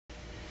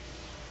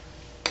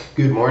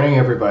Good morning,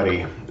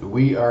 everybody.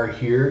 We are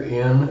here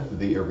in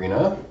the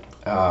arena.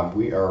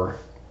 We are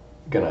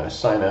gonna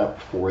sign up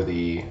for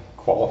the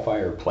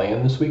qualifier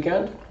play-in this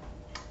weekend.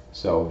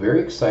 So very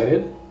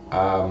excited.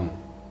 I've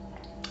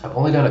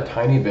only done a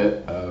tiny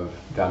bit of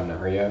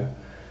Dominaria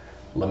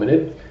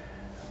Limited,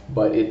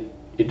 but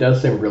it does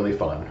seem really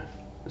fun.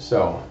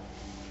 So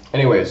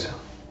anyways,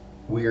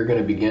 we are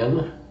gonna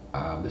begin.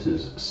 This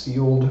is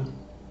sealed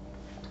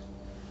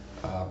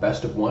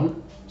best of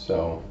one.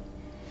 So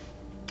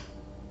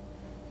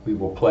we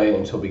will play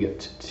until we get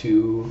to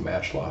 2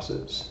 match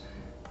losses.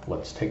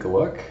 Let's take a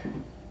look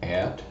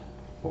at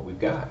what we've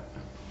got.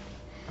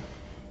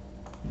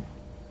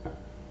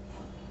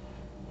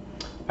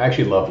 I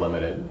actually love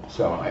Limited,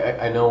 so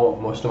I know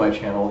most of my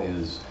channel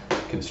is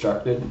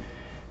constructed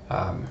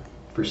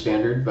for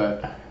Standard,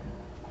 but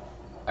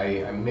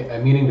I'm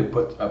meaning to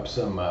put up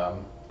some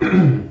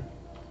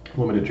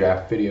Limited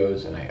draft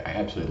videos, and I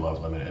absolutely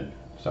love Limited.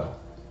 So,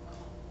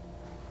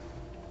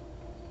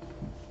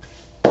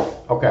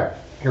 okay.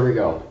 Here we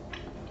go.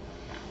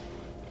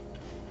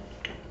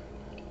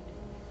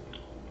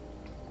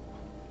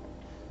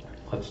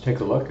 Let's take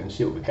a look and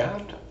see what we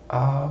got.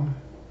 All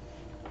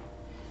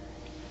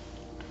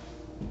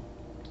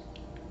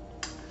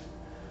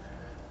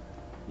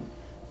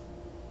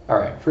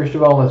right, first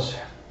of all, let's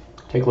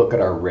take a look at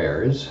our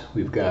rares.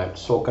 We've got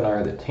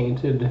Solkanar the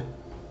Tainted.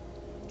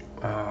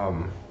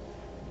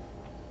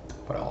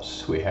 What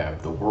else? We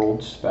have the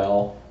World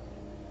Spell.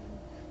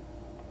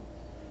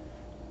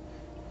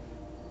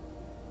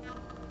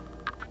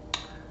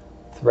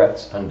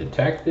 Threats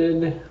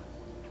Undetected,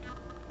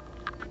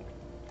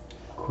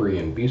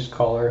 Korean Beast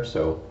Caller,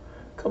 so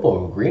a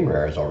couple of green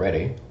rares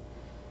already.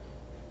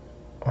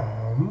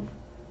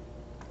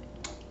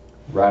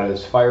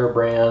 Rada's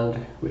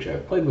Firebrand, which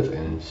I've played with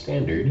in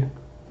Standard.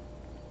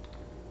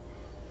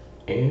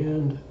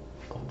 And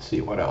let's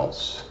see what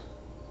else.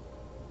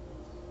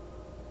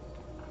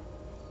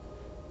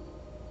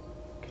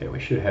 Okay, we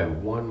should have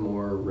one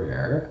more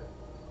rare.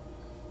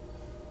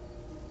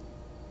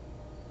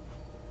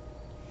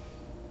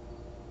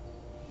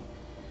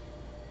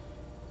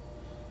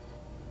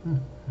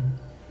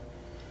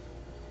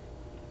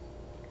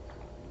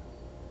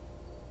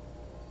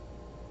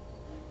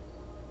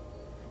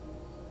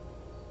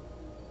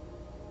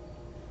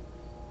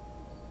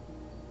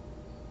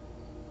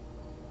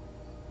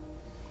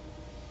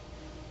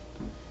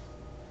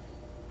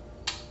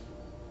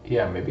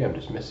 Yeah, maybe I'm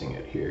just missing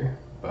it here,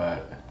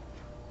 but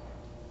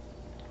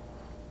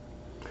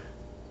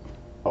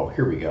oh,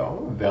 here we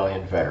go.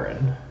 Valiant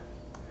Veteran.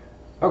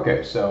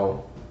 Okay,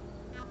 so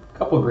a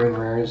couple of green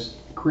rares.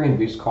 Korean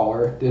Beast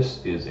Caller.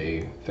 This is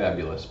a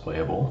fabulous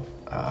playable.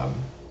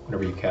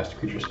 Whenever you cast a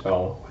creature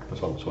spell,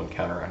 +1/+1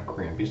 counter on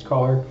Korean Beast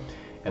Caller,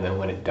 and then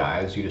when it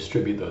dies, you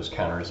distribute those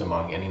counters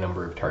among any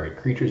number of target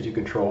creatures you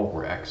control,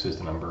 where X is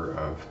the number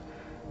of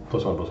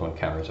 +1/+1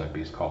 counters on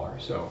Beast Caller.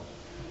 So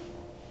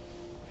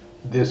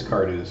this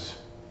card is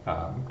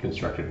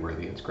constructed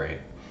worthy. It's great.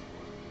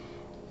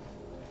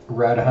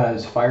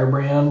 Radha's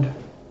Firebrand.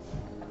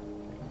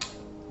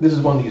 This is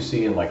one that you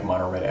see in like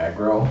mono red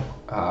aggro,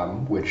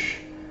 which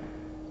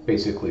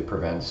basically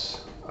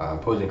prevents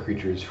opposing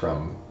creatures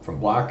from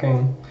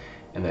blocking,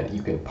 and then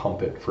you can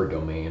pump it for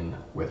domain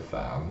with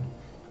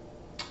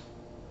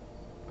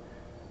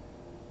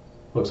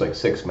looks like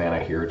 6 mana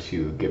here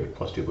to give it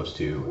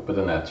 +2/+2, but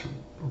then that's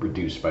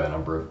reduced by the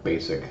number of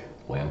basic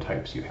land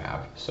types you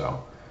have,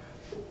 so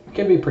it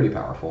can be pretty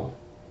powerful.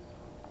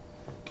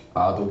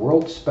 The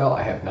World Spell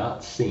I have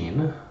not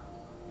seen.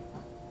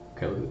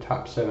 Okay, look at the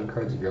top 7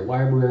 cards of your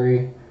library.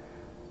 You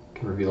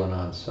can reveal a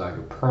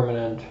non-saga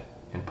permanent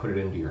and put it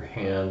into your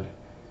hand.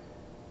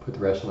 Put the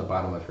rest on the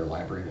bottom of your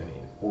library in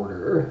any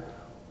order.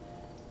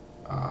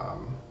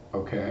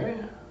 Okay.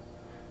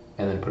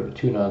 And then put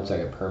 2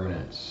 non-saga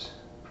permanents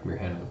from your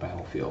hand to the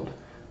battlefield.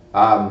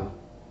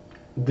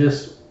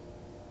 This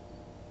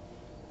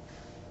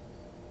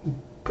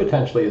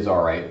potentially is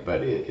alright,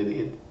 but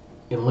in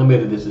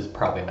Limited this is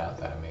probably not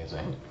that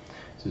amazing.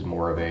 This is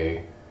more of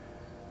a,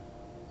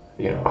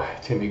 you know,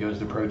 Timmy goes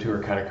to Pro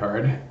Tour kind of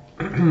card.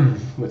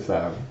 With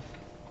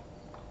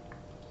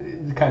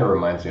it kind of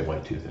reminds me of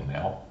like Tooth and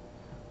Nail.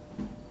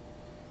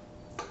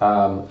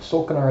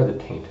 Solkanar the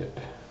Tainted.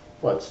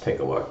 Let's take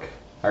a look.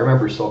 I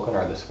remember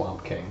Solkanar the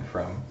Swamp King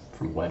from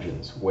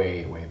Legends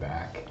way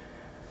back.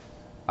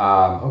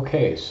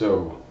 Okay,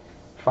 so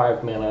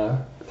 5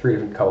 mana, 3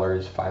 different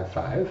colors,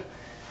 5/5.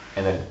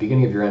 And then at the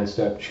beginning of your end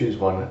step, choose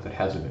one that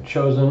hasn't been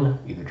chosen.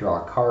 Either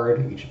draw a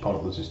card, each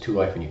opponent loses 2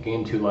 life and you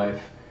gain 2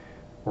 life,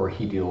 or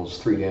he deals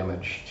 3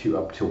 damage to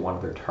up to one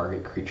of their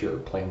target creature or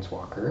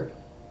planeswalker.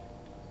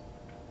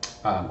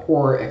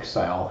 Or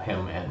exile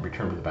him and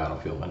return to the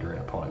battlefield under an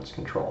opponent's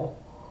control.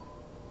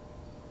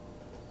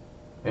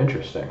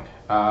 Interesting.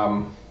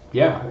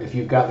 Yeah, if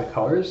you've got the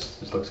colors,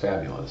 this looks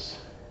fabulous.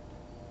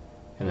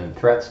 And then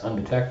Threats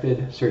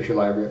Undetected. Search your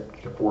library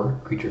for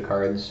creature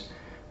cards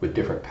with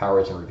different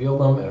powers and reveal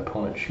them. An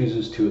opponent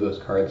chooses 2 of those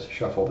cards,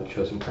 shuffle the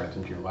chosen cards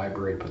into your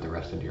library, and put the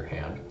rest into your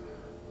hand.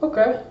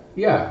 Okay,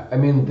 yeah, I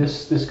mean,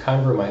 this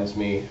kind of reminds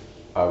me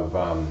of,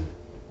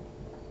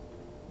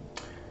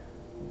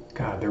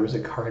 God, there was a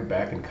card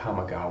back in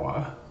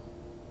Kamigawa.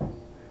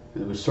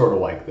 It was sort of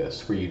like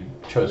this, where you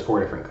chose 4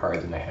 different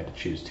cards and they had to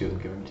choose 2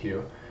 and give them to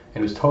you.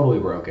 And it was totally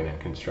broken and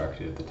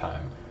constructed at the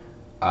time.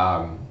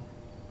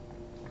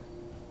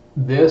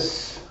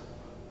 This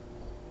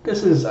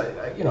is,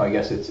 you know, I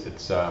guess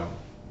it's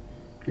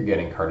you're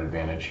getting card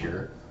advantage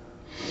here.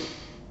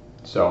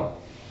 So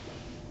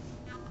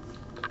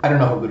I don't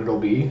know how good it'll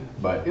be,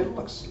 but it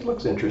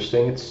looks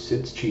interesting.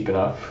 It's cheap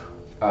enough.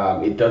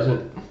 It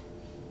doesn't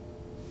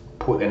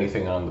put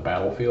anything on the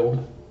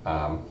battlefield,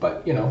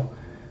 but you know,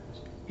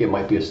 it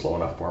might be a slow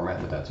enough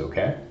format that's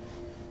okay.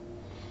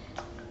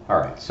 All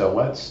right, so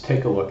let's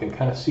take a look and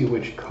kind of see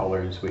which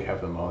colors we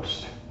have the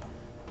most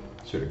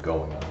sort of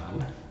going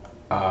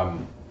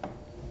on.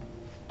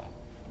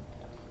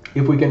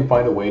 If we can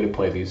find a way to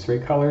play these 3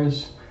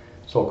 colors,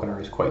 Solkanar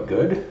is quite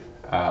good.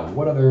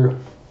 What other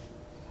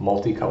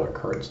multicolor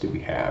cards do we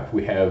have?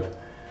 We have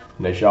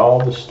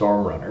Najal the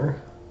Stormrunner.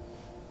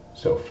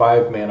 So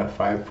 5 mana,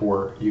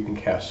 5/4. You can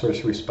cast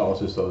sorcery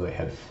spells as though they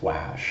had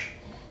flash.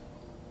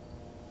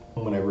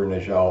 Whenever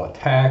Najal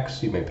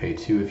attacks, you may pay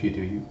 2 if you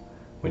do.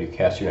 When you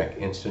cast your next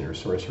instant or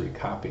sorcery,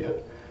 copy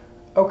it.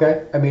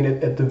 Okay, I mean,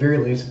 at the very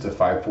least, it's a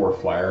 5/4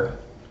 flyer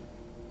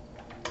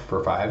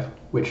for 5,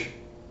 which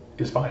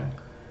is fine.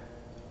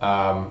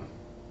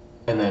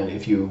 And then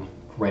if you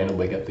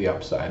randomly get the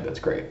upside, that's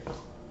great.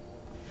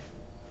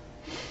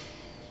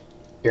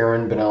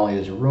 Aaron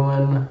Benalia's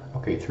Ruin.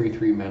 Okay,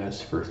 3/3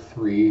 menace for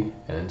 3,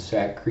 and then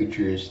sack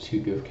creatures to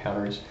give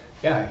counters.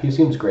 Yeah, he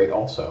seems great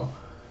also.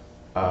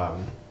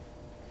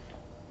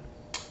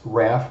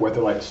 Wrath,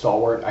 Weatherlight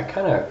Stalwart. I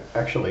kind of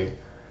actually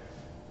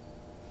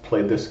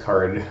played this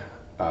card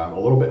a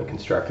little bit in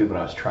Constructed when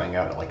I was trying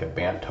out like a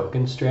Bant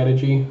token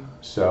strategy.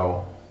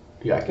 So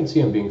yeah, I can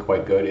see him being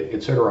quite good.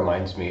 It sort of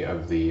reminds me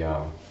of the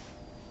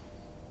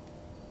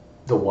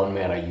 1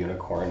 mana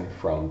unicorn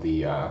from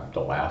the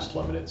last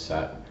limited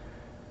set,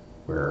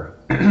 where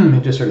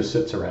it just sort of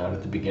sits around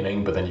at the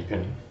beginning, but then you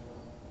can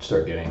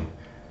start getting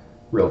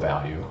real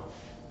value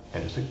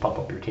and just like pump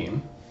up your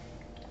team.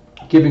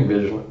 Giving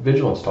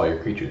vigilance to all your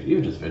creatures,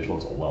 even just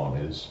vigilance alone,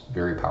 is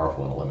very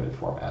powerful in a limited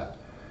format.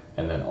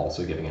 And then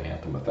also giving an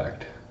anthem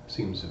effect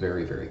seems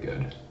very, very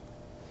good.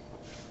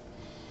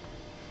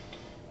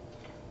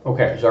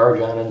 Okay,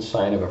 Zarajanan's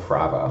Sign of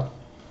Afrava.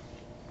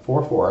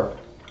 4/4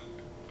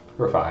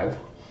 for 5.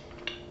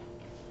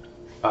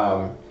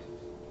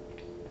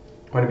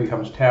 When it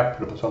becomes tapped,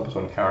 put a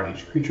 +1/+1 counter on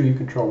each creature you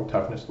control with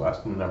toughness less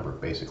than the number of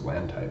basic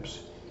land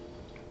types.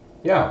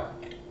 Yeah,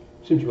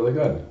 seems really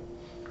good.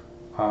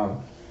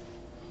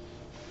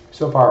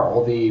 So far,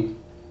 all the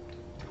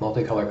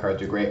multicolor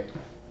cards are great.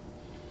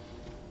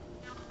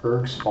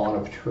 Urg, Spawn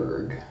of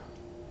Turg.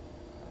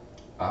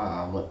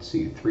 Let's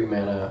see, 3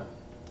 mana.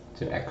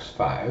 It's an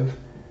X5.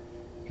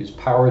 His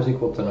power is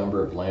equal to the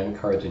number of land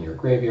cards in your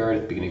graveyard.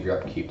 At the beginning of your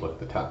upkeep, look at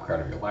the top card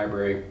of your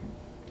library.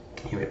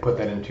 You may put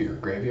that into your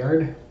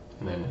graveyard,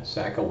 and then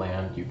sack a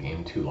land, you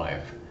gain 2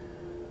 life.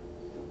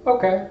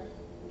 Okay,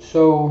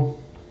 so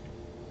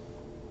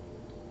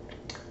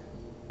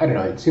I don't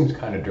know, it seems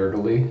kind of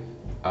dirtily,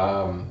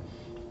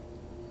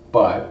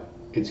 but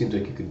it seems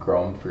like you could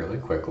grow them fairly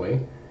quickly.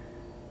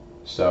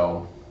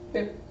 So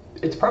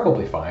it's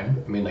probably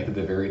fine. I mean, like at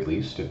the very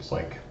least, it's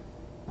like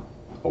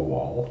a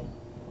wall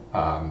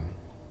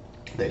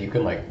that you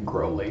can like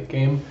grow late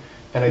game.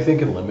 And I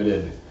think in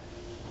limited,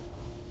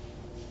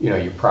 you know,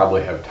 you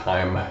probably have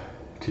time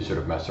to sort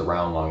of mess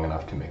around long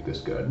enough to make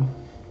this good.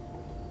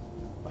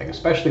 Like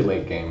especially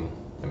late game,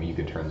 I mean, you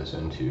can turn this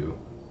into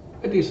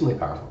a decently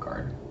powerful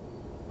card.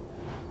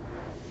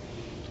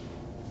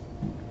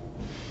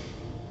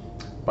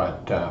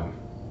 But I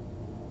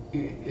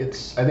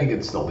think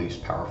it's the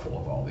least powerful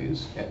of all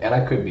these, and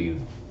I could be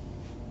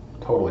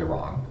totally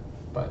wrong,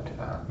 but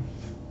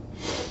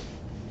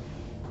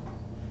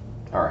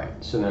all right.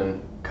 So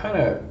then, kind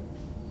of,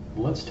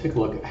 let's take a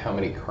look at how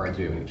many cards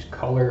we have in each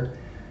color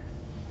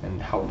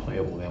and how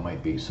playable they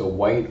might be. So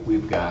white,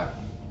 we've got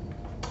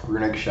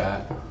Runic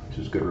Shot, which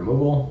is good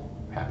removal.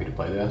 Happy to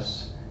play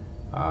this.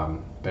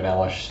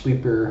 Banalish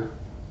Sleeper,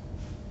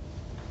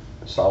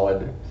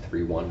 solid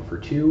 3/1 for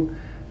 2.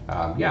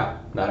 Yeah,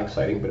 not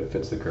exciting, but it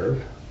fits the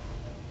curve.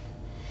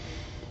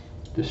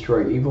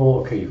 Destroy Evil,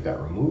 okay, you've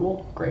got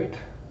removal, great.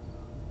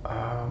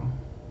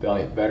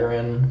 Valiant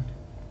Veteran,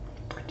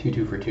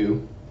 2/2 for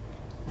 2.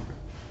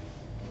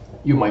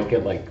 You might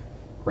get like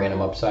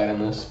random upside on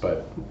this,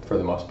 but for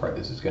the most part,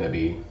 this is gonna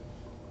be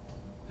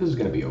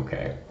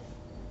okay.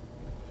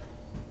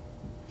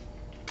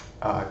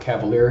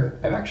 Cavalier,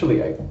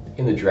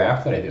 in the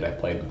draft that I did, I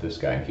played with this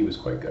guy, and he was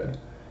quite good.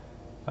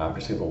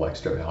 Just a little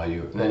extra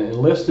value. And then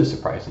Enlist is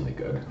surprisingly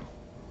good.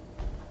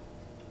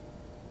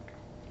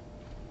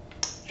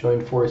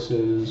 Join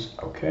Forces,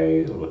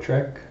 okay, a little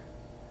trick.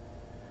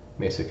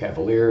 Mesa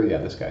Cavalier, yeah,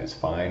 this guy's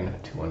fine.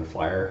 2/1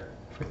 flyer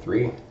for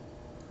 3.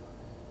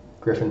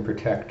 Griffin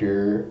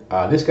Protector,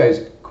 this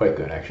guy's quite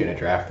good actually in a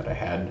draft that I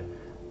had.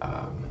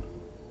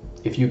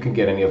 If you can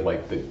get any of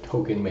like the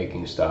token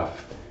making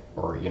stuff,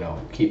 or, you know,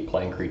 keep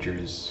playing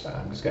creatures,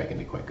 this guy can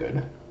be quite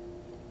good.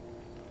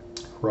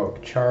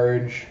 Heroic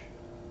Charge.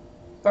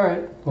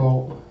 Alright,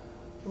 well,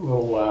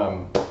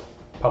 we'll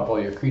pump all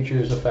your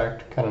creatures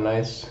effect, kind of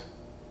nice.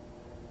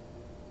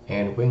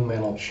 And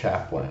Wingmantle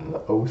Chaplain,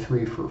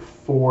 03 for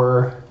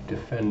 4,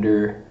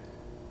 Defender.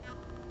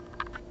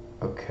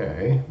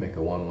 Okay, make a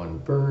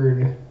 1/1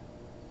 bird.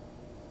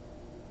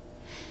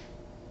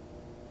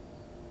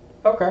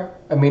 Okay,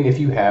 I mean, if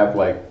you have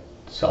like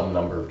some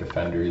number of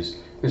defenders,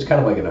 there's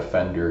kind of like a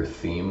defender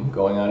theme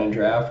going on in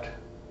draft.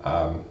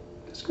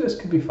 This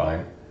could be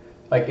fine.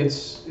 Like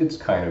it's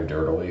kind of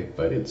dirtily,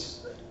 but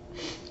it's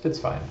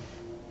fine.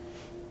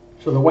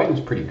 So the white is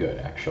pretty good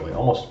actually.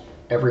 Almost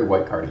every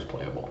white card is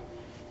playable.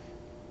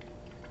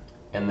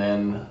 And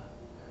then,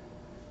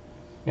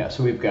 yeah,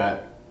 so we've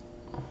got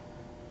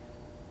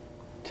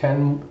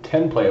 10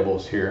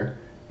 playables here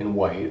in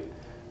white.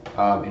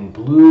 In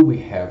blue, we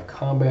have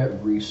Combat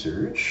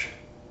Research.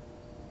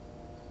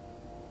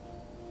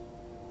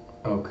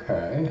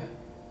 Okay.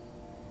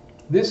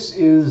 This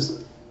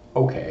is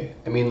okay.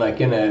 I mean, like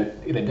in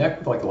a deck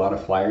with like a lot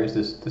of flyers,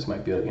 this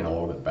might be, you know, a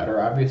little bit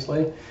better,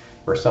 obviously,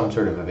 or some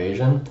sort of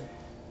evasion.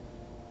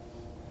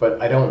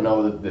 But I don't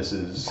know that this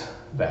is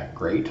that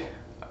great.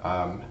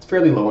 It's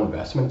fairly low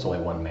investment. It's only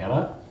 1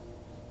 mana.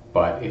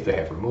 But if they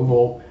have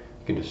removal,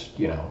 you can just,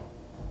 you know,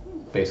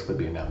 basically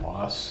be a net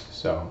loss.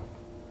 So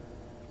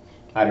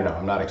I don't know.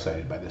 I'm not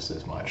excited by this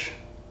as much.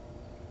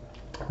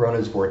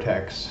 Rona's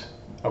Vortex.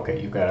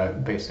 Okay, you've got a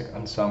basic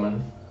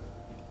unsummon.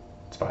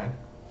 It's fine.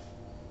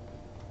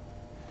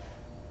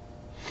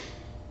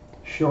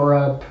 Shore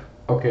Up.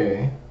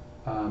 Okay.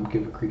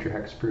 Give a creature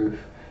hexproof.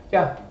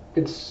 Yeah,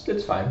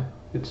 it's fine.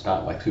 It's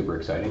not like super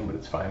exciting, but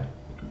it's fine.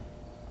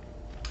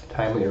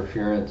 Timely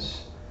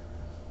Interference.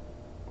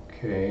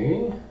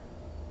 Okay.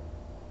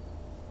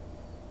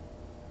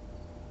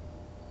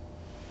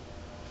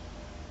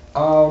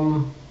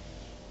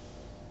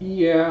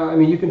 Yeah, I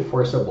mean, you can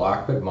force a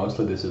block, but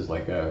mostly this is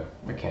like a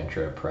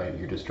cantrip, right?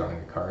 You're just drawing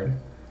a card.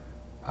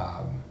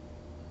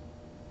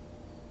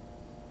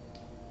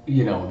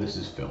 You know, this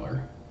is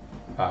filler.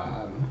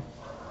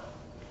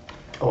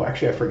 Oh,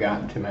 actually, I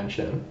forgot to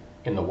mention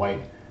in the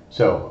white.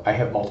 So I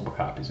have multiple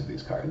copies of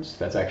these cards.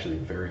 That's actually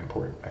very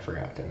important. I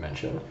forgot to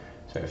mention.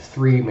 So I have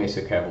 3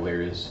 Mesa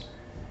Cavaliers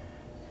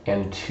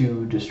and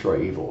 2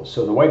 Destroy Evils.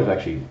 So the white is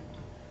actually,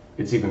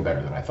 it's even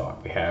better than I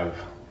thought. We have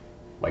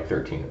like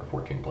 13 or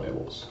 14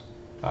 playables.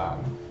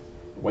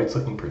 White's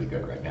looking pretty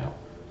good right now.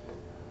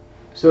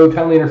 So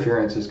Timely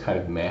Interference is kind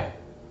of meh.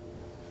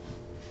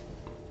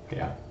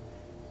 Yeah.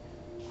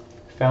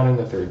 Found in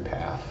the Third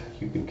Path.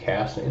 You can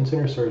cast an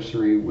instant or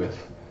sorcery with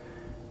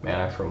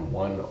mana from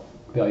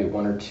value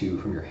 1 or 2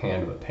 from your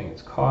hand without paying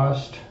its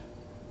cost.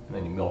 And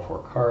then you mill 4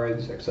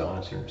 cards, exile an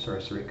instant or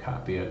sorcery,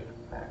 copy it.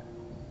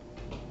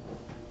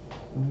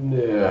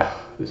 Nah,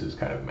 this is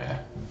kind of meh.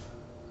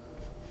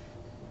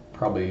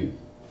 Probably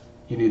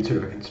you need sort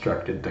of a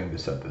constructed thing to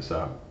set this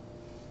up.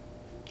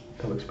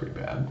 That looks pretty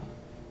bad.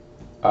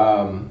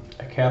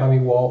 Academy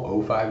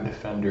Wall, 05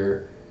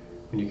 Defender.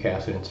 When you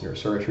cast an instant or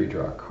sorcery,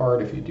 draw a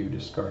card. If you do,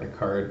 discard a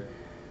card.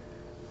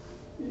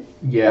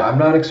 Yeah, I'm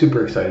not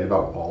super excited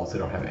about walls that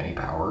don't have any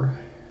power.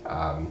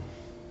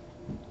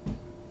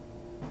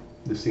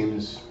 This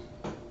seems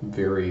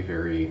very,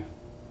 very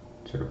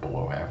sort of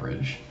below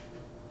average.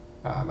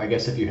 I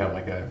guess if you have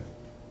like a,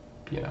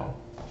 you know,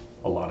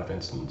 a lot of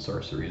instant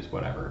sorceries,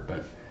 whatever,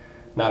 but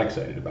not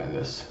excited by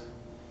this.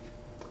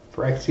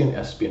 Phyrexian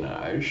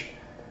Espionage.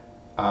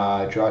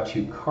 Draw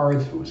 2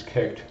 cards if it was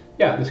kicked.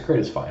 Yeah, this card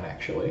is fine,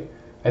 actually.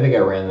 I think I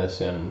ran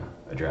this in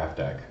a draft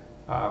deck.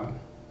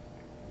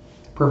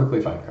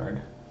 Perfectly fine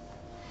card.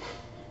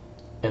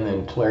 And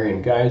then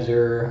Tolarian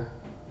Geyser.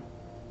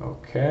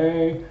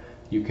 Okay.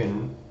 You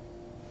can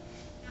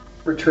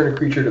return a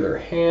creature to their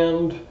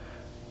hand.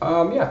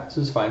 Yeah, this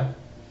is fine.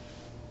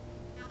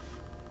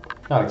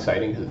 Not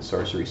exciting because it's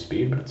sorcery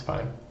speed, but it's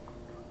fine.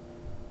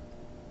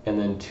 And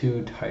then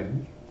 2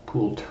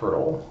 Tidepool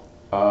Turtle.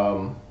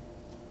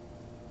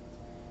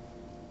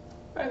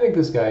 I think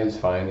this guy is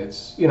fine.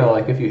 It's, you know,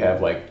 like if you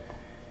have like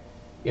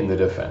in the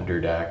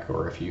Defender deck,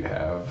 or if you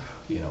have,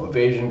 you know,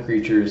 evasion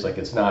creatures, like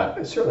it's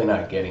certainly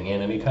not getting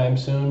in anytime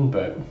soon,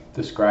 but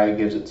the Scry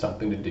gives it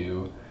something to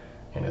do,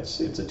 and it's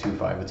a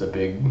 2/5. It's a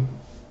big,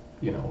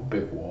 you know,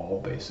 big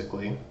wall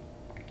basically.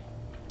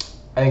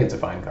 I think it's a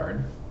fine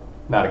card.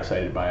 Not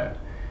excited by it,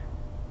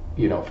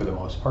 you know, for the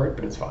most part,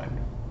 but it's fine.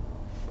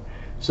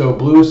 So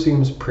blue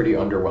seems pretty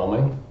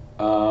underwhelming.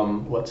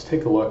 Let's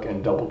take a look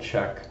and double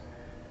check.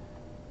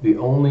 The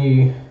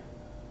only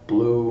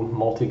blue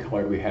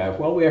multicolored we have,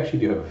 well, we actually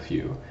do have a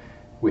few.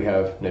 We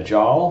have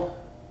Najal,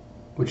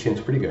 which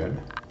seems pretty good.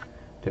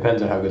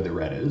 Depends on how good the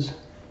red is.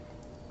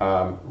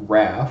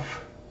 Wrath,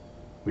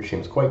 which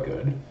seems quite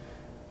good.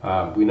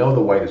 We know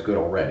the white is good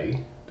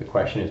already. The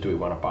question is, do we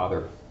want to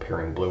bother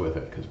pairing blue with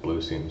it? Because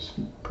blue seems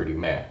pretty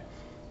meh.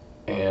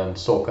 And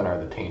Solkanar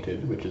the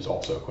Tainted, which is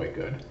also quite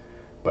good.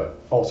 But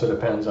also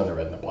depends on the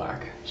red and the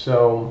black.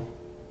 So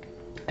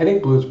I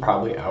think blue's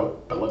probably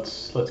out, but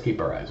let's keep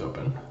our eyes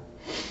open.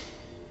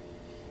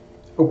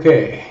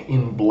 Okay,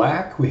 in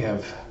black we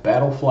have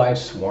Battlefly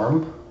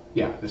Swarm.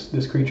 Yeah,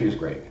 this creature is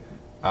great.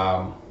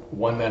 1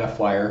 mana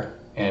flyer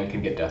and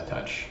can get Death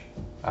Touch.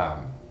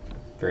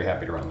 Very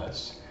happy to run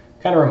this.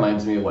 Kind of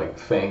reminds me of like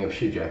Fang of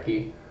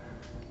Shijeki,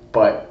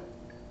 but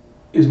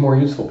is more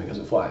useful because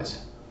it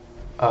flies.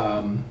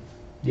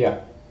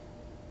 Yeah.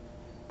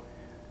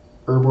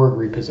 Urborg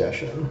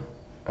Repossession.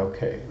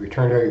 Okay,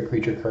 return target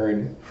creature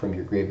card from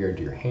your graveyard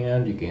to your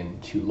hand. You gain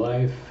 2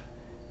 life.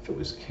 If it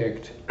was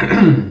kicked,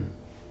 turn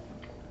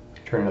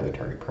another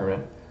target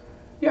permanent.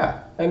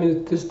 Yeah, I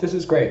mean this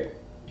is great.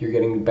 You're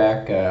getting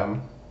back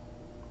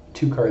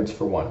 2 cards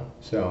for 1,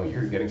 so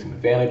you're getting some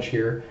advantage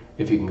here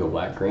if you can go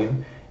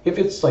black-green. If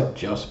it's like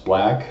just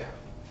black,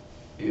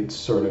 it's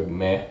sort of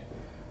meh.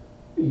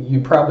 You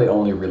probably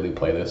only really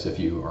play this if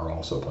you are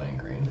also playing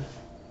green.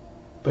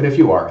 But if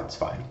you are, it's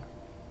fine.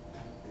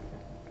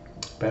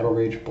 Battle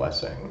Rage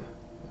Blessing.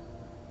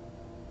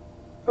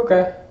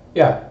 Okay,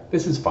 yeah,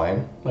 this is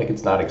fine. Like,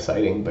 it's not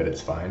exciting, but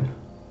it's fine.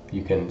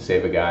 You can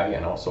save a guy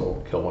and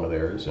also kill one of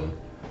theirs and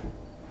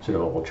sort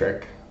of a little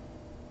trick.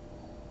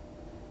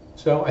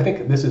 So I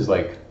think this is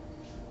like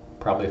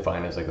probably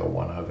fine as like a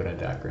 1-of in a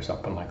deck or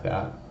something like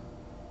that.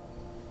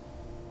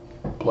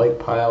 Blight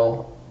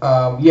Pile.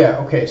 Yeah,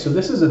 okay, so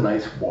this is a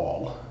nice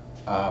wall.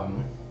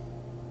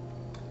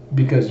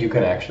 Because you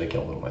can actually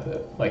kill them with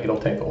it. Like, it'll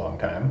take a long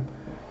time,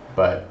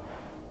 but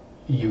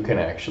you can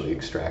actually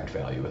extract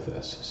value with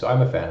this. So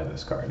I'm a fan of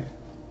this card.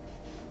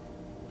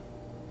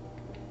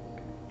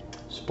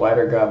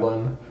 Splatter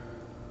Goblin.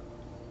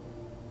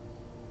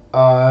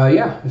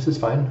 Yeah, this is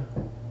fine.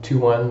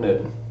 2/1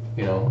 that,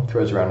 you know,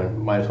 throws around a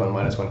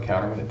 -1/-1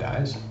 counter when it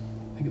dies. I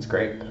think it's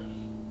great.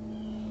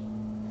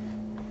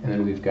 And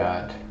then we've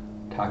got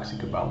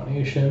Toxic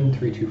Abomination,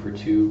 3/2 for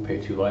 2, pay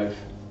 2 life.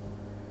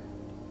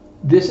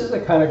 This is the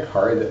kind of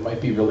card that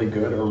might be really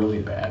good or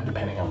really bad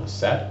depending on the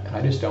set, and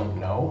I just don't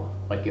know.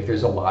 Like, if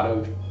there's a lot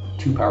of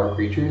 2-power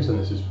creatures, then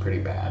this is pretty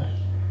bad.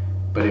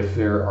 But if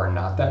there are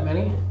not that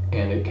many,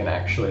 and it can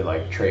actually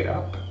like trade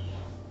up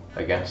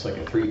against like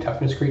a 3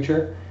 toughness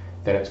creature,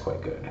 then it's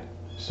quite good.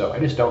 So I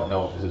just don't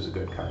know if this is a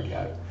good card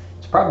yet.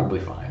 It's probably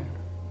fine.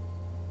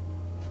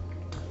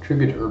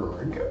 Tribute to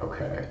Urborg,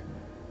 okay.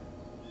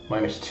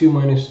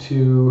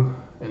 -2/-2,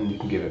 and you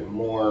can give it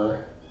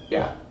more.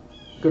 Yeah,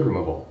 good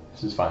removal.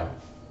 This is fine.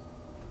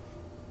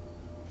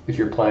 If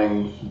you're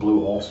playing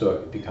blue also,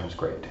 it becomes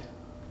great.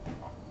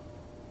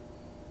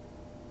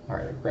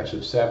 Alright,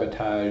 Aggressive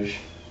Sabotage.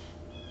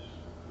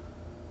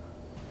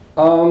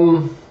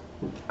 I'm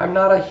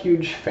not a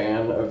huge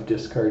fan of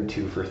discard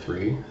 2 for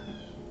 3.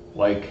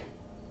 Like,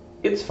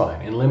 it's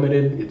fine. In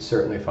limited, it's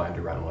certainly fine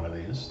to run one of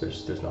these.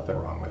 There's nothing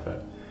wrong with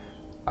it.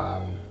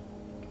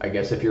 I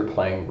guess if you're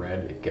playing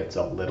red, it gets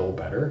a little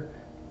better,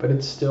 but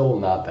it's still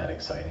not that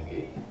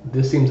exciting.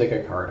 This seems like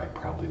a card I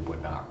probably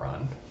would not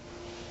run.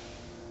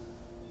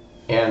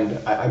 And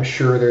I'm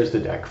sure there's the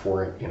deck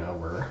for it, you know,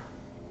 where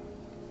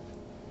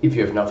if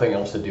you have nothing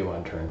else to do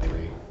on turn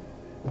 3,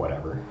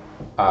 whatever.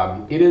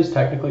 It is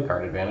technically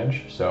card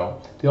advantage,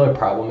 so the only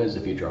problem is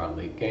if you draw a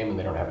late game and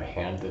they don't have a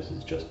hand, this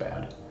is just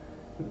bad.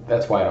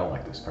 That's why I don't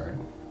like this card.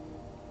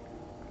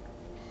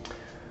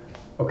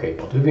 Okay,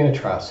 Balduvian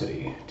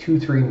Atrocity,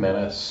 2/3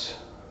 Menace.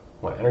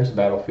 When it enters the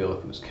battlefield,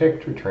 if it was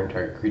kicked, return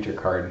target creature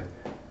card.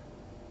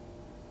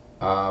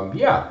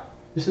 Yeah,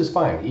 this is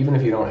fine. Even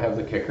if you don't have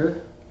the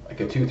kicker, like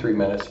a 2/3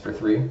 Menace for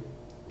 3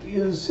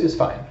 is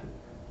fine.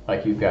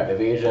 Like, you've got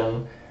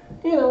evasion.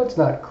 You know, it's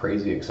not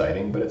crazy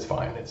exciting, but it's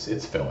fine.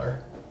 It's filler.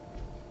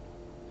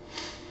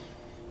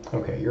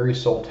 Okay, Yuri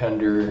Soul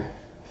Tender,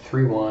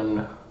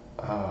 3/1.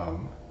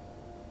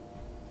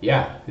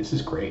 Yeah, this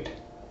is great.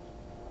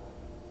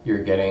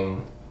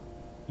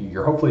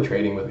 You're hopefully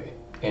trading with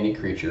any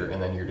creature,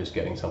 and then you're just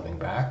getting something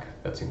back.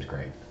 That seems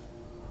great.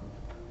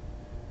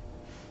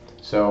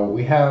 So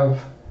we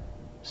have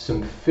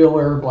some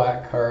filler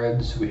black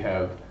cards. We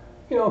have,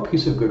 you know, a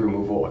piece of good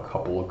removal, a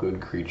couple of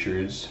good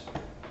creatures.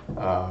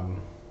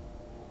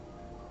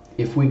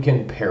 If we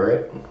can pair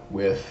it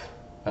with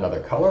another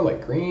color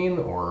like green,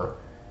 or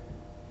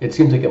it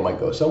seems like it might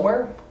go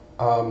somewhere.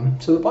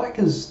 So the black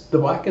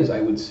is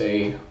I would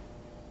say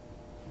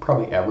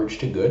probably average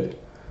to good.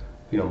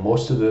 You know,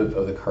 most of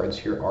the cards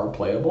here are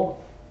playable,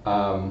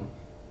 and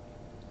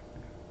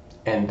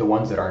the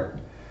ones that aren't,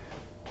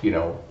 you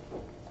know,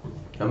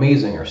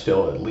 amazing are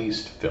still at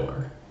least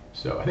filler.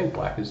 So I think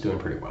black is doing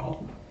pretty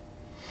well.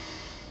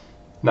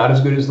 Not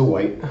as good as the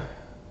white,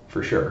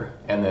 for sure,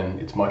 and then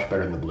it's much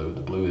better than the blue.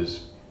 The blue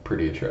is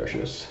pretty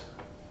atrocious.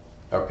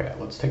 Okay,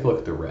 let's take a look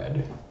at the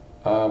red.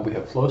 We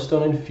have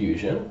Flowstone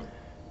Infusion.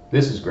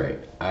 This is great.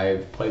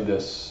 I've played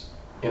this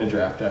in a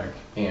draft deck,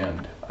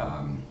 and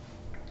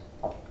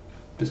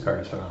this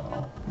card is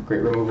phenomenal.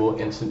 Great removal,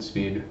 instant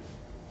speed.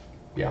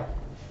 Yeah.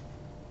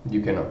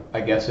 You can, I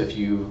guess if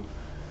you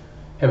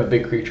have a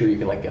big creature, you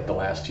can like get the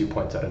last 2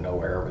 points out of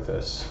nowhere with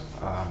this.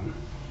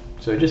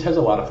 So it just has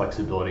a lot of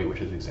flexibility,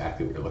 which is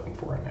exactly what you're looking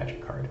for in a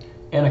Magic card.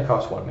 And it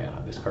costs 1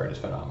 mana. This card is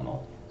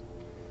phenomenal.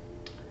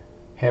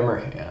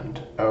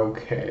 Hammerhand.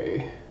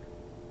 Okay.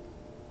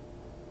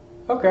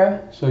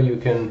 Okay, so you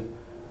can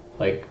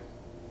like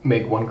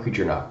make one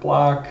creature not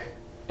block,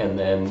 and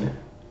then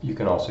you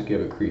can also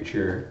give a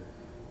creature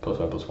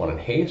 +1/+1 in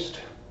haste.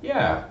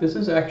 Yeah, this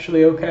is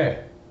actually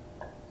okay.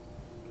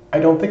 I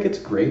don't think it's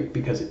great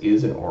because it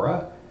is an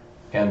aura,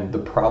 and the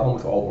problem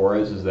with all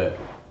auras is that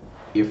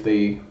if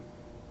they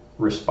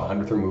respond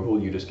with removal,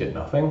 you just get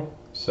nothing.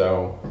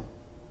 So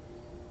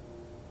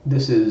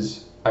this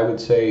is, I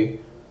would say,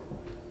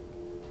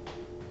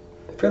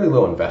 fairly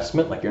low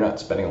investment. Like, you're not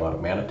spending a lot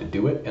of mana to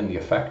do it, and the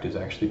effect is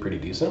actually pretty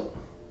decent.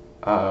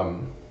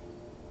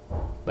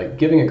 Like,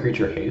 giving a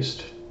creature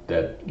haste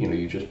that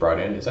you just brought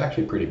in is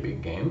actually a pretty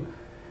big game,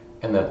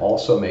 and then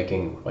also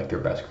making like their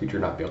best creature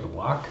not be able to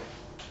block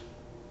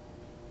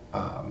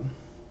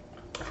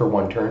for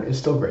one turn is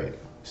still great.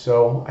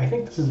 So I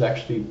think this is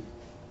actually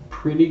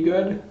pretty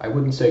good. I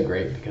wouldn't say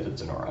great because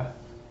it's an aura.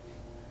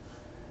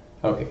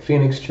 Okay,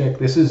 Phoenix Chick.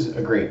 This is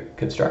a great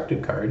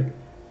constructed card.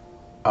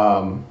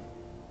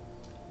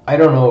 I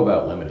don't know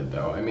about limited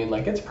though. I mean,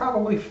 like, it's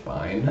probably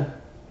fine.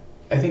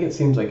 I think it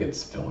seems like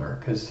it's filler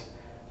because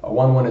a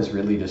 1/1 is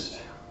really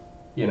just,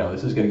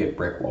 this is going to get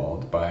brick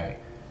walled by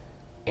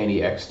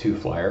any X2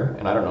 flyer,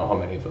 and I don't know how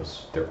many of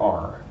those there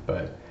are,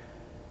 but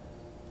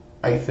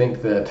I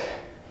think that,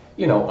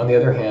 on the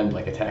other hand,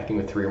 like, attacking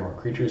with 3 or more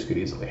creatures could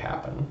easily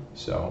happen.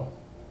 So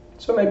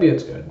maybe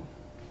it's good.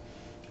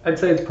 I'd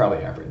say it's probably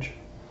average.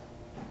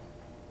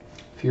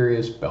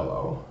 Furious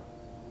Bellow.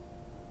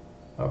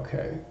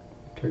 Okay.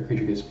 Target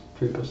creature gets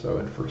 3/0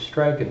 and first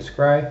strike and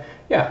scry.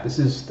 Yeah, this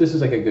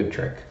is like a good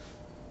trick.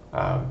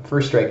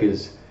 First strike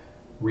is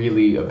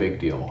really a big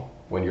deal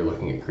when you're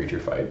looking at creature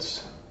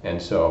fights.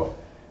 And so,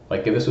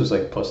 like, if this was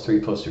like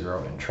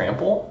 +3/+0 and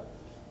trample,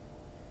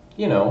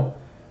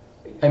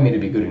 I mean,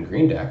 it'd be good in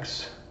green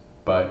decks,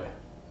 but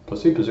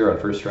 +3/+0 and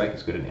first strike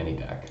is good in any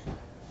deck.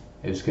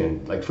 It's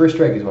going like, first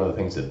strike is one of the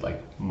things that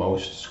like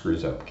most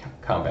screws up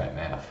combat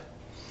math.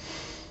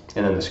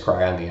 And then the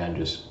scry on the end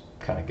just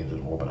kind of gives it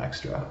a little bit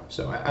extra.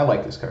 So I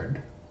like this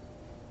card.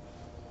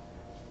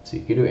 Let's see,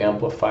 you can do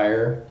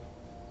Amplifier.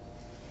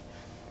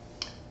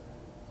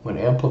 When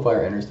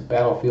Amplifier enters the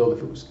battlefield,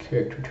 if it was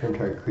kicked, return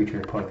target creature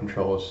and opponent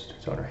controls to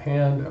its owner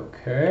hand.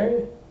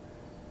 Okay.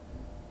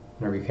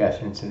 Whenever you cast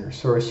an instant or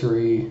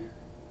sorcery.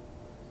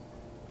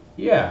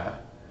 Yeah.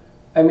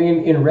 I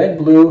mean, in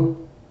red-blue,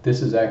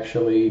 this is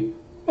actually,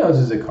 this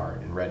is a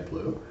card in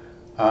red-blue.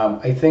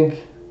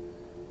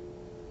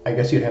 I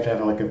guess you'd have to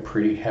have like a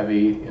pretty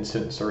heavy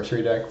instant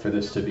sorcery deck for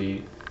this to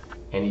be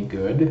any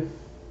good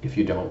if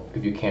you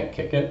can't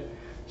kick it.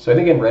 So I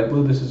think in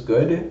red-blue this is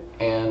good,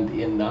 and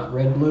in not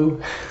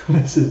red-blue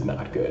this is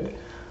not good.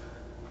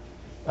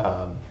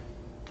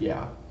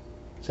 Yeah.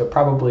 So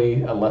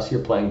probably, unless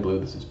you're playing blue,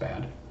 this is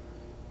bad.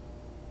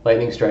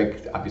 Lightning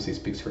Strike obviously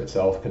speaks for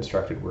itself.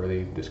 Constructed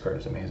worthy. This card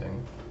is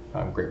amazing.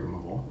 Great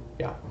removal.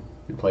 Yeah,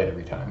 you play it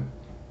every time.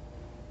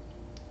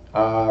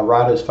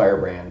 Rada's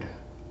Firebrand.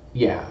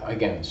 Yeah,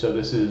 again, so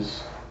this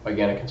is,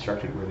 again, a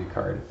constructed worthy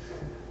card.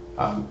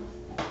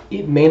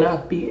 It may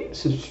not be,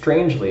 so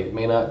strangely, it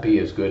may not be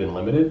as good in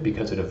limited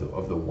because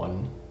of the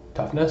 1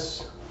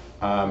 toughness.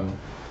 And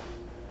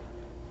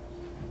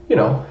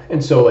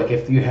so, like,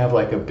 if you have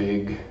like a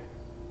big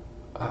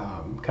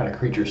kind of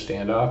creature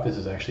standoff, this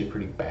is actually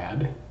pretty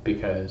bad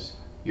because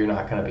you're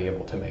not going to be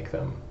able to make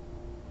them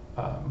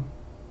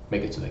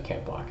make it so they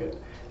can't block it.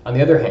 On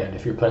the other hand,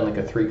 if you're playing like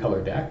a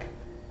 3-color deck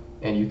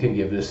and you can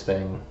give this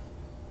thing,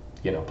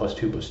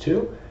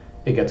 +2/+2,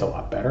 it gets a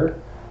lot better.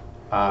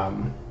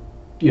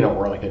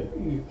 Or like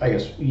I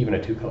guess even a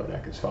 2-color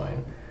deck is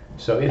fine.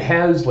 So it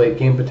has late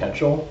game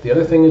potential. The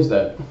other thing is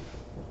that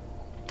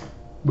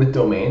with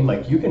Domain,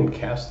 like, you can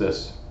cast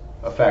this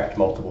effect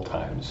multiple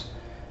times.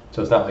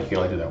 So it's not like you can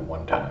only do that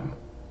one time.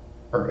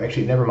 Or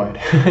actually, never mind.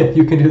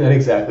 You can do that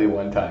exactly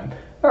one time.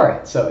 All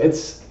right, so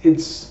it's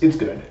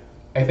good.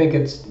 I think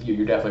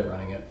you're definitely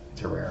running it.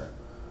 It's a rare.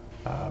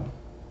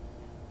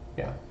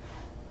 Yeah.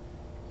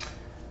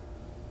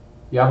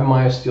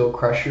 Yavimaya Steel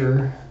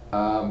Crusher,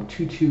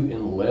 2/2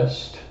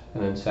 enlist,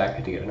 and then sack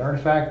it to get an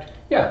artifact.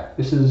 Yeah,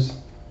 this is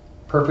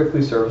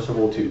perfectly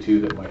serviceable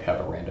 2/2 that might have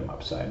a random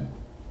upside.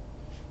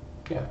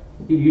 Yeah,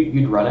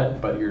 you'd run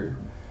it, but you're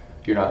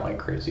not like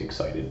crazy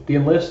excited. The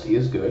enlist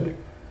is good.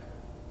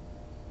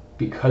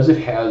 Because it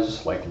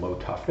has like low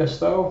toughness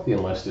though, the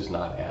enlist is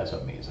not as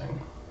amazing.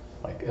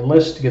 Like,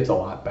 enlist gets a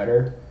lot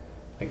better.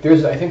 Like,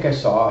 I think I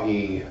saw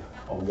a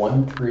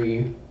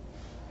 1/3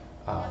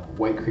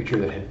 white creature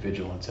that had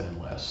vigilance and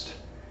enlist.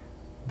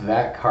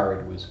 That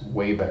card was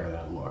way better than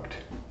it looked.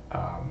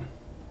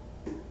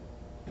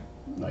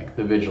 Like,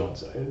 the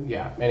vigilance,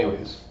 yeah.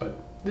 Anyways, but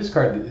this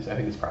card I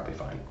think is probably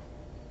fine.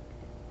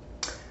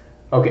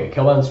 Okay,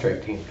 Kill on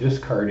Strike Team. This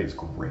card is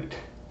great.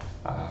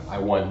 I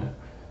won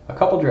a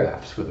couple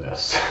drafts with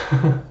this,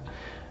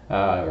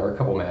 or a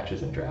couple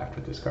matches in draft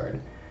with this card.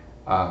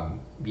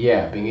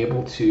 Yeah, being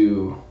able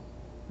to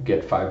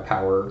get 5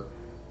 power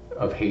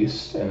of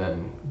haste and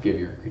then give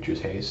your creatures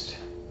haste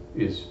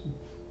is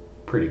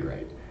pretty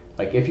great.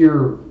 Like, if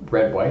you're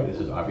red-white, this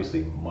is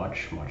obviously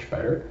much, much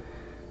better.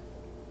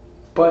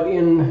 But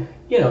in,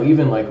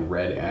 even like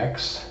red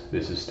X,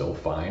 this is still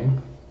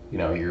fine.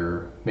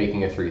 You're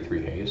making a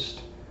 3/3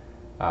 haste.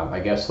 I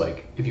guess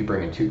like if you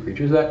bring in 2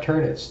 creatures that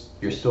turn,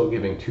 you're still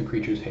giving 2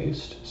 creatures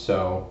haste.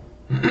 So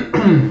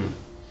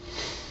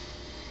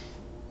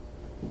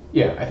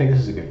yeah, I think this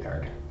is a good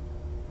card.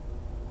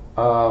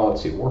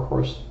 Let's see,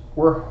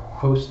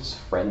 Warhost's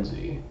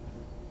Frenzy.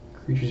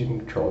 Creatures you can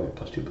control get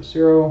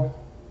 +2/+0.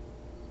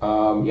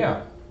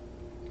 Yeah.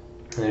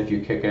 And then if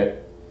you kick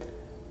it,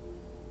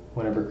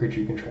 whenever creature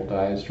you control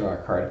dies, draw a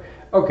card.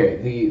 Okay,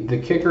 the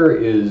kicker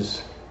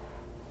is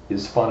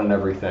fun and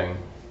everything.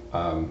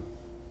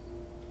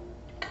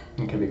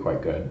 It can be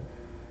quite good.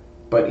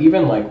 But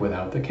even like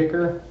without the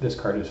kicker, this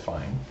card is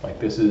fine. Like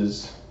this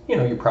is,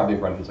 you probably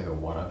run it as like a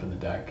 1-of in the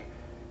deck,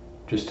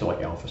 just to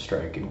like Alpha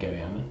Strike and get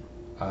in.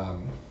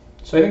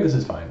 So I think this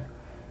is fine.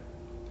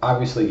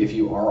 Obviously, if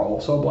you are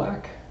also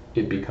black,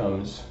 it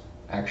becomes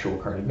actual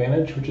card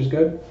advantage, which is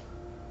good.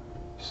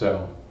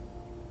 So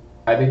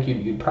I think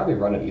you'd probably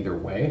run it either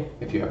way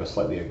if you have a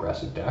slightly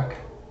aggressive deck.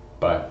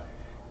 But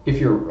if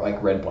you're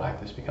like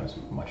red-black, this becomes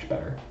much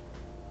better.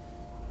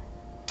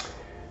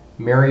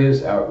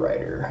 Maria's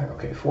Outrider.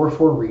 Okay,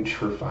 4/4 reach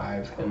for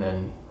 5, and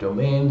then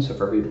domain. So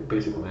for every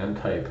basic land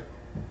type,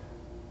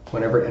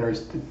 whenever it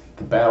enters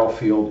the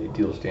battlefield, it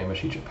deals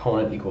damage to each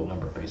opponent equal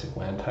number of basic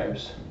land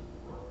types.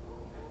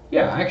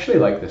 Yeah, I actually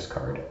like this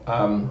card.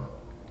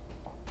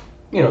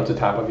 It's the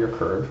top of your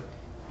curve.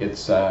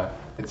 It's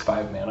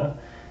 5 mana,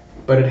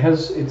 but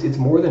it's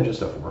more than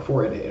just a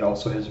 4/4. It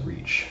also has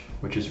reach,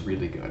 which is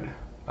really good.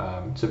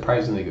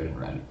 Surprisingly good in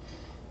red.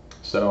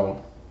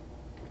 So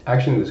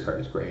actually this card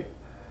is great.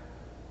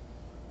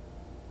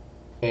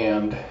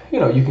 And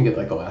you can get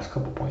like the last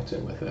couple points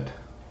in with it.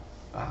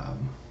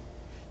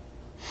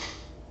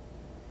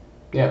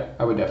 Yeah,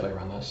 I would definitely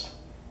run this.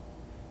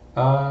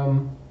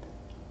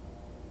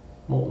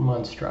 Molten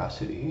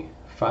Monstrosity,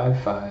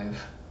 5/5,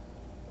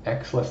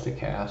 X less to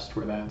cast,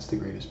 where that's the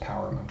greatest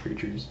power among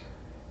creatures,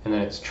 and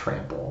then it's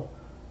trample.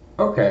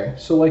 Okay,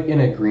 so like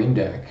in a green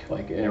deck,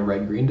 like in a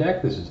red-green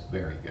deck, this is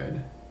very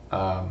good.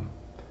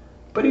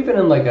 But even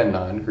in like a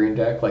non-green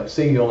deck, like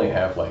say you only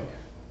have like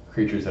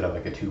creatures that have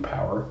like a 2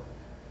 power,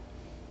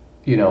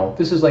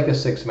 this is like a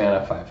 6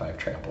 mana 5/5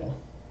 trample,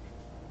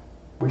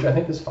 which I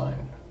think is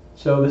fine.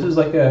 So this is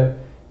like a,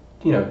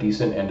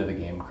 decent end of the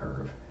game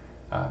curve.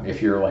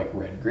 If you're like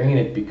red-green,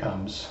 it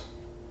becomes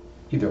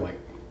either like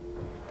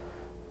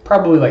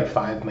probably like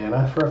 5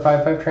 mana for a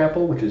 5/5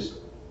 trample, which is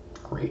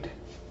great.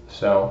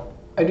 So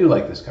I do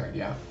like this card,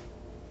 yeah.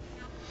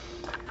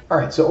 All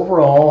right, so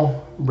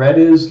overall, red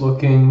is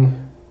looking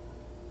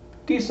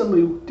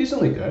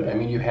decently good. I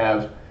mean, you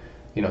have,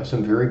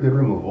 some very good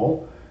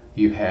removal.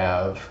 You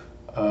have,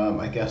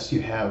 I guess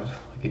you have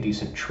like a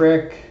decent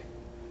trick.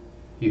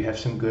 You have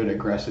some good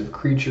aggressive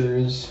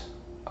creatures.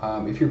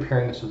 If you're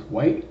pairing this with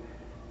white,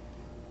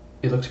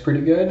 it looks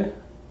pretty good.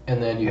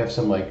 And then you have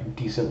some like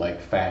decent like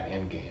fat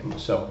end game.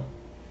 So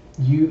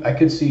I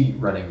could see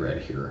running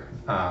red here.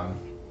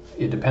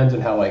 It depends on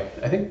how I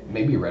think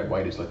maybe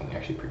red-white is looking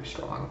actually pretty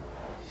strong.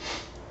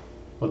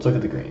 Let's look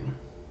at the green.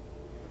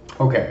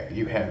 Okay,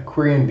 you have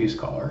Quirion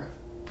Beastcaller.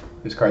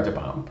 This card's a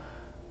bomb.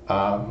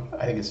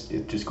 I think it's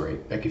just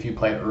great. Like if you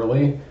play it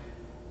early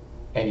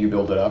and you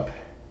build it up,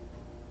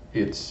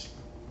 it's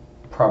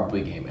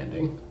probably game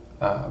ending.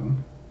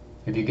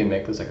 If you can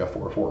make this like a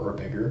 4/4 or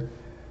bigger,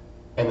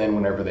 and then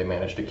whenever they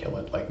manage to kill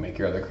it, like make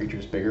your other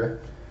creatures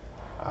bigger.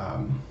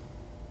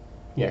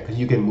 Yeah, because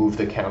you can move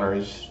the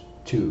counters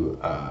to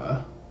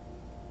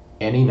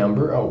any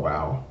number. Oh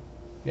wow,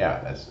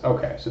 yeah, that's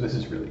okay. So this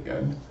is really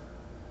good.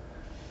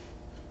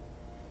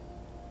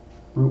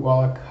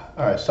 Rootwalla,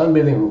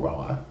 Sunbathing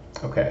Rootwalla.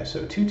 Okay,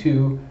 so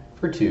 2/2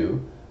 for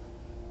 2.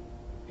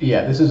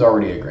 Yeah, this is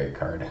already a great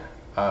card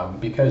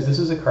because this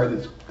is a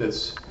card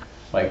that's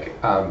like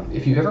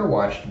if you've ever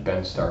watched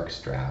Ben Stark's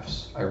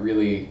drafts, I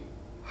really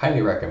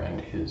highly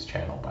recommend his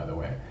channel. By the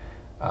way,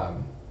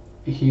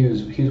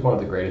 he's one of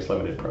the greatest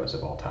limited pros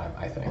of all time,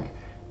 I think.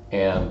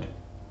 And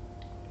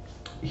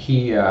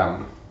he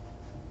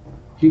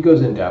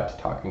goes in depth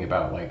talking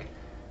about like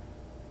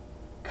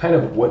kind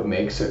of what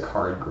makes a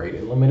card great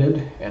in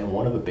limited, and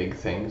one of the big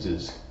things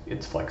is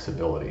its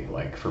flexibility,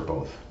 like for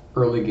both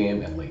early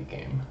game and late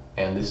game.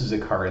 And this is a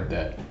card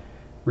that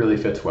really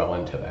fits well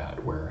into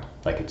that, where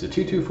like it's a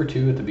 2/2 for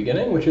 2 at the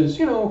beginning, which is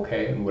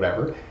okay and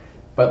whatever,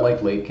 but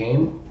like late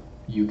game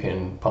you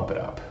can pump it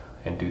up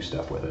and do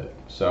stuff with it.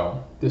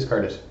 So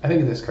I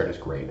think this card is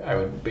great. I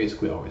would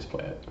basically always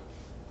play it.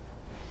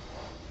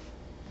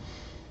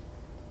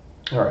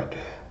 All right,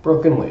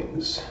 Broken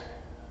Wings.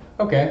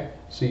 Okay,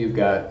 so you've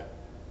got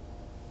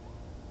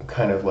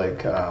kind of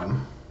like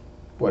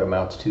what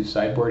amounts to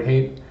sideboard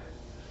hate.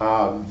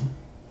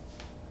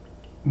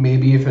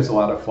 Maybe if there's a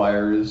lot of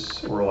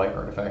flyers or like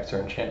artifacts or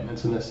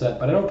enchantments in this set,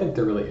 but I don't think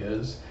there really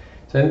is.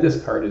 So I think this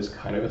card is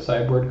kind of a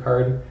sideboard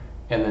card,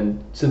 and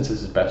then since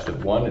this is best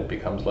of 1, it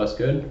becomes less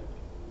good.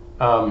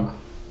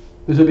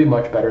 This would be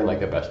much better in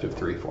like a best of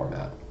 3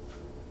 format.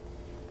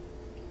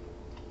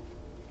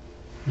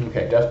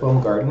 Okay,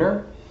 Deathbone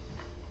Gardener.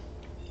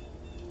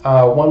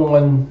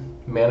 1/1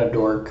 mana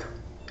dork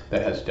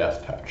that has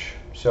Death Touch.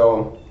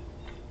 So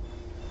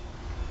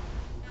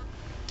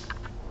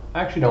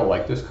I actually don't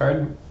like this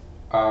card.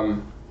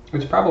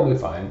 It's probably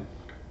fine,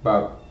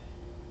 but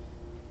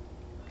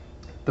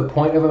the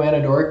point of a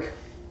mana dork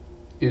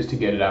is to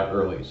get it out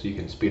early so you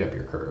can speed up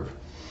your curve.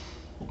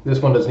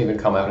 This one doesn't even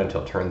come out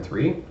until turn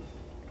 3,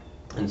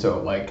 and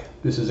so like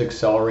this is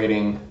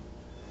accelerating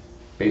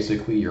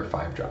basically your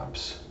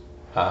 5-drops.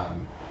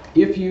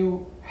 If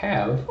you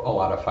have a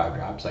lot of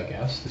 5-drops, I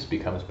guess this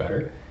becomes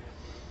better,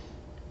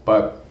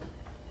 but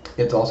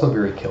it's also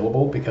very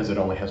killable because it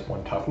only has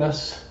 1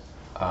 toughness.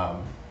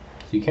 So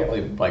you can't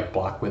really like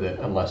block with it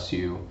unless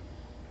you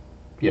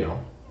know,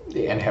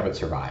 and have it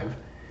survive.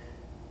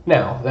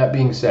 Now, that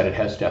being said, it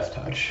has Death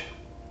Touch,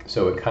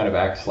 so it kind of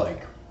acts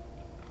like,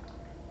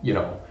 you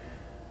know,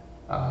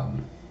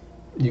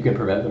 you can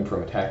prevent them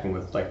from attacking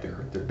with like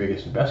their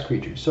biggest and best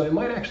creatures. So it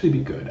might actually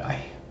be good.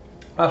 I'm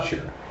not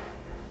sure.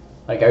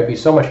 Like, I'd be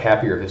so much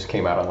happier if this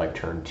came out on like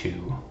turn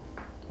 2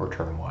 or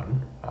turn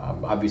 1.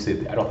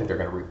 Obviously, I don't think they're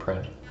going to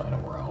reprint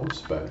Animal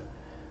Elves, but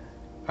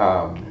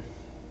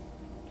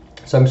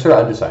so I'm sort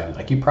of undecided.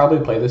 Like, you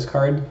probably play this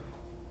card,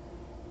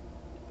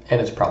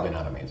 and it's probably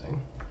not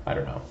amazing. I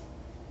don't know.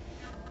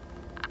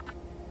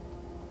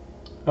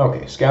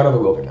 Okay, Scout of the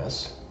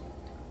Wilderness.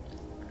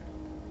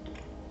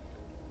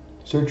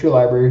 Search your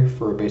library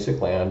for a basic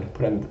land,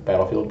 put it on the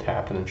battlefield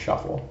tapped, and then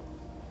shuffle.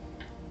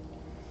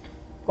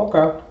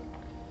 Okay.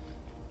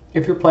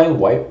 If you're playing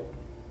white,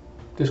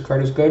 this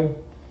card is good.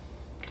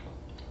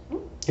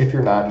 If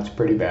you're not, it's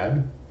pretty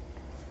bad.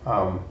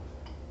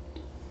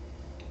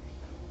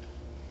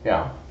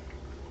 Yeah.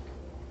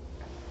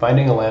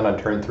 Finding a land on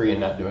turn 3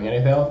 and not doing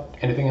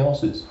anything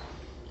else is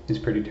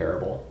pretty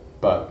terrible.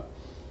 But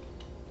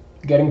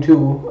getting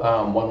 2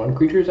 1/1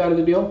 creatures out of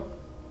the deal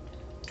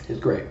is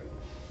great.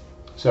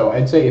 So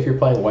I'd say if you're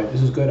playing white,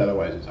 this is good.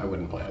 Otherwise, I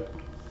wouldn't play it.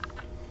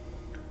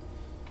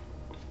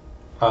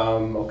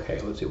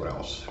 Okay, let's see what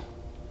else.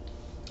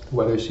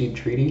 Weatherseed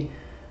Treaty.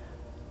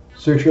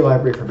 Search your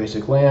library for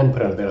basic land,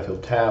 put on a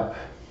battlefield tap.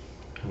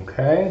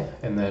 Okay,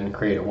 and then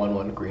create a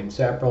 1/1 green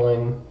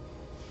sapling.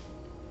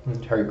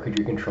 Target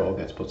creature you control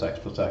gets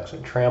 +X/+X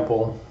and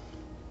trample.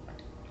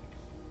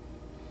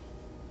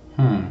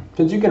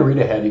 Since you can read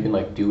ahead, you can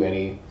like do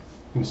you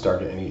can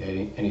start at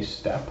any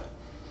step.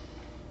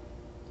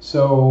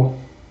 So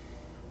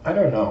I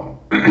don't know.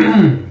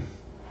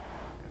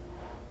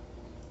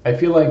 I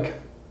feel like,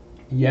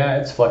 yeah,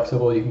 it's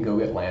flexible. You can go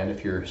get land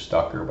if you're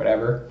stuck or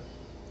whatever.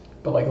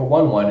 But like a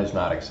 1/1 is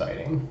not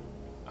exciting.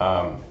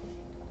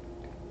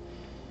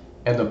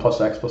 And the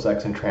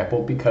 +X/+X and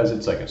trample, because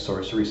it's like a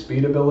sorcery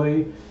speed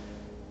ability,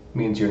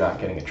 means you're not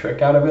getting a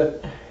trick out of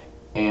it.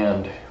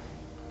 And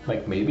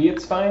like maybe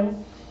it's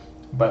fine,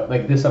 but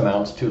like this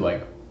amounts to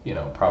like, you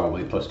know,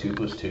 probably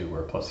 +2/+2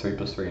 or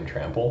 +3/+3 and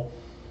trample.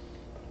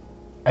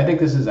 I think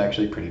this is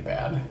actually pretty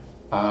bad.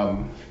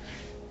 I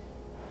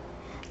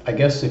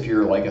guess if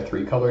you're like a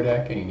 3-color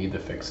deck and you need the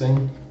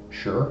fixing,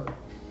 sure.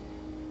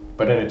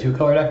 But in a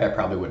 2-color deck, I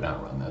probably would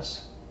not run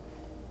this.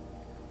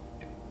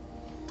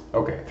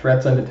 Okay,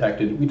 threats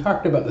undetected. We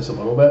talked about this a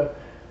little bit.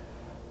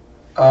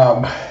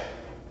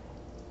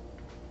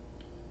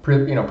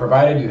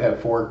 Provided you have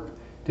 4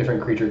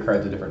 different creature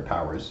cards of different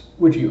powers,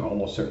 which you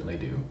almost certainly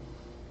do.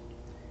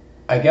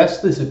 I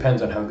guess this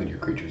depends on how good your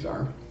creatures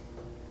are.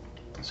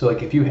 So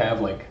like if you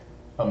have like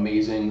some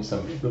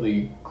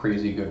really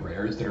crazy good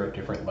rares that are at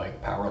different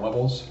like power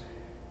levels,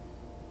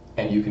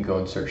 and you can go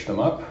and search them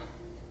up,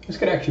 this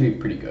could actually be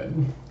pretty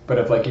good. But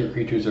if like your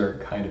creatures are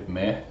kind of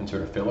meh and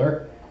sort of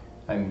filler,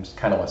 I'm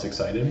kind of less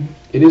excited.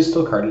 It is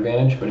still card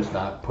advantage, but it's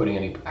not putting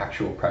any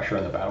actual pressure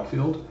on the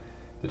battlefield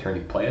the turn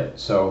you play it.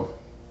 So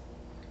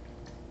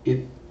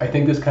I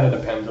think this kind of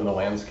depends on the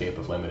landscape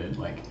of Limited.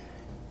 Like,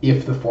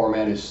 if the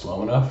format is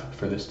slow enough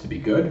for this to be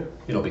good,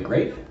 it'll be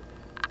great.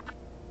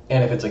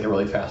 And if it's like a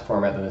really fast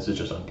format, then this is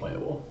just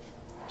unplayable.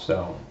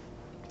 So,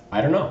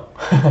 I don't know.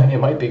 It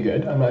might be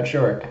good, I'm not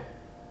sure.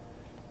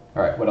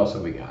 Alright, what else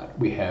have we got?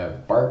 We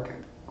have Bark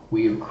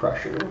Weave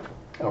Crusher.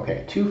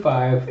 Okay,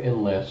 2/5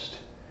 Enlist.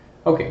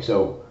 Okay,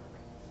 so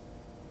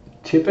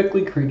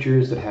typically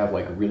creatures that have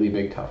like really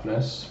big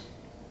toughness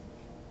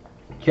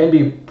can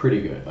be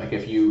pretty good. Like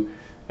if you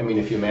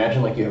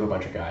imagine like you have a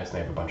bunch of guys and they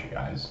have a bunch of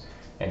guys,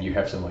 and you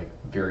have some like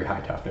very high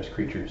toughness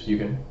creatures, you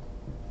can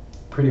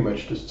pretty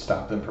much just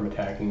stop them from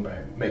attacking by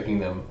making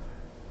them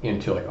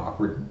into like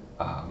awkward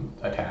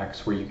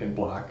attacks where you can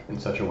block in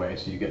such a way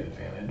so you get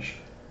advantage.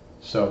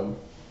 So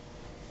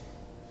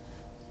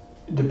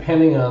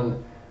depending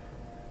on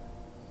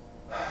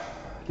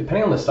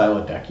the style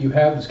of deck you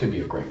have, this could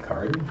be a great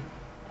card.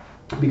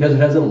 Because it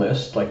has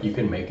Enlist, like you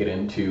can make it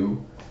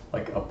into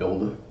like a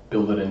build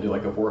it into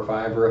like a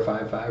 4/5 or a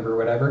 5/5 or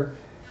whatever.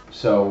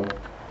 So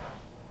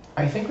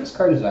I think this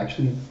card is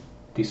actually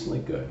decently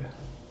good.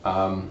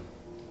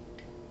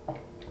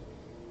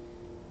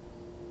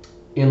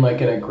 In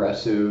like an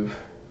aggressive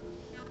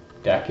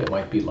deck, it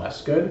might be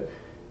less good,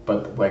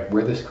 But like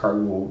where this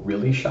card will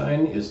really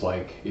shine is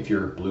like if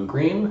you're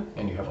blue-green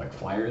and you have like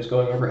flyers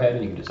going overhead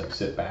and you can just like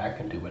sit back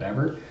and do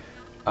whatever.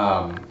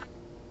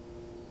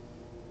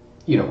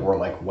 You know, or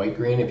like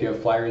white-green if you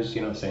have flyers,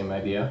 you know, same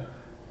idea.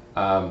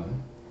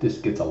 This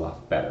gets a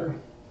lot better.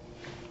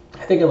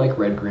 I think in like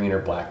red-green or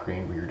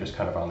black-green where you're just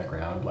kind of on the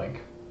ground,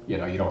 like, you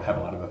know, you don't have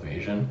a lot of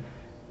evasion.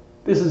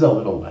 This is a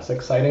little less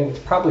exciting. It's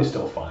probably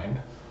still fine.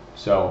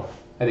 So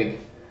I think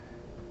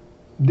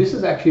this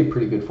is actually a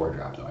pretty good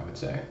 4-drop though, I would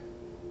say.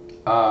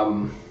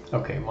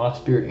 Okay, Moth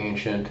Spirit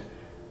Ancient.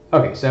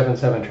 Okay,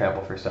 7/7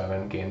 trample for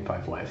 7, gain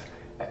 5 life.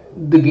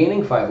 The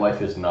gaining 5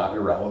 life is not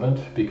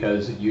irrelevant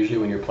because usually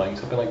when you're playing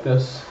something like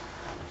this,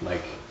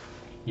 like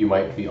you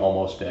might be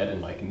almost dead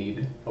and like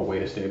need a way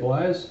to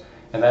stabilize,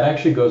 and that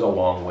actually goes a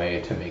long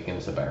way to making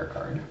this a better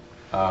card.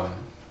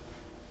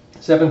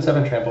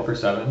 7/7 trample for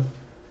 7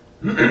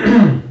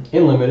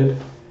 in limited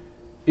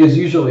is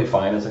usually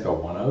fine as like a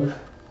 1-of.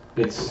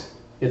 It's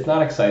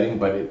not exciting,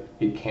 but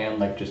it can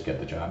like just get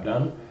the job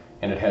done,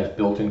 and it has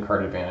built-in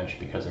card advantage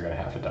because they're going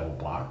to have to double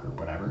block or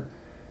whatever.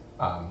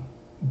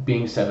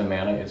 Being 7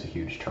 mana is a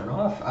huge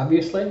turnoff,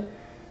 obviously,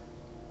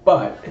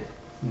 but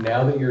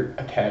now that you're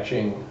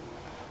attaching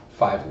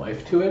 5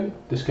 life to it,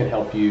 this can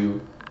help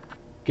you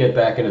get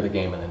back into the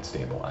game and then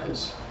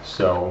stabilize.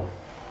 So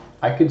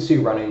I could see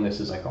running this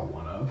as like a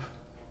 1-of.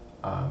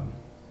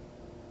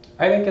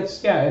 I think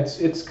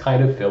it's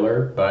kind of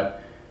filler,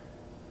 but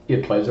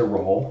it plays a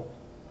role,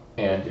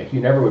 and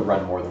you never would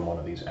run more than one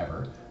of these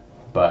ever.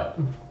 But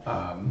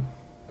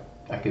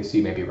I could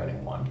see maybe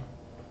running 1.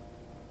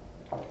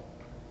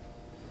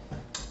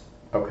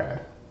 Okay.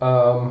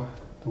 The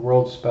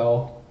World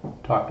Spell,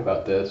 talked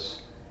about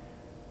this.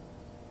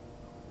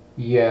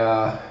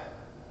 Yeah.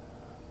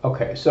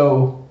 Okay,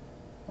 so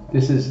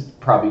this is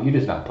probably, you're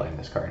just not playing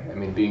this card. I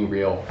mean, being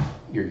real,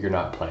 you're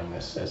not playing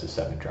this as a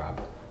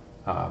 7-drop.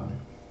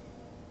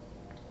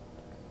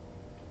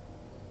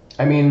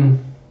 I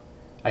mean,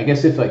 I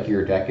guess if like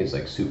your deck is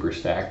like super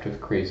stacked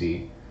with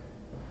crazy,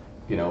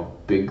 you know,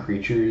 big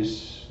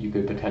creatures, you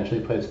could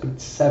potentially play this, but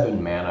it's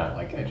 7 mana.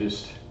 Like I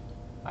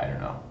don't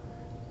know.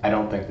 I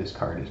don't think this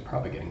card is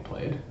probably getting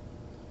played.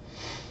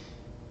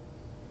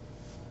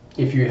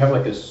 If you have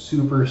like a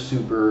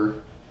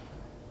super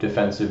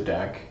defensive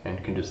deck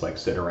and can just like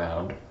sit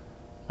around,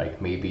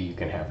 like maybe you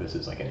can have this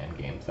as like an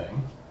endgame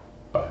thing,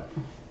 but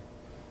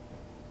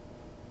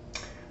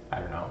I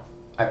don't know.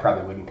 I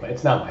probably wouldn't play.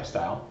 It's not my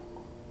style.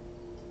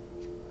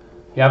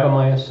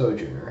 Yavimaya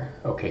Sojourner.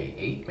 Okay,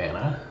 8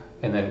 mana,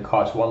 and then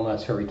costs 1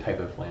 less for every type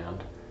of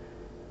land.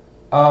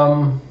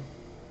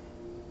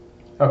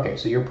 Okay,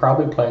 so you're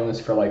probably playing this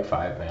for like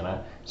 5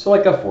 mana. So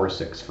like a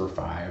 4/6 for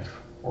 5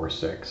 or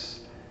 6.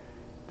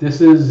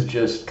 This is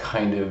just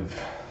kind of,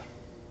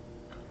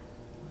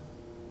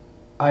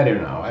 I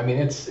don't know. I mean,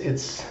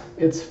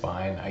 it's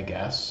fine, I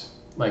guess.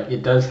 Like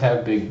it does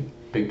have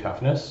big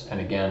toughness,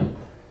 and again,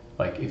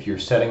 like if you're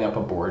setting up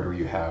a board where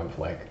you have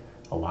like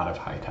a lot of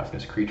high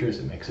toughness creatures,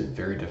 it makes it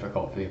very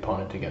difficult for the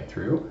opponent to get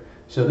through.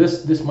 So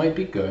this might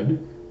be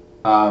good.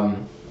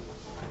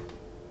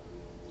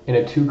 In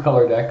a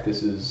 2-color deck,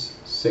 this is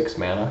 6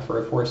 mana for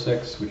a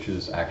 4/6, which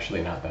is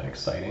actually not that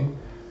exciting.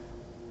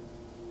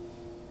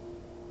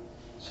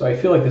 So I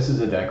feel like this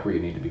is a deck where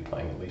you need to be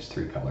playing at least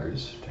 3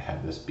 colors to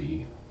have this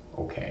be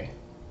okay.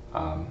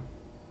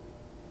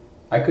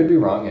 I could be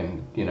wrong,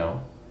 and you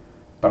know,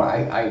 but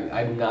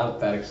I'm not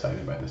that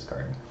excited by this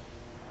card.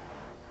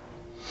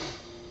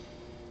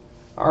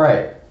 All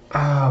right.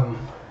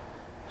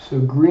 So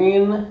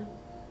green,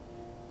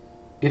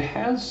 it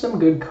has some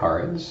good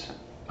cards.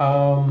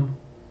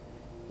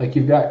 Like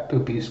you've got the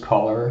Beast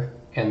Caller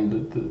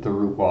and the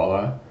Root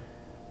Walla,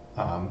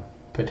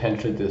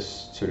 potentially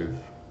this sort of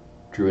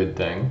druid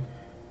thing.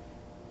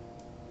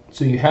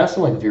 So you have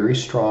some like very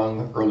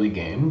strong early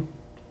game,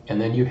 and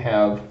then you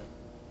have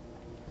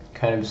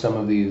kind of some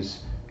of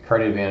these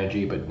card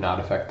advantage but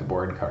not affect the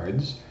board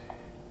cards,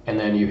 and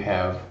then you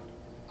have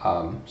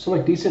some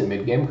like decent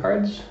mid game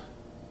cards,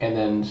 and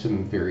then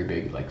some very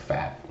big like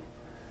fat.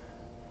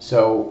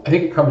 So I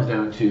think it comes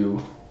down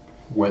to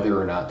whether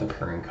or not the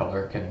pairing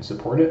color can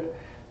support it.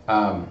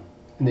 And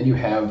then you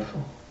have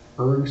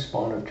Urg,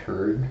 Spawn of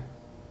Turd.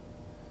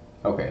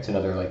 Okay, it's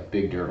another like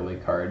big dirtily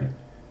card.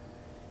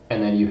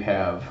 And then you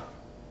have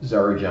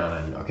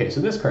Zarujanan. Okay, so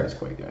this card is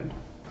quite good.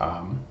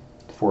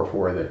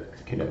 4/4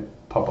 that can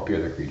pump up your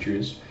other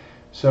creatures.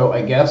 So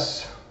I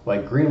guess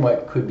like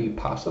green-white could be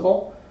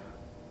possible.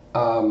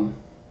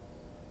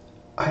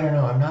 I don't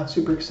know, I'm not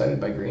super excited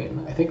by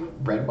green. I think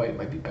red-white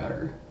might be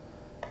better.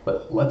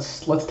 But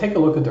let's take a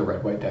look at the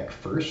red-white deck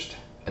first,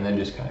 and then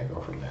just kind of go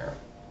from there.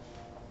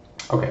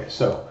 Okay,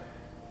 so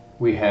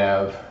we're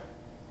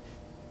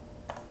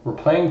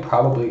playing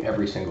probably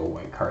every single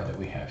white card that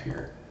we have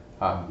here.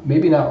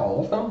 Maybe not all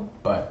of them,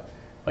 but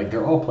like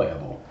they're all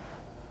playable.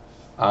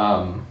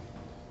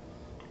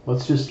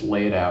 Let's just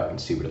lay it out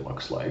and see what it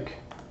looks like.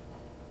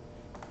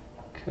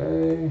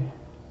 Okay.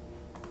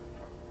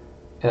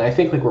 And I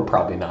think like we're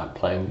probably not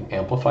playing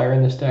Amplifier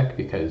in this deck,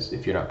 because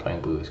if you're not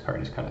playing blue, this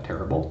card is kind of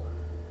terrible.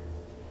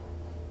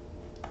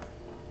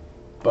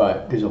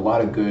 but there's a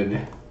lot of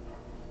good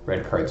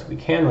red cards we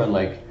can run,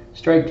 like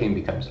Strike Team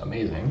becomes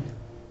amazing.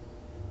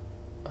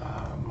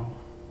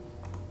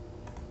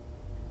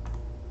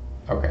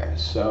 Okay,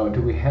 so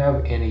do we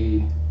have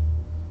any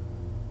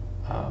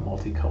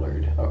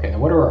multicolored? Okay, and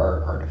what are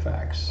our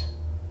artifacts?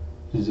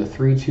 This is a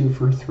 3/2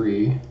 for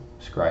 3,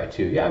 Scry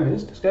 2. Yeah, I mean,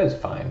 this guy's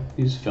fine.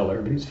 He's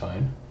filler, but he's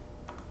fine.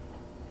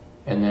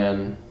 And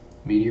then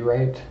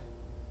Meteorite.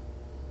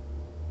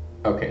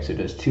 Okay, so it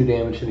does 2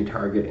 damage to any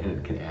target, and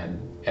it can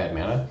add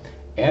mana.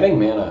 Adding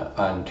mana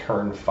on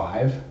turn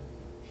 5?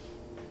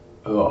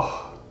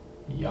 Ugh,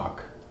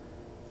 yuck.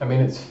 I mean,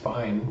 it's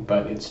fine,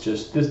 but it's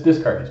just,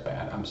 this card is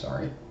bad, I'm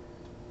sorry.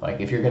 Like,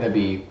 if you're going to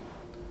be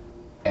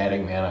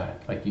adding mana,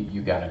 like,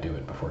 you got to do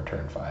it before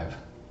turn 5.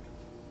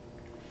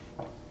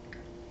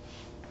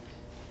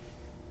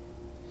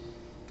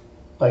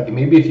 Like,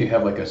 maybe if you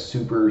have, like, a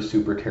super,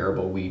 super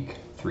terrible weak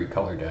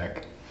 3-color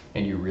deck,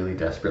 and you really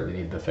desperately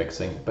need the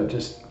fixing, but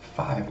just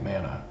 5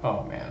 mana.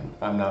 Oh, man,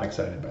 I'm not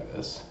excited by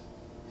this.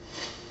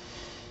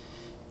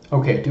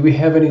 Okay, do we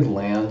have any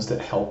lands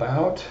that help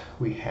out?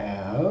 We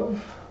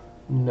have...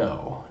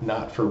 No,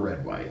 not for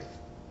red-white.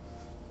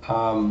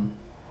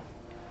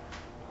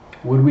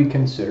 Would we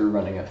consider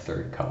running a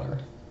 3rd color?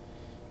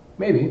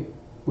 Maybe.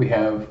 We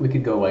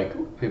could go like,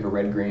 we have a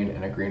red-green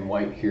and a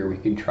green-white here. We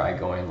could try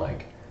going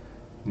like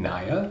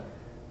Naya,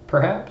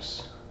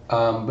 perhaps.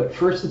 But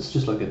first, let's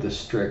just look at this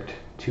strict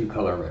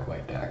 2-color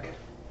red-white deck.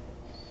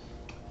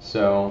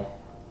 So,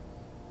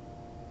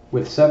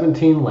 with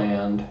 17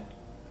 land,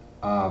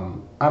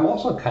 I'm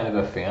also kind of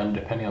a fan,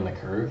 depending on the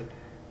curve,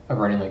 of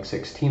running like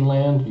 16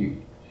 land.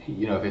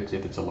 You know, if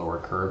it's a lower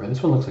curve, and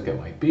this one looks like it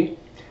might be.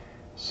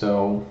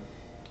 So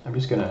I'm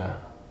just gonna,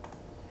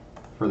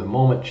 for the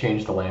moment,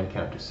 change the land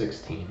count to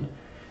 16,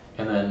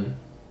 and then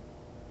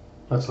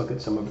let's look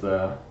at some of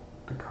the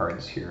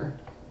cards here.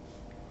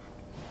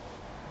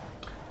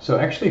 So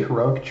actually,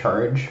 Heroic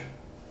Charge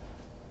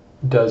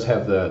does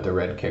have the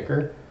red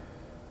kicker,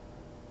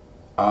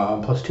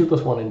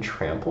 +2/+1 in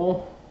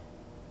Trample,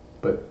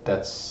 but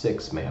that's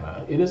 6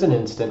 mana. It is an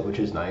instant, which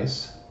is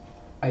nice.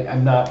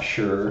 I'm not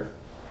sure,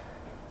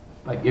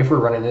 like, if we're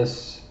running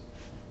this,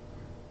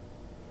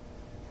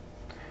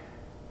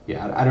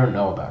 yeah, I don't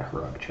know about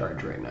Heroic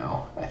Charge right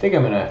now. I think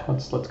I'm gonna,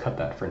 let's cut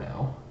that for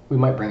now. We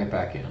might bring it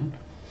back in.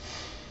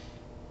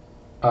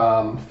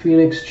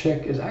 Phoenix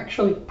Chick is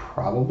actually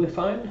probably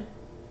fine.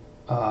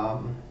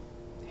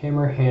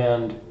 Hammer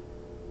Hand,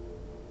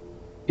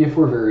 if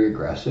we're very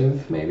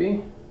aggressive,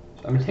 maybe.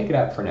 So I'm gonna take it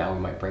out for now, we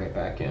might bring it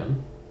back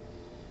in.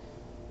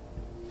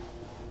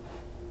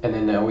 And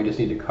then now we just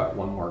need to cut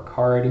one more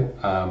card,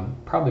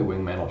 probably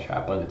Wingmantle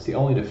Chaplain. It's the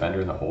only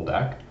defender in the whole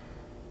deck,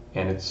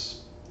 and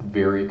it's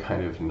very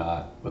kind of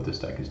not what this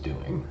deck is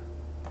doing.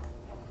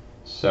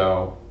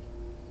 So,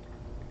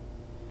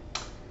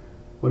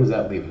 what does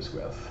that leave us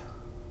with?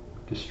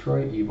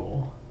 Destroy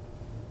Evil.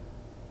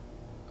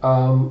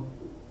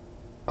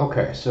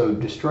 Okay, so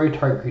destroy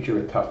target creature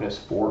with toughness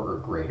 4 or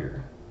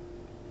greater.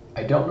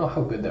 I don't know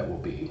how good that will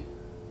be.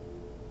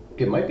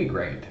 It might be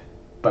great,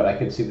 but I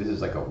could see this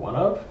as like a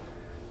one-of.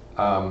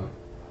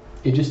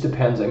 It just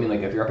depends. I mean,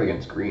 like, if you're up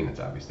against green, it's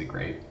obviously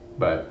great,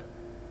 but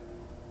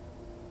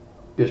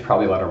there's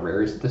probably a lot of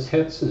rares that this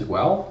hits as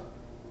well.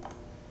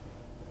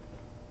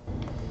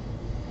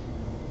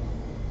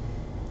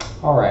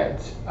 All right.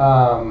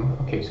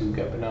 Okay, so we've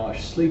got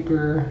Banalish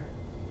Sleeper,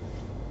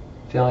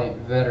 Valiant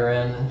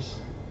Veteran, is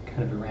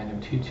kind of a random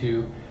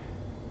 2/2.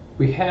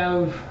 We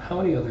have,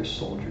 how many other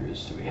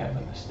soldiers do we have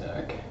in this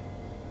deck?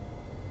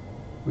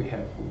 We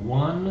have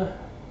 1.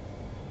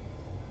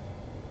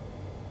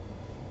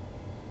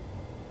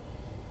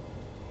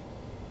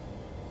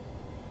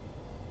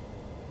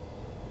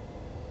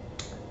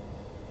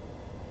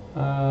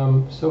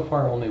 So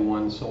far only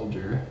 1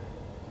 soldier.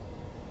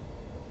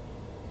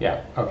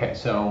 Yeah, okay,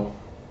 so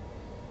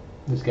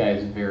this guy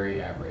is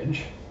very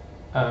average.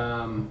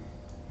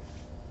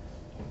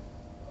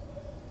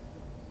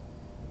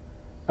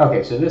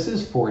 Okay, so this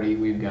is 40.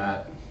 We've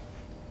got,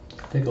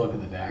 take a look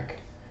at the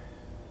deck.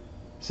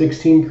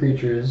 16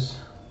 creatures.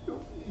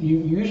 You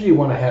usually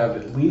want to have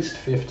at least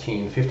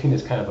 15. 15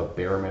 is kind of a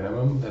bare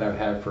minimum that I would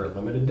have for a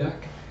limited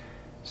deck.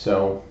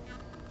 So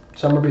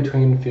somewhere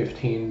between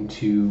 15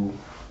 to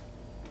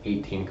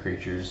 18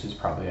 creatures is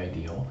probably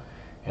ideal.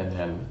 And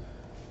then,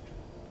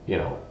 you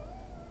know,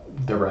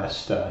 the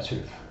rest sort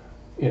of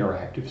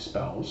interactive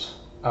spells.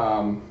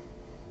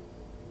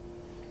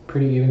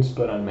 Pretty even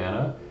split on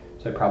mana,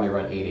 so I'd probably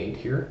run 8/8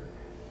 here.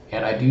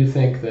 And I do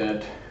think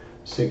that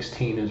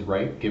 16 is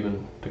right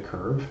given the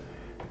curve.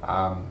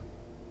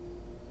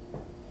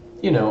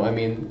 You know, I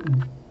mean,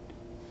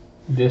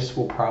 this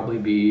will probably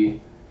be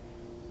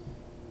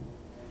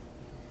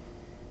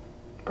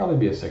a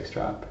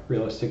 6-drop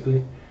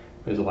realistically.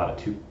 There's a lot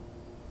of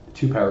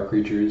two power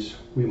creatures.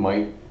 We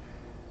might,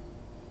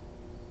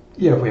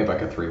 you know, if we have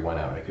like a 3/1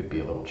 out, it could be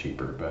a little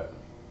cheaper. But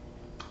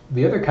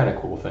the other kind of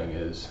cool thing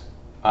is,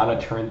 on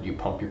a turn that you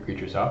pump your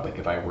creatures up, like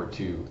if I were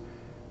to,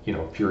 you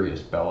know,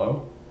 Furious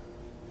Bellow,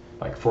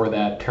 like for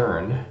that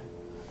turn,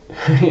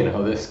 you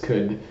know, this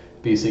could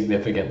be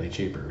significantly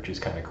cheaper, which is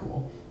kind of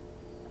cool.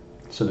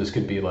 So this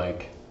could be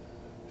like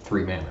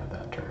 3 mana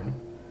that turn.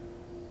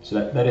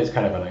 So that is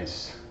kind of a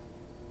nice,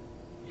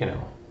 you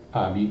know,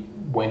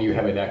 when you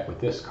have a deck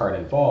with this card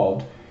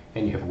involved,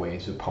 and you have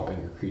ways of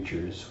pumping your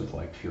creatures with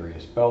like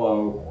Furious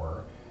Bellow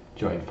or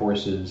Joint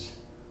Forces,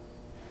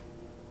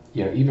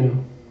 you know,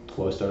 even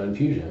Flowstone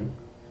Infusion,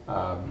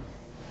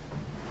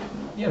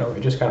 you know,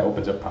 it just kind of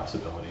opens up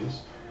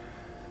possibilities.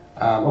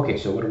 Okay,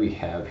 so what do we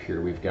have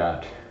here? We've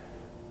got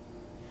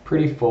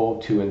pretty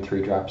full 2 and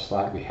 3 drop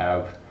slot. We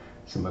have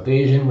some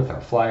evasion with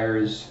our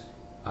flyers,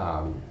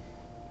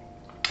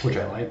 which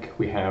I like.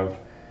 We have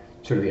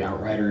sort of the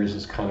Outriders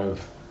as kind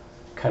of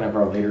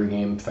our later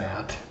game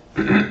fat,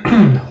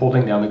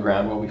 holding down the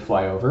ground while we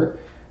fly over.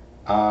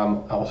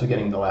 Also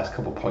getting the last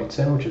couple points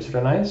in, which is sort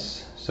of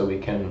nice, so we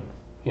can,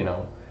 you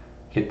know,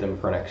 hit them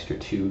for an extra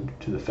 2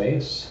 to the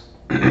face.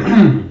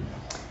 And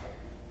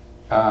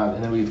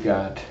then we've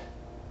got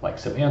like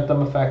some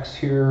Anthem effects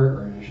here,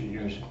 or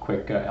some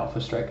quick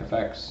Alpha Strike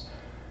effects.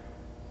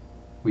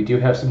 We do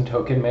have some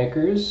token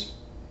makers.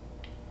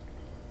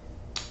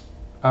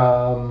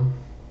 And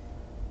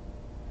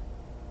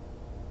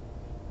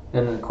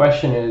the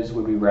question is,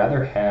 would we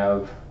rather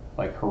have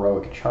like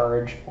Heroic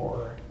Charge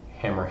or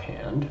Hammer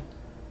Hand?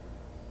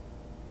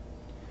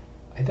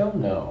 I don't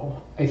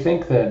know. I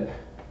think that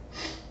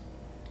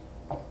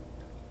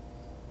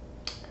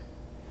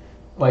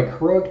like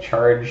Heroic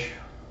Charge,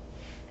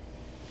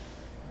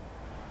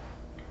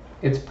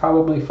 it's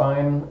probably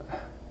fine.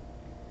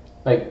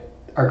 Like,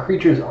 our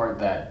creatures aren't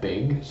that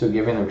big, so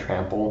giving them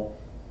trample,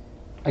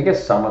 I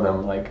guess some of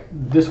them, like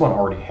this one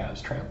already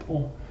has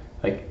trample.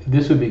 Like,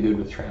 this would be good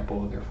with trample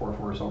with their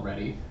 4/4s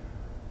already.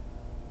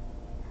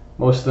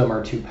 Most of them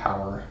are 2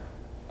 power.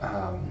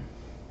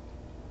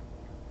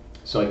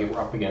 So like if we're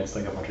up against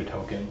like a bunch of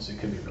tokens, it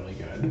could be really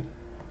good.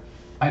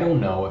 I don't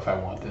know if I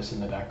want this in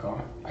the deck.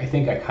 I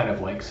think I kind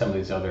of like some of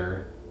these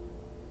other,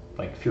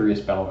 like Furious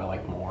Bellow I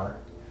like more.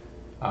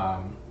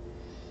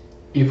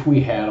 If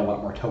we had a lot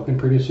more token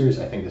producers,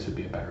 I think this would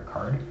be a better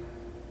card.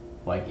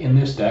 Like in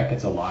this deck,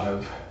 it's a lot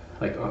of,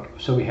 like,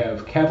 so we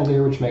have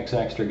Cavalier, which makes an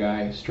extra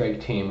guy, Strike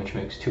Team, which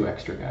makes 2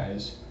 extra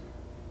guys.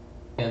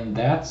 And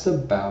that's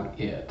about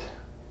it.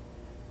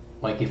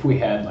 Like if we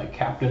had like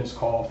Captain's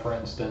Call, for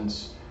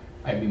instance,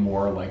 I'd be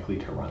more likely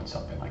to run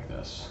something like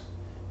this.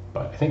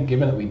 But I think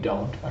given that we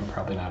don't, I'm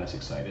probably not as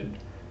excited.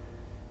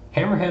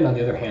 Hammerhand, on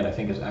the other hand, I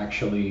think is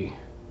actually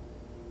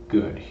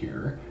good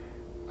here.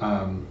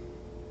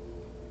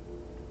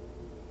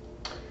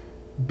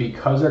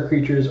 Because our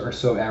creatures are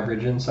so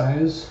average in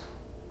size,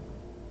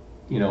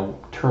 you know,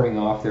 turning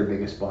off their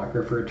biggest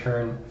blocker for a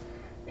turn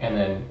and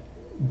then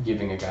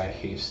giving a guy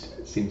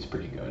haste seems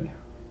pretty good.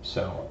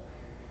 So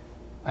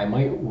I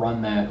might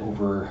run that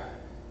over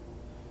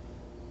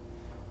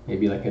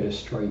maybe like a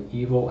Destroy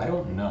Evil. I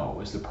don't know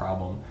is the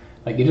problem.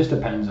 Like it just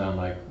depends on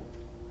like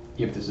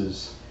if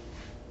this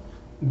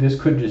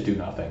could just do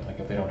nothing, like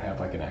if they don't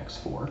have like an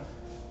X4.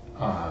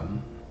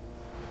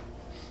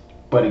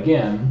 But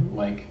again,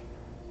 like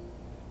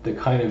the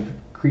kind of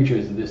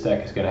creatures that this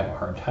deck is going to have a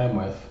hard time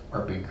with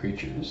are big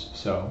creatures,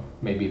 so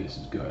maybe this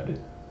is good.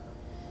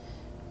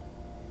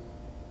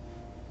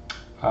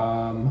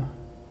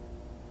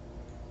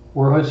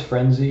 Warhorse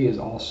Frenzy is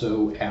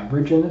also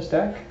average in this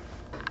deck.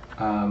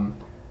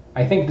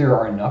 I think there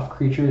are enough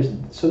creatures,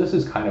 so this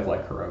is kind of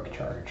like Heroic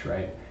Charge,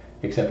 right?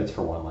 Except it's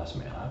for 1 less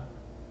mana.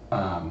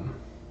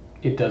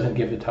 It doesn't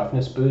give the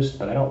toughness boost,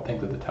 but I don't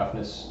think that the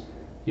toughness,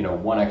 you know,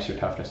 1 extra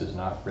toughness is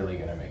not really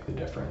going to make the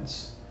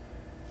difference.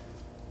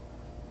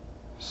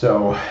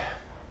 So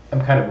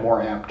I'm kind of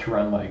more apt to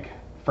run like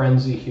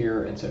Frenzy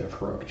here instead of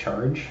Heroic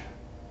Charge.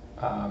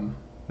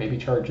 Maybe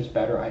Charge is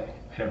better, I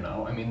don't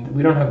know. I mean,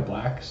 we don't have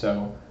black,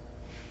 so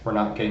we're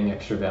not getting the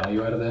extra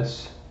value out of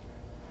this.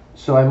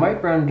 So I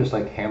might run just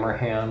like Hammer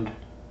Hand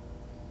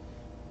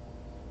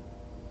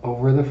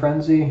over the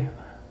Frenzy.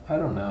 I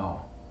don't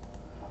know.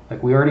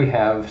 Like we already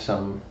have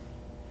some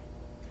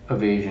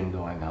evasion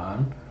going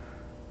on.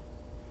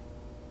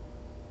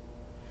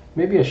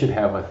 Maybe I should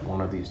have like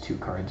one of these 2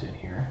 cards in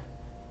here.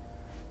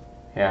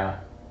 Yeah.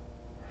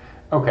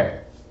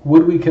 Okay.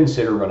 Would we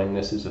consider running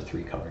this as a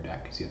 3-color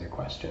deck is the other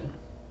question.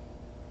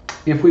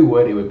 If we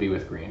would, it would be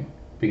with green,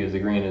 because the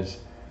green is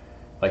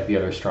like the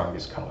other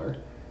strongest color.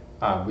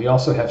 We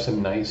also have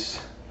some nice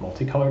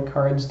multicolored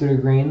cards that are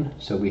green.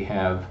 So we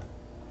have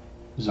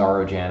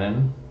Zaro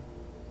Janin,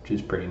 which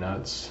is pretty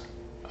nuts.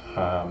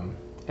 And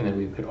then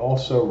we could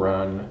also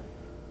run,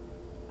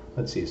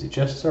 let's see, is it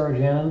just Zaro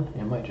Janin?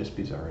 It might just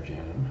be Zaro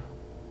Janin.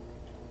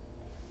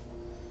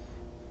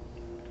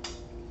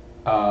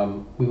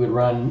 We would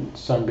run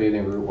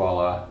Sunbathing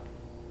Rootwalla,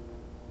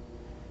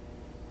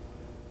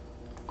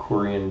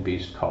 Quirion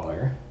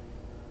Beastcaller,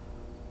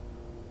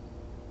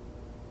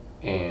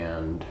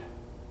 and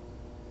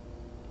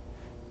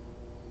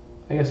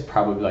I guess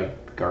probably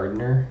like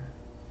Gardener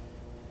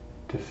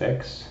to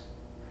fix.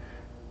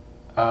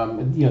 You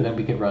know, then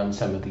we could run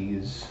some of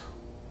these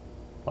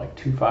like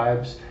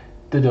 2/5s.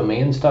 The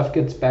domain stuff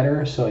gets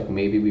better, so like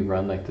maybe we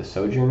run like the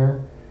Sojourner.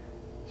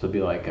 So it'll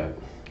be like a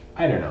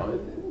I don't know.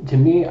 To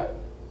me,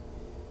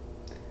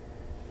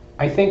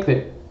 I think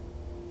that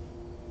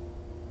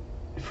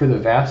for the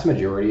vast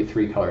majority,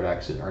 3-color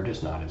decks are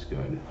just not as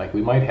good. Like,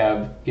 we might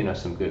have, you know,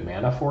 some good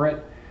mana for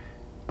it,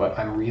 but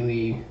I'm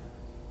really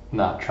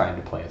not trying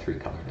to play a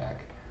 3-color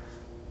deck.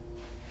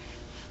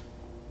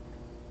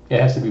 It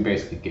has to be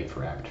basically gift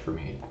wrapped for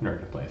me in order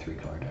to play a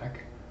 3-color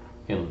deck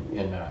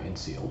in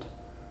sealed.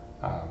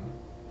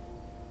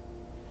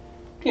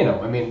 You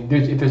know, I mean,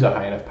 if there's a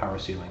high enough power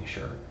ceiling,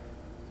 sure.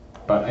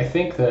 But I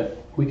think that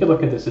we could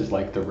look at this as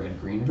like the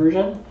red-green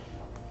version.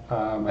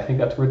 I think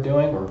that's worth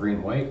doing, or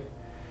green-white.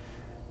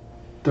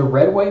 The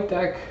red-white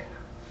deck,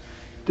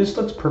 this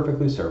looks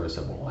perfectly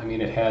serviceable. I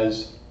mean, it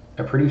has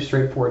a pretty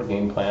straightforward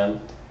game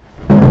plan.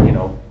 You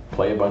know,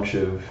 play a bunch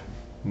of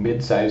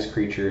mid-sized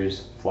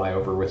creatures, fly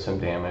over with some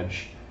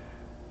damage,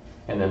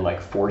 and then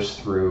like force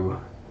through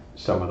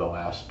some of the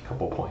last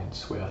couple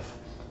points with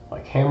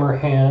like Hammer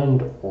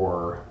Hand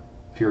or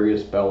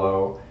Furious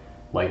Bellow,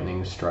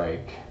 Lightning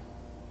Strike.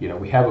 You know,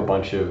 we have a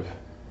bunch of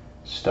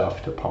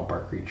stuff to pump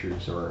our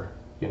creatures or,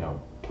 you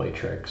know, play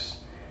tricks.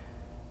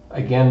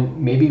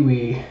 Again, maybe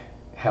we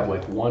have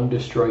like one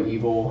Destroy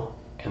Evil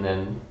and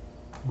then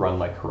run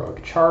like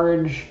Heroic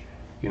Charge,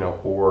 you know,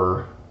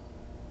 or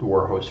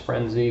Warhost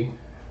Frenzy.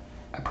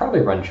 I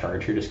probably run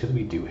Charge here just because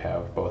we do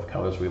have both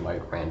colors. We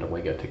might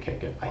randomly get to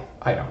kick it.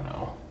 I don't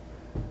know.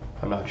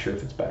 I'm not sure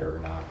if it's better or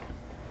not.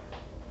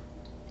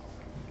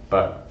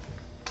 But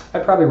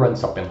I'd probably run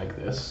something like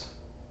this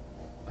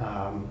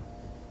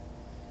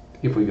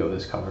if we go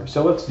this color.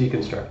 So let's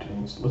deconstruct it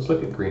and let's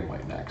look at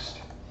green-white next.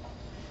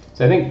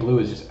 So I think blue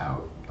is just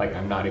out. Like,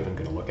 I'm not even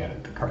going to look at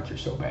it. The cards are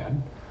so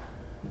bad.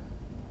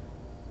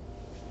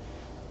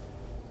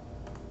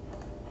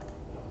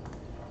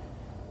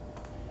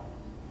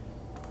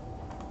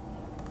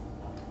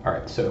 All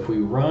right, so if we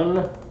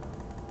run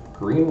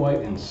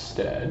green-white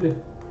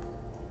instead,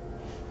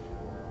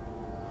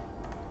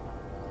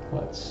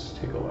 let's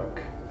take a look.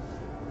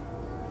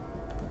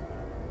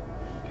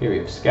 Here we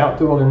have Scout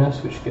the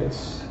Wilderness, which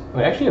gets,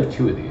 we actually have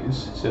 2 of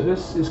these, so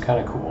this is kind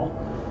of cool.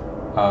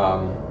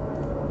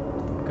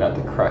 Got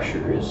the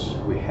Crushers.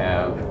 We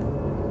have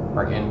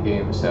our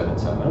endgame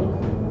 7/7.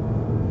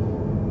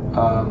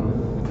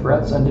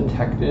 Threats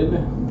Undetected.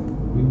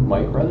 We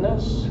might run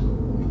this.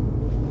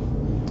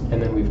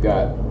 And then we've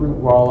got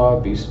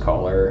Rootwalla,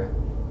 Beastcaller,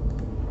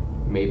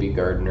 maybe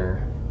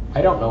Gardener.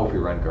 I don't know if we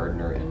run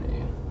Gardener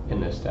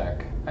in this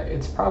deck.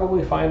 It's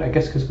probably fine, I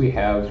guess, because we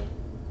have...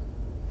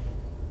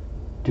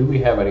 Do we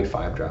have any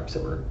 5-drops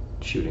that we're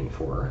shooting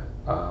for?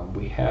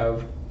 We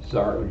have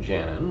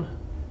Zar-Ojanen,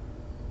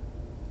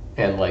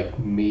 and like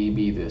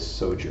maybe this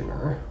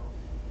Sojourner.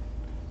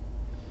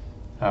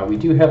 We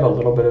do have a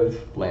little bit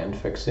of land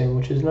fixing,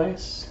 which is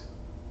nice.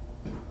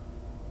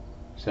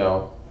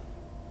 So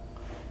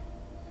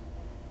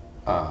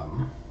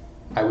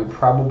I would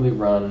probably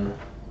run,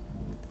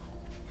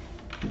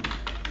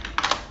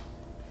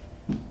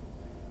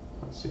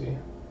 let's see.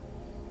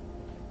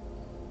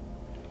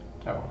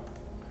 Oh,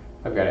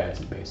 I've got to add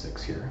some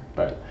basics here,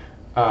 but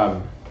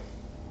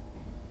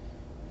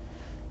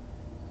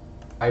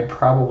I'd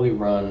probably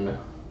run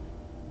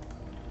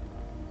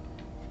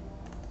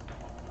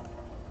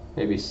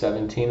maybe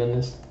 17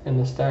 in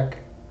this deck.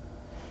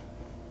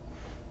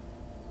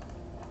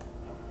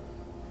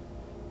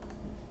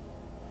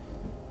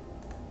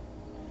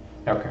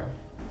 Okay.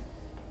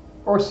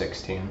 Or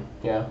 16.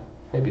 Yeah,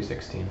 maybe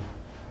 16.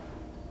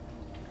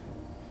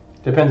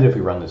 Depends if we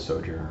run the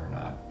Sojourner or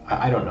not.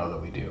 I don't know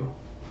that we do.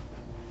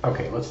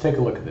 Okay, let's take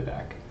a look at the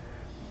deck.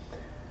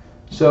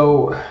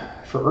 So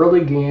for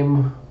early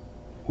game,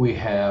 we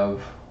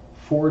have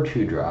 4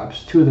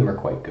 2-drops. 2 of them are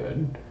quite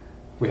good.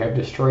 We have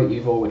Destroy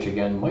Evil, which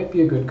again might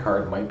be a good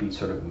card, might be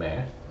sort of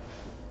meh.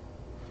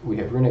 We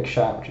have Runic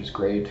Shot, which is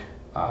great.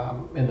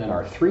 And then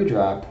our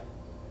 3-drop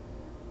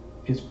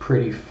is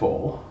pretty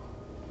full.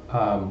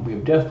 We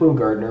have Deathbloom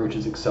Gardener, which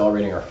is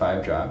accelerating our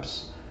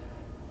 5-drops.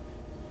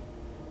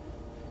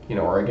 You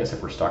know, or I guess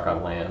if we're stuck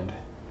on land.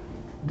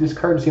 This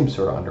card seems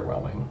sort of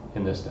underwhelming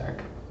in this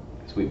deck.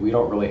 Because we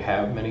don't really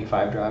have many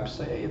 5-drops.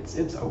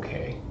 It's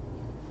okay.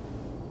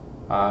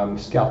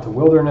 Scout the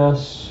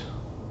Wilderness,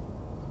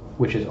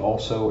 which is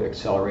also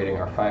accelerating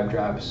our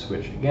 5-drops,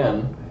 which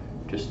again,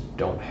 just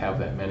don't have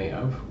that many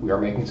of. We are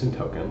making some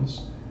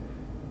tokens.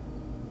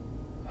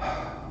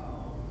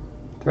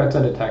 Threats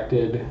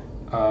Undetected.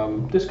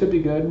 This could be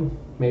good,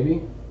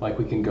 maybe. Like,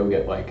 we can go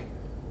get like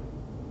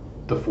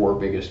the 4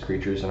 biggest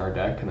creatures in our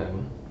deck and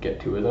then get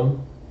 2 of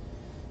them.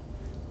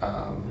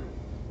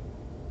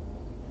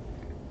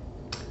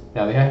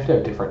 Now they have to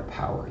have different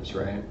powers,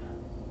 right?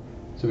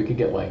 So we could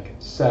get like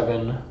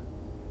 7,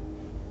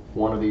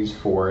 1 of these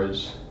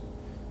 4s,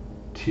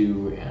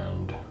 2,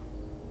 and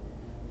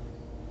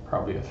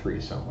probably a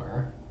 3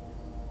 somewhere.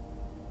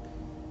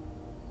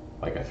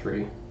 Like a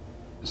 3.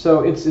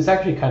 So it's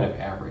actually kind of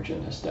average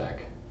in this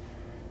deck.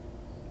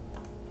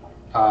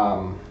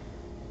 And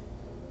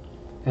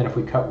if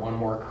we cut 1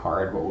 more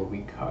card, what would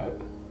we cut?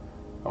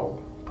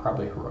 Oh,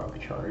 probably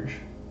Heroic Charge.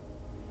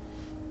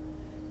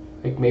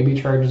 Like, maybe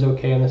Charge is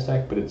okay in this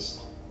deck, but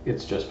it's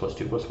it's just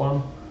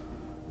 +2/+1.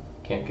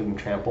 Can't give him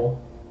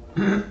trample.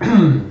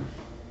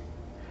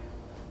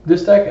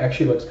 This deck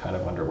actually looks kind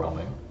of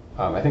underwhelming.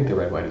 I think the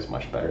red-white is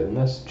much better than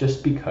this,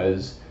 just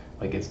because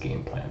like its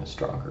game plan is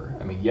stronger.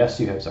 I mean, yes,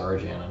 you have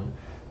Zarajanan,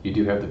 you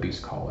do have the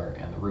Beast Caller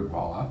and the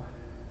Rootwalla,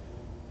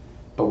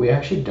 but we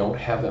actually don't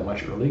have that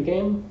much early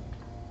game,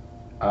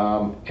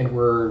 and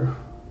we're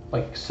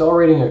like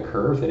accelerating a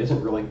curve that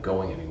isn't really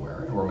going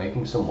anywhere, and we're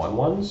making some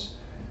 1/1s,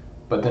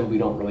 but then we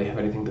don't really have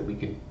anything that we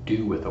could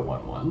do with the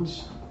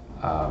 1/1s.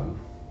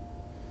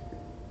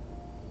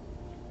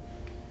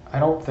 I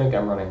don't think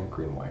I'm running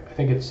green-white. I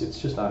think it's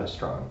just not as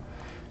strong.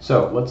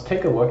 So let's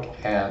take a look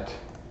at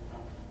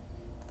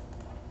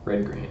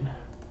red-green.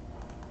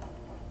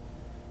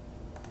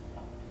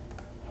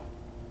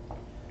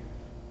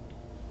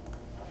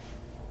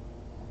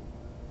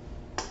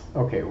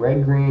 Okay,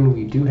 red-green,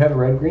 we do have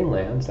red-green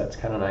lands. That's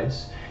kind of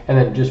nice. And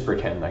then just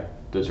pretend like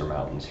those are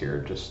mountains here,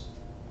 just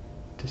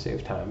to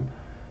save time.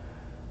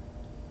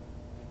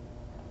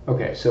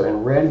 Okay, so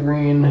in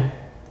red-green,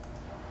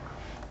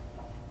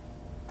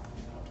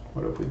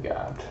 what have we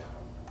got?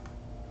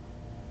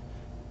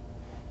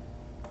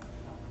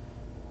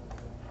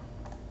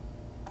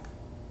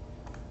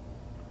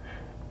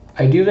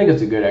 I do think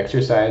it's a good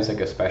exercise,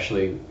 like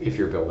especially if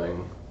you're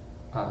building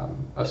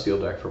a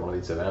sealed deck for one of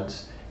these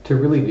events, to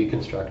really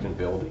deconstruct and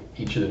build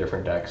each of the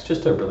different decks,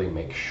 just to really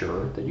make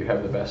sure that you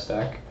have the best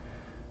deck.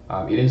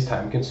 It is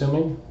time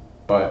consuming,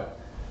 but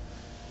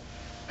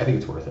I think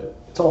it's worth it.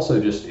 It's also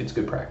just, it's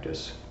good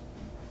practice.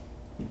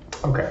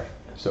 Okay,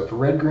 so for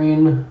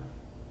red-green,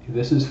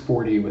 this is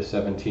 40 with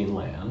 17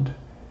 land,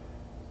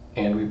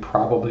 and we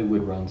probably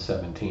would run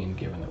 17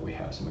 given that we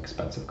have some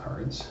expensive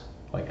cards.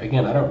 Like,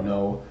 again, I don't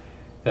know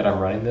that I'm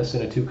running this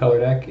in a 2-color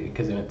deck,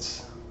 because then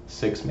it's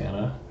 6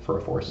 mana for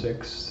a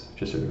 4/6,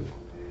 just sort of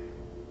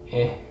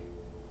eh.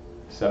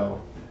 So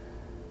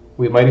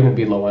we might even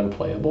be low on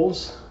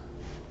playables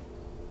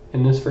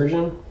in this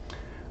version.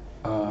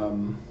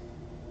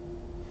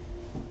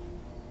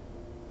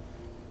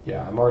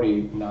 Yeah, I'm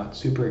already not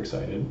super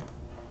excited,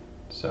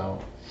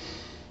 so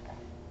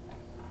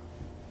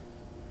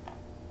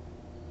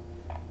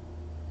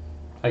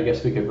I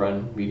guess we could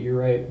run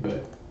Meteorite,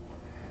 but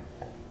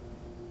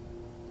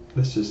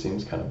this just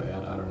seems kind of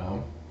bad. I don't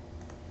know.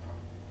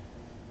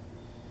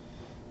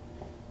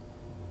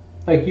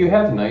 Like, you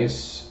have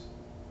nice,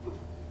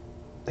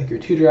 like your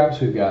 2-drops,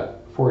 we've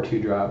got 4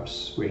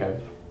 2-drops, we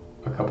have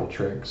a couple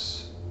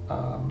tricks.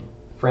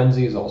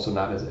 Frenzy is also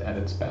not at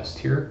its best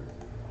here.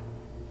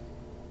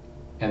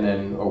 And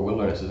then,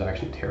 Wilderness is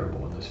actually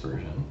terrible in this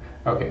version.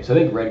 Okay, so I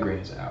think red-green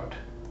is out.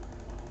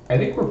 I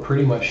think we're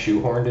pretty much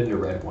shoehorned into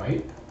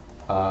red-white.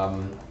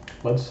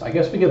 I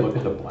guess we could look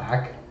at the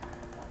black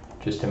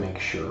just to make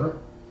sure.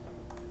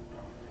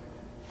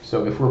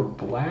 So if we're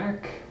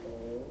black,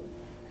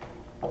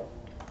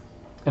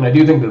 and I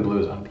do think the blue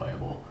is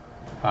unplayable,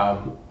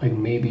 like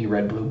maybe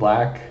red, blue,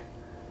 black.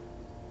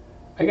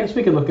 I guess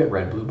we could look at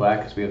red, blue, black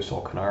because we have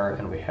Solkanar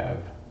and we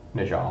have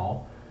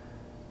Najal.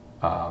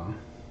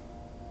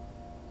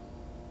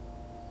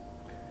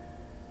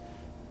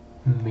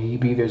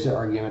 Maybe there's an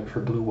argument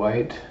for blue,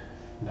 white.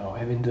 No,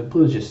 I mean the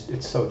blue is just,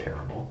 it's so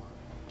terrible.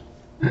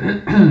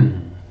 I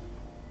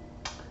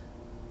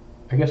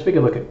guess we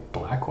could look at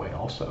black, white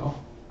also.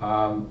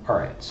 All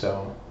right,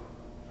 so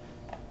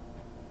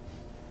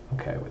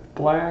okay, with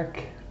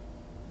black,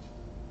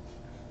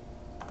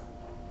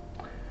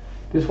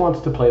 this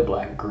wants to play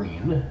black,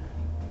 green.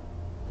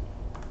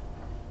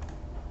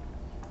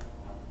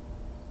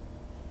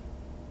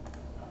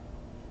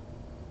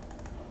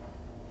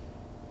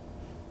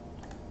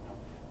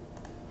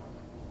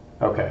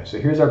 Okay, so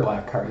here's our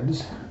black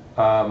cards.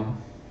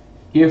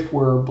 If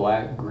we're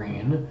black,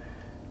 green,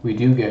 we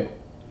do get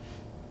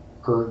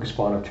Urg,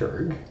 Spawn of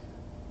Turg.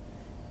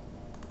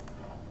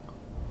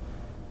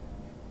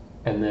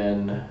 And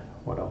then,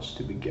 what else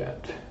do we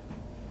get?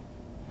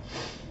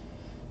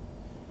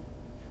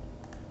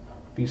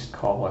 Beast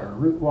Caller,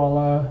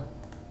 Rootwalla.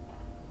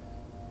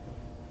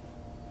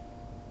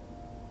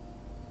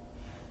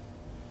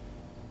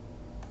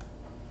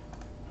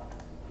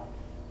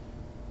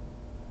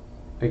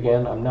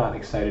 Again, I'm not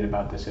excited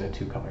about this in a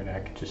 2-color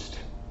deck, just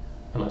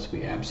unless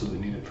we absolutely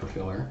need it for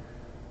filler.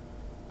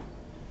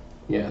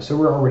 Yeah, so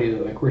we're already,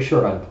 like, we're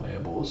short on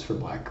playables for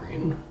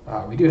black-green.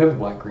 We do have a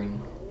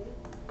black-green,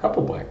 a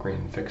couple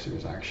black-green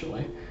fixers,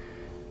 actually.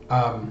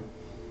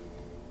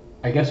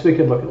 I guess we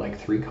could look at, like,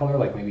 3-color,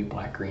 like maybe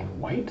black-green,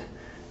 white,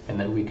 and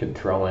then we could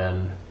throw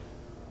in,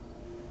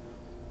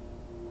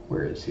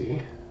 where is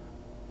he?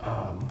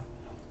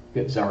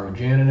 Get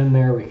Zarajanan in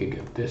there, we could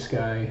get this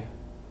guy.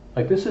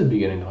 Like, this is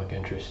beginning to look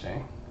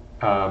interesting.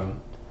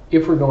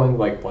 If we're going,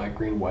 like, black,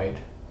 green, white,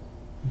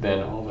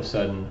 then all of a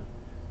sudden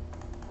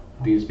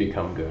these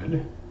become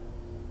good.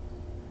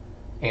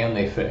 And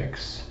they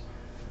fix.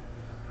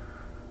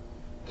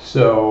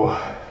 So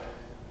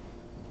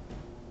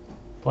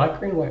black,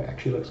 green, white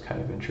actually looks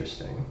kind of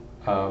interesting.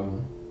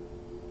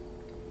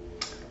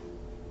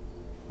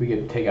 We get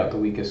to take out the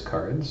weakest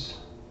cards.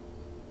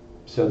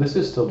 So this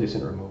is still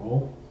decent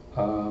removal.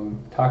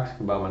 Toxic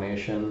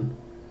Abomination.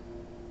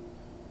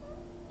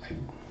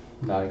 I'm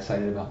not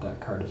excited about that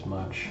card as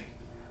much.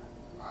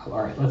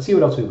 Alright, let's see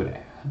what else we would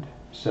add.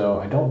 So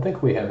I don't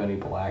think we have any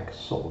black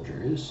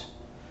soldiers.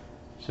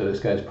 So this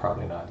guy's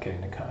probably not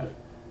getting the cut.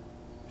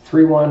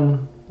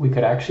 3-1, we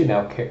could actually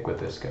now kick with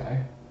this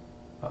guy.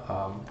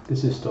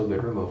 This is still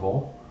good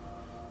removal.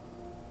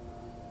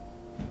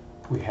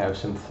 We have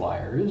some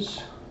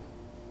flyers.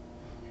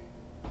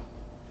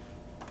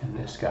 And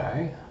this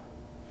guy.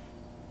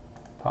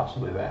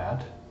 Possibly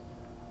that.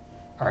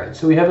 Alright,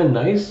 so we have a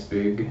nice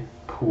big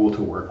pool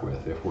to work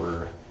with if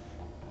we're...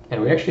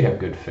 And we actually have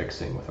good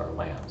fixing with our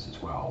lands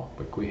as well.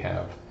 Like we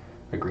have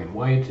a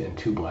green-white and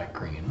 2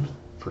 black-green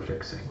for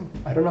fixing.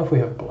 I don't know if we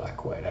have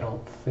black-white. I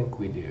don't think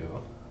we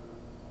do.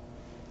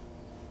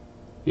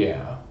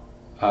 Yeah.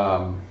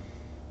 And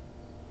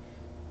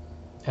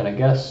I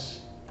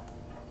guess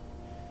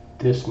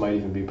this might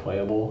even be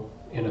playable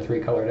in a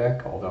 3-color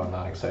deck, although I'm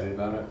not excited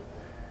about it.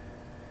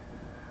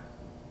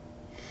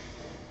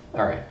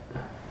 Alright.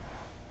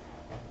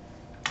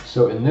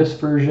 So in this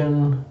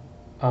version,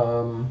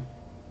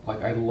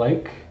 like I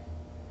like...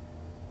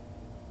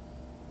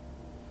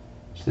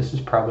 So this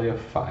is probably a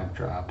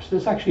 5-drop. So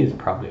this actually is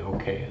probably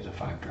okay as a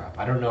 5-drop.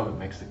 I don't know if it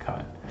makes the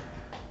cut,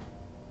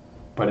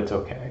 but it's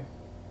okay.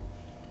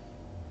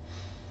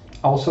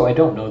 Also, I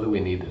don't know that we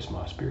need this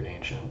Mossbeard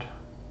Ancient.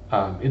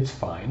 It's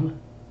fine,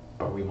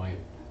 but we might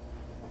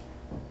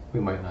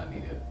not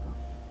need it.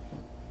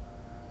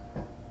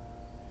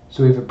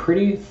 So we have a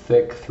pretty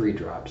thick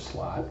 3-drop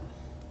slot.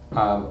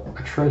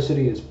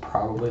 Atrocity is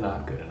probably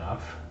not good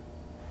enough,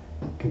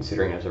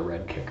 considering it's a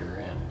red kicker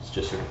and it's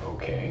just sort of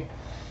okay.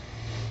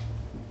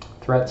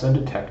 Threats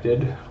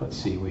undetected. Let's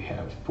see, we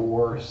have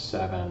 4,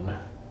 7,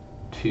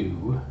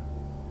 2.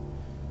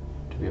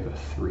 Do we have a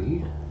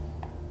 3?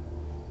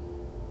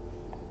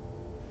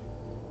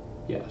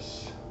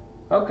 Yes.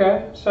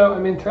 Okay, so I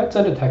mean, threats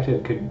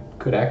undetected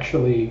could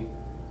actually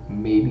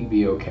maybe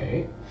be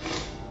okay.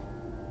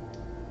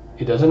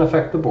 It doesn't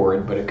affect the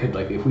board, but it could,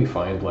 like, if we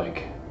find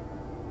like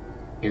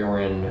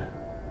Aaron,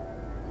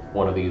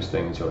 one of these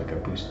things, or like a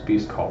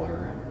beast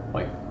caller,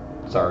 like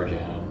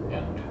Zarajan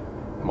and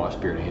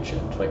Mossbeard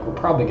Ancient, like we're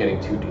probably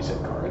getting 2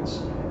 decent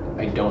cards.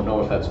 I don't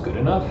know if that's good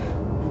enough,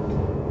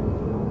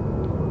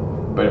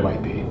 but it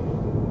might be.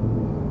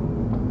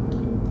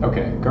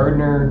 Okay,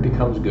 Gardener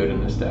becomes good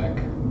in this deck.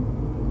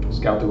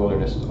 Scout the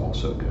Wilderness is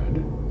also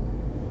good,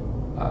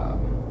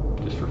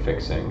 just for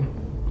fixing.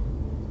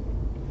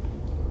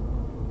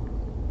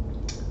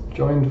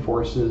 Joined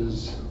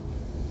Forces.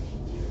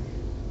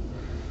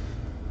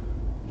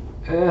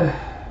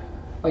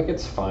 Like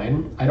it's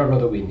fine. I don't know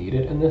that we need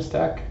it in this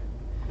deck.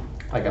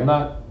 Like I'm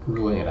not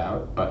ruling it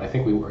out, but I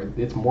think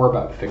it's more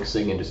about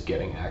fixing and just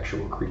getting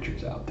actual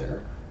creatures out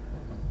there.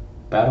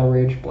 Battle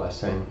Rage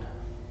Blessing.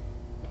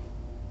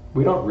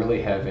 We don't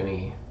really have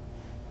any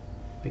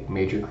like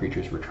major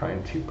creatures we're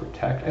trying to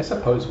protect. I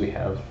suppose we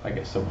have, I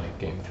guess, some late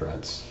game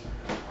threats.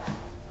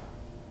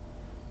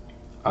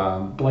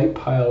 Blight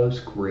Pile is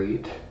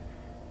great,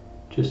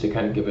 just to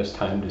kind of give us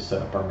time to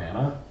set up our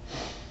mana.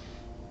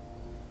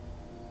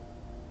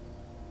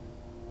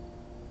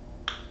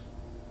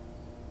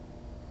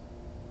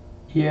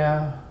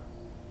 Yeah,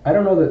 I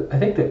don't know that. I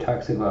think that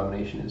Toxic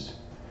Abomination is,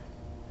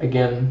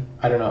 again,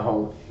 I don't know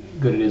how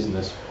good it is in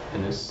this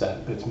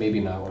set, but it's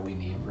maybe not what we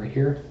need right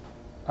here.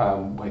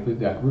 Like we've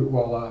got Root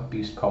Walla,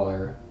 Beast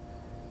Caller,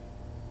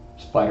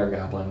 Splatter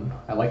Goblin.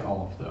 I like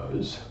all of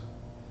those.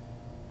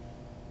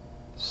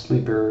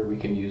 Sleeper, we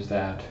can use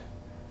that.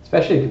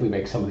 Especially if we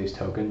make some of these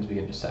tokens, we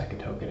can just sack a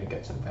token and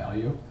get some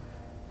value.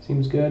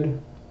 Seems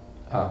good.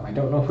 I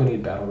don't know if we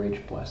need Battle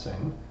Rage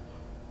Blessing.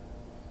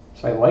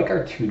 So I like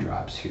our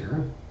 2-drops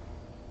here.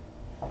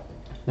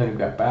 Then we've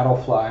got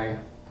Battlefly,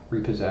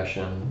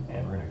 Repossession,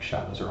 and Runic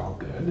Shot. Those are all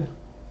good.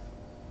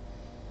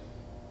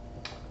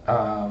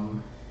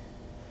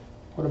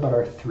 What about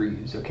our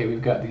 3s? Okay,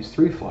 we've got these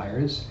 3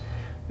 flyers,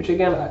 which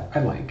again, I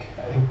like.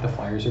 I think the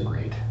flyers are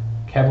great.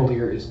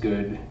 Cavalier is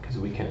good because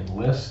we can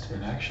enlist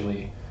and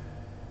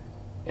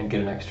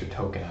get an extra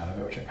token out of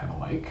it, which I kind of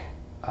like.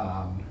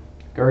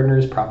 Gardener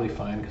is probably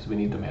fine because we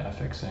need the mana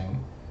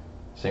fixing.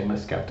 Same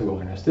with Scout the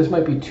Wilderness. This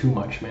might be too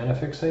much mana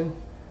fixing,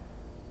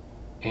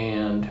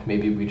 and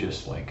maybe we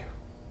just like,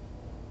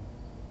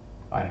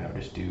 I don't know,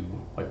 just do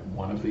like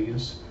one of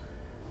these.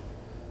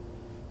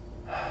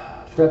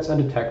 Threats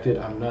undetected.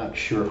 I'm not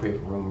sure if we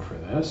have room for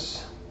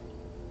this.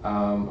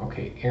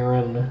 Okay,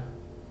 Aaron.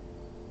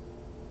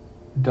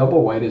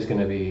 Double white is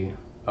going to be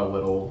a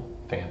little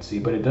fancy,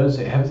 but it has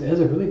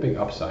a really big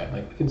upside.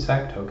 Like we can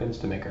sack tokens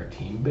to make our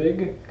team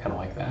big, kind of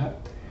like that.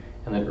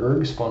 And then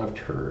Urg, Spawn of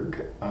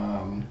Turg.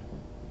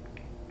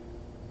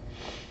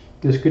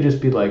 This could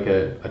just be like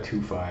a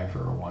 2/5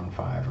 or a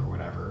 1/5 or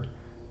whatever,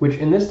 which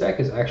in this deck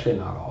is actually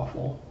not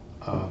awful.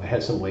 It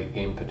has some late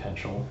game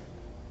potential.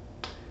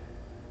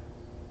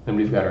 Then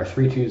we've got our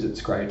 3/2s at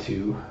Scry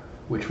 2,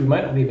 which we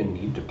might not even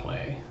need to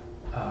play.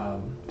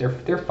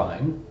 They're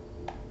fine,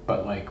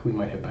 but like we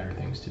might have better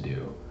things to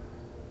do.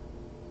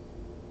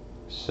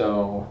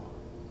 So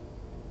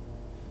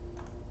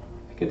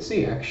could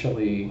see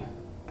actually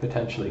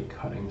potentially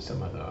cutting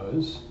some of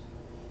those,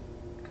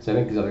 because I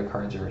think these other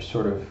cards are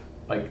sort of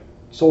like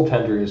Soul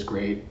Tender is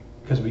great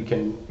because we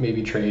can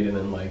maybe trade and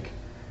then like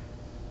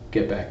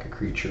get back a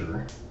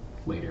creature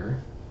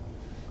later.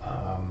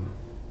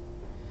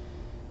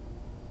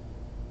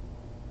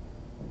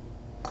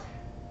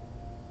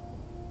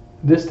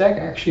 This deck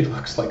actually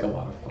looks like a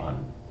lot of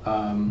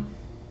fun.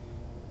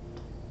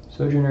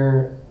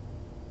 Sojourner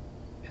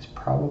is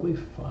probably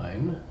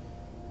fine.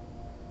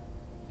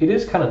 It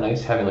is kind of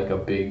nice having like a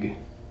big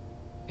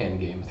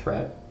endgame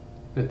threat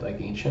with like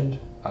Ancient.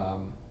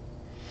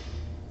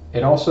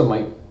 It also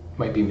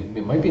might be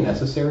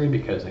necessary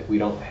because like we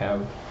don't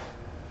have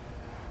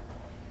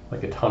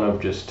like a ton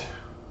of just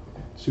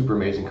super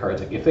amazing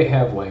cards. Like if they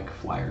have like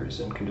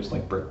flyers and can just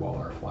like brick wall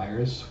our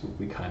flyers,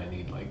 we kind of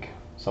need like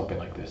something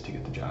like this to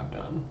get the job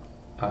done.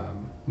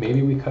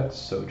 Maybe we cut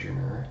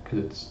Sojourner because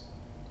it's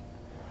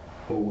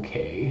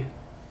okay.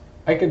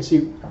 I could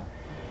see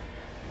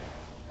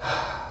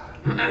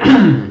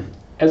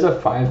as a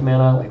 5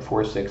 mana, like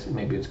 4/6,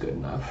 maybe it's good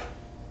enough.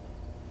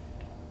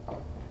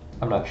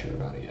 I'm not sure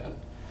about it yet.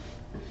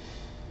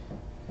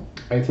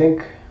 I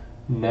think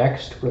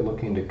next we're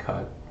looking to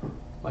cut,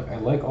 like I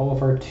like all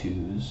of our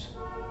 2s.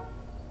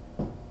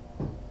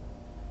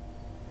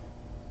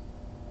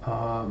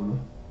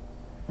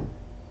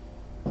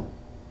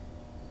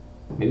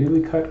 Maybe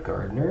we cut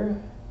Gardener,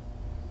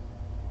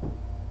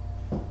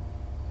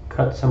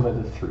 cut some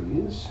of the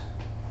 3s.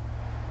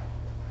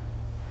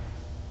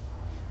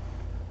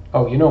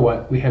 Oh, you know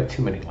what? We have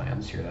too many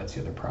lands here. That's the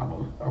other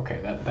problem.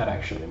 Okay, that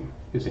actually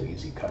is an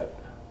easy cut.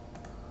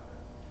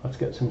 Let's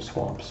get some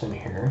swamps in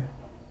here.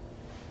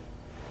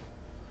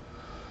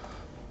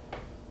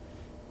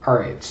 All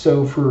right,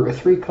 so for a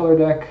 3-color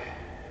deck,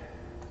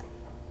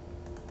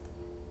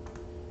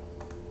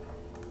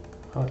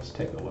 let's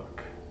take a look.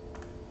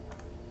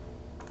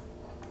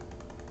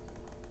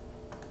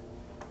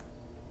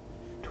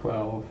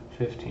 12,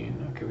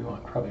 15. Okay, we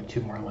want probably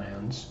 2 more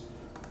lands.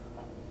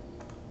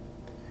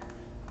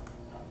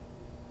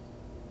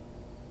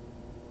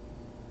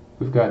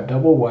 We've got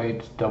double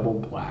white, double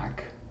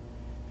black,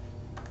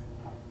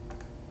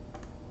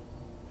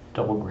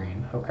 double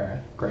green. Okay,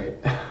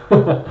 great.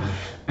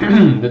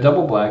 The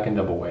double black and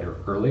double white are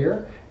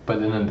earlier, but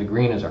then the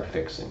green is our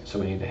fixing, so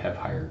we need to have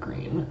higher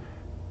green.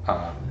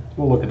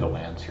 We'll look at the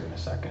lands here in a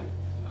second.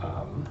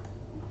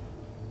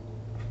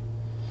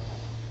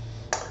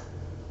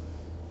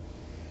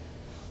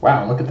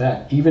 Wow, look at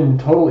that.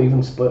 Total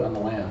even split on the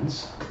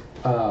lands.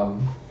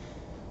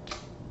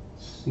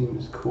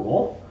 Seems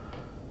cool.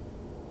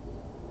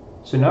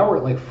 So now we're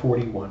at like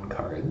 41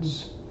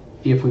 cards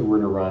if we were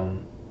to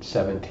run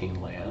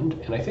 17 land,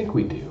 and I think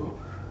we do.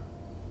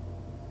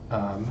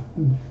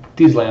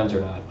 These lands are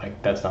not, like,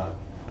 that's not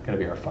going to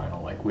be our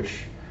final, like,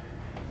 which,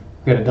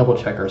 we got to double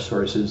check our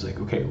sources.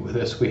 Like, okay, with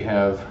this we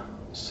have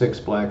 6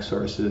 black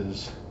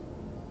sources,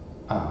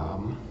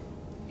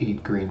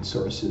 8 green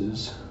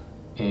sources,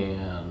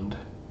 and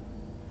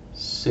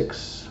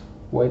 6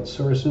 white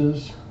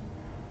sources.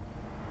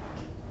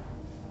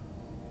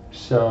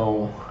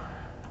 So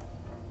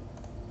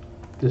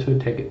this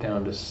would take it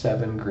down to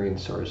 7 green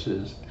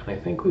sources, and I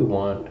think we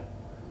want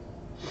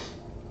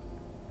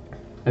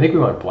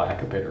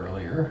black a bit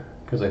earlier,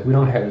 because like we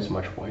don't have as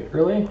much white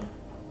early.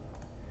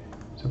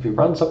 So if we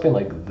run something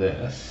like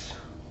this,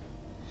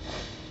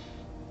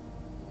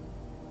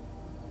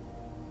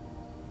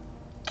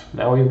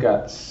 now we've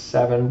got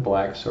 7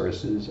 black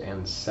sources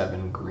and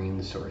 7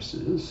 green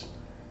sources,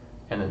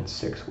 and then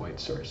 6 white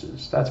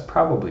sources. That's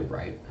probably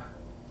right.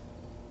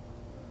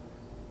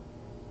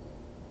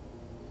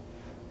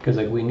 Because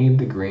like we need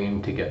the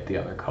green to get the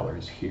other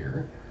colors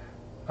here.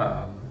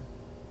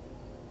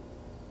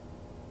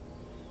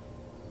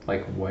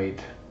 Like white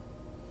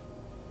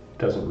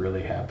doesn't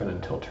really happen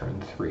until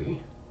turn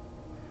 3.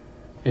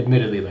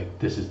 Admittedly, like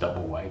this is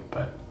double white,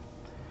 but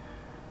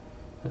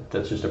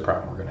that's just a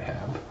problem we're gonna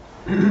have.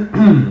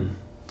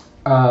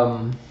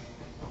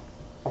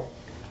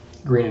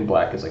 Green and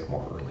black is like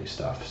more early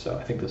stuff, so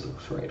I think this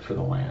looks right for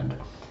the land.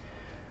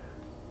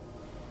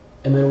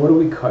 And then what do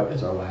we cut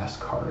as our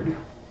last card?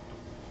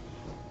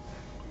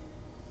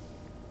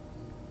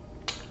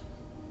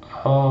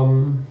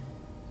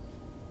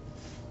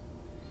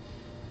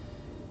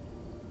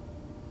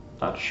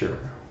 Not sure.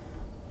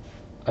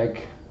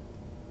 Like,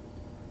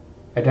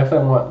 I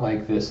definitely want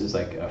like this as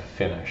like a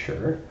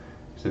finisher,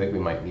 because I think we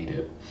might need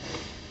it.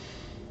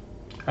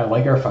 I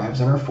like our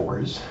 5s and our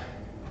 4s.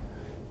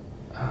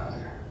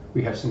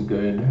 We have some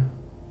good,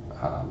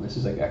 this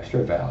is like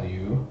extra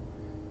value.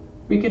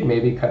 We could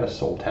maybe cut a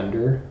Soul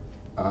Tender.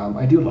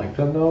 I do like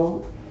them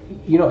though.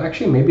 You know,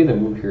 actually maybe the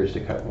move here is to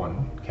cut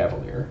 1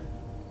 Cavalier.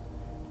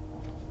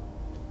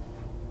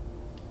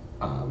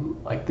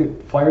 Like the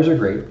flyers are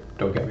great,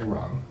 don't get me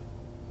wrong,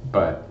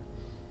 but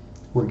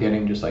we're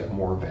getting just like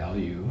more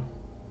value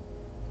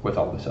with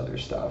all this other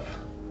stuff.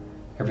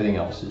 Everything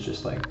else is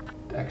just like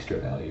extra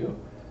value.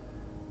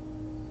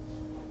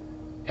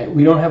 And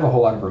we don't have a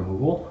whole lot of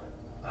removal.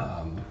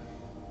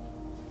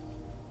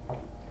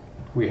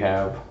 We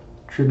have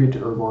Tribute to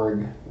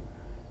Urborg,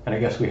 and I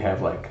guess we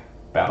have like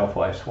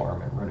Battlefly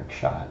Swarm and Runic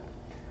Shot.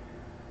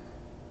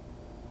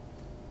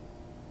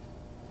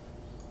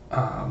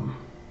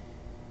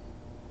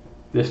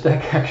 This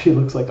deck actually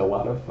looks like a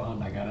lot of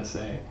fun, I gotta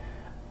say.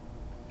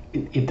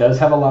 It does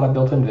have a lot of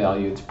built-in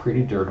value. It's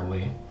pretty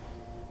dirtily.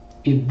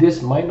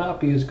 This might not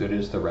be as good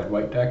as the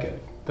red-white deck.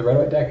 The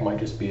red-white deck might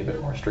just be a bit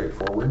more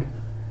straightforward.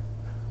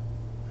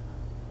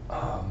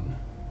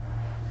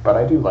 But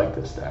I do like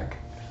this deck.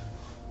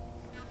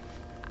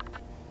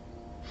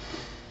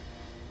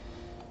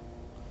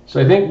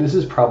 So I think this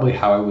is probably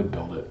how I would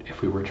build it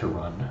if we were to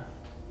run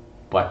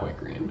black, white,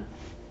 green.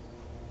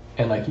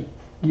 And like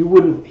you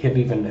wouldn't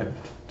have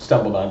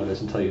stumbled onto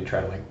this until you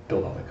try to like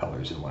build all the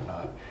colors and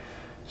whatnot.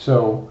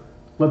 So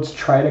let's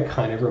try to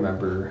kind of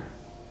remember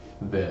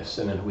this,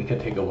 and then we could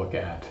take a look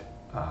at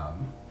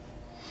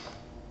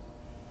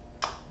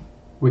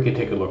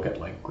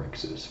like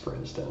Grixis, for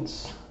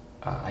instance.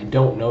 I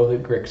don't know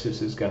that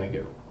Grixis is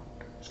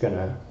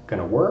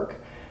gonna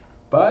work,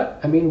 but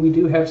I mean we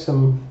do have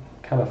some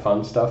kind of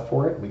fun stuff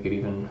for it.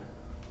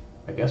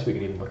 I guess we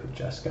could even look at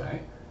Jeskai.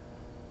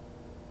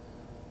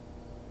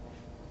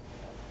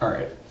 All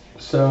right,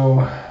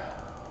 so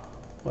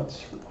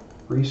let's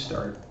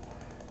restart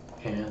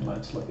and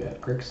let's look at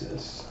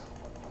Grixis.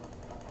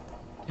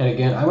 And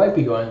again, I might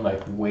be going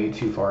like way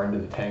too far into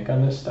the tank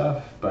on this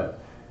stuff, but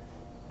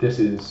this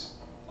is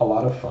a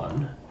lot of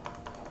fun,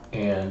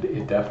 and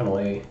it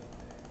definitely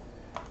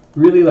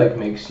really like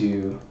makes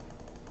you,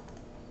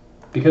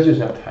 because there's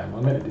no time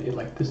limit,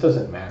 this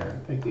doesn't matter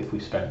like if we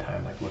spend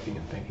time like looking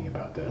and thinking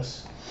about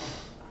this.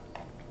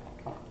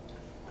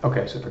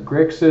 Okay, so for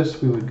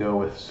Grixis, we would go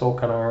with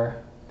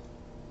Solkanar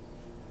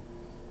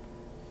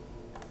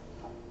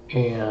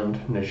and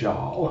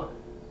Najal,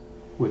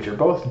 which are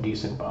both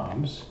decent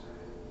bombs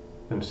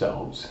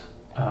themselves,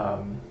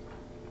 or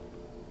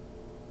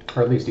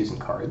at least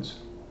decent cards.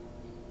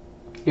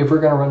 If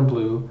we're gonna run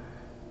blue,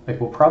 like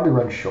we'll probably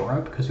run Shore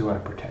Up because we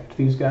want to protect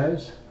these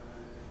guys.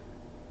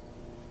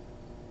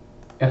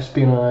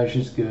 Espionage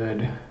is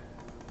good.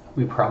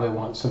 We probably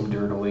want some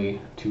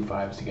dirtily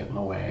 2/5s to get in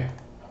the way.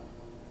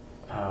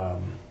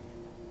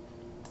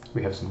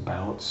 We have some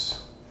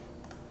bounce.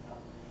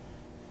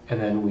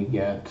 And then we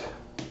get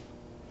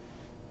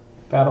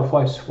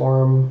Battlefly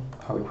Swarm.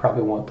 We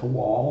probably want the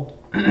wall.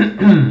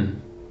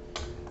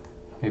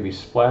 Maybe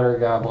Splatter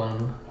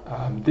Goblin.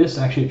 This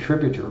actually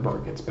Tribute to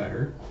Urborg gets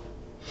better.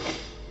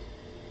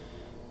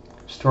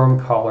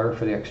 Stormcaller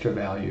for the extra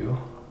value.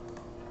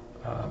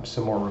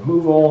 Some more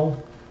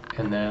removal.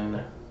 And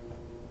then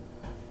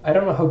I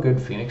don't know how good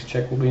Phoenix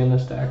Check will be in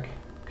this deck,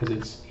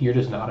 because you're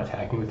just not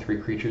attacking with 3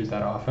 creatures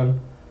that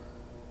often.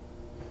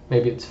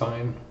 Maybe it's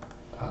fine.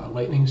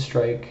 Lightning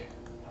Strike,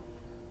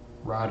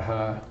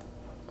 Radha.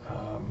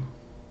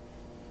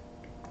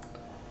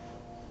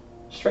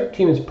 Strike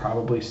Team is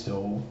probably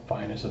still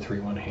fine as a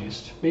 3/1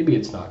 haste. Maybe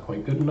it's not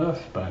quite good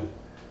enough,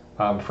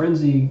 but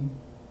Frenzy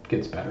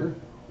gets better.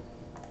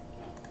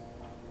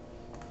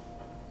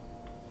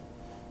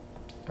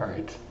 All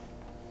right.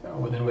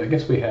 Well, then I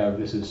guess we have,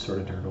 this is sort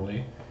of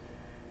dirtily.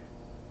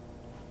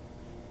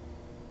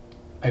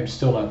 I'm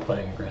still not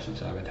playing Aggressive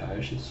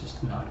Sabotage. It's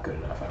just not good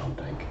enough, I don't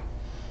think.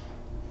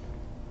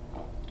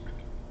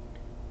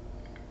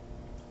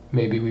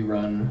 Maybe we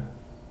run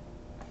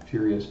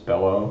Furious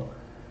Bellow.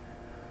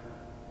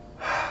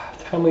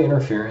 Timely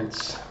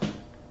Interference.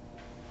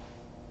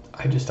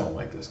 I just don't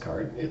like this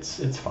card.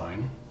 It's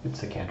fine.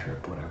 It's a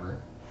cantrip,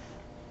 whatever.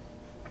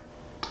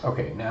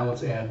 Okay, now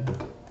let's add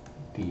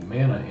the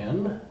mana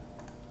in.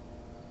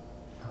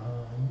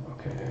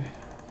 Okay.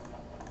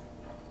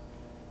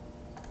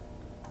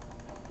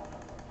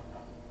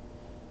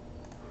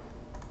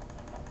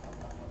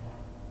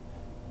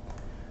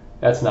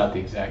 That's not the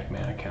exact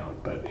mana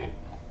count, but it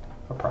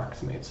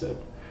approximates it.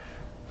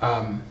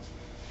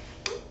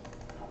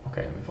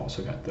 Okay, and we've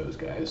also got those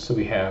guys. So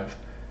we have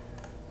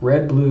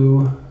red,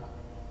 blue.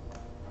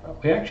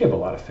 We actually have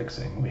a lot of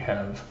fixing. We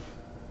have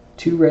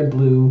 2 red,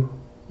 blue,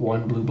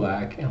 1 blue,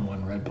 black, and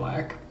 1 red,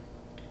 black.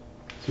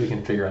 So we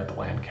can figure out the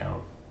land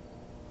count.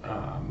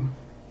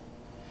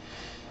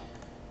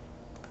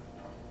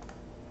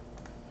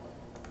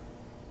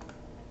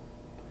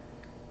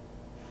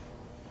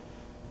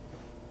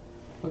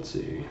 Let's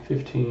see,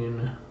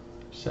 15,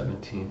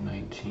 17,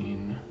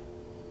 19.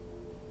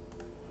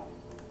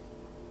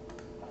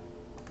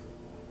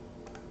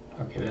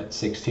 Okay, that's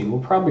 16.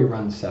 We'll probably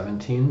run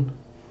 17,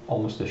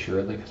 almost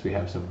assuredly, because we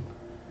have some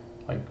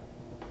like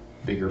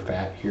bigger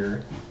fat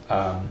here.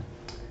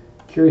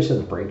 Curious of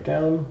the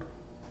breakdown.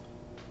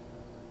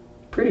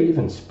 Pretty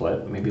even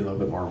split, maybe a little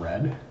bit more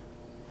red,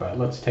 but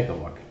let's take a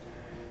look.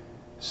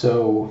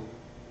 So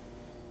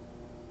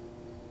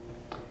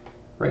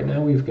right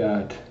now we've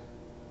got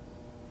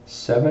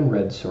 7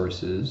 red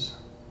sources.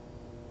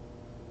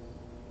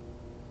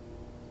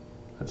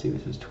 Let's see,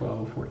 this is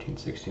 12, 14,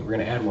 16. We're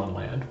going to add 1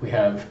 land. We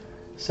have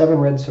 7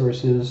 red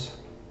sources,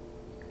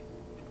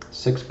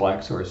 6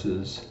 black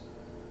sources,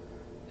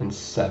 and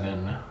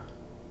 7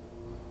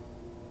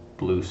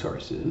 blue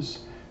sources.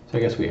 So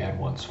I guess we add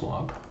 1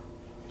 swamp.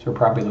 So we're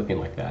probably looking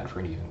like that for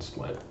an even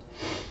split.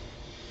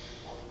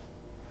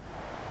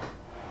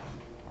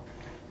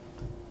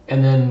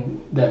 And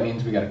then that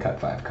means we got to cut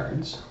 5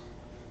 cards.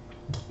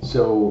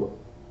 So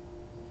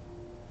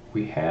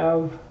we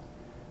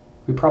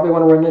probably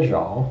want to run the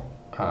Jal,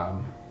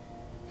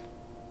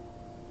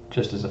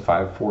 just as a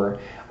 5/4.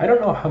 I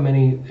don't know how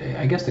many,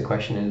 I guess the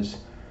question is,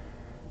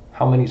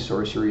 how many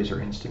sorceries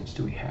or instants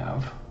do we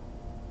have?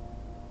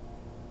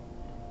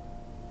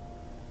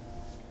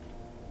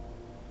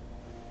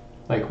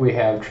 Like we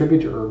have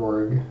Tribute to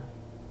Urborg,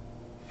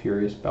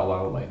 Furious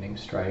Bellow, Lightning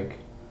Strike.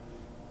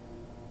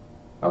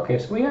 Okay,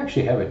 so we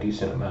actually have a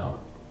decent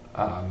amount.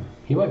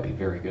 He might be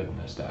very good in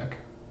this deck.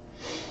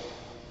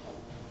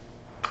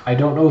 I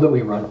don't know that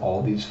we run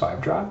all these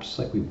 5-drops.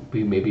 Like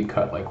we maybe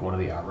cut like one of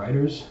the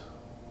Outriders.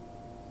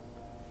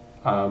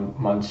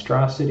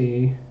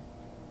 Monstrosity,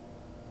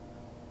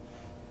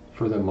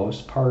 for the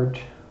most part.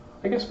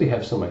 I guess we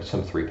have some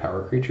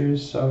 3-power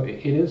creatures, so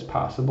it is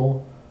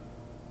possible.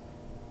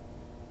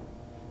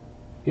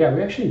 Yeah,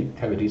 we actually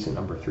have a decent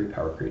number of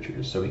 3-power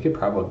creatures, so we could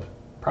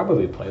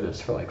probably play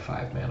this for like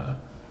 5 mana,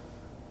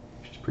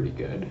 which is pretty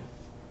good.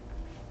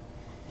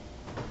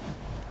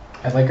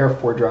 I like our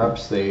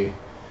 4-drops. They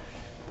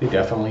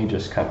definitely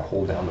just kind of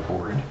hold down the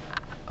board.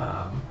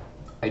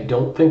 I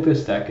don't think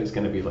this deck is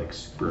going to be like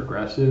super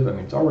aggressive. I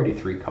mean, it's already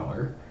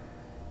 3-color.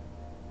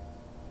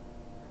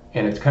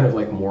 And it's kind of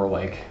like more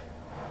like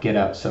get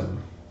out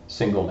some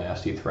single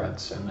nasty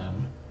threats and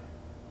then,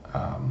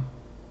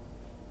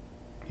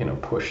 you know,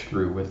 push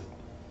through with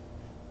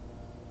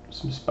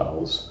some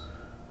spells.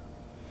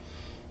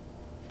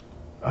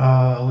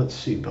 Let's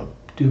see,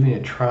 Duving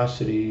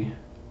Atrocity.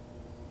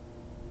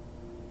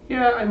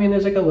 Yeah, I mean,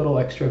 there's like a little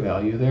extra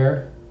value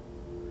there.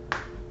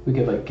 We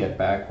could like get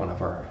back one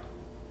of our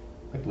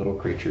like little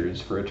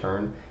creatures for a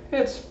turn.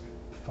 It's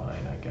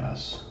fine, I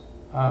guess.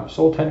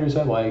 Soul Tenders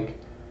I like.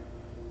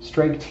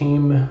 Strike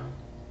Team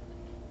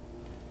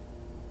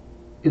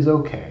is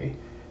okay.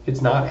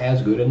 It's not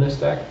as good in this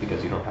deck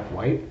because you don't have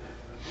white.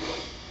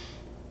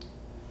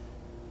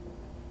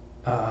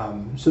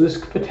 So this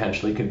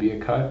potentially could be a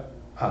cut.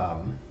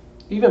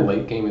 Even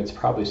late game, it's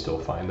probably still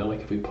fine though.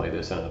 Like if we play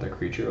this on another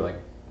creature, like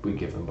we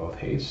give them both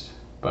haste.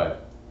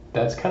 But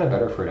that's kind of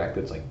better for a deck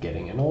that's like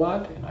getting in a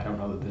lot, and I don't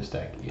know that this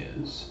deck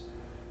is.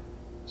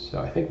 So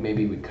I think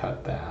maybe we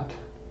cut that.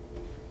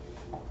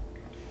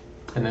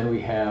 And then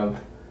we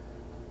have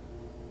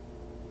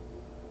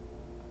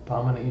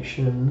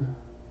Abomination.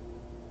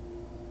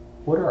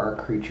 What are our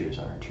creatures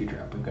on our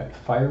 2-drop? We've got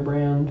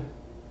Firebrand,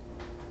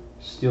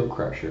 Steel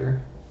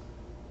Crusher,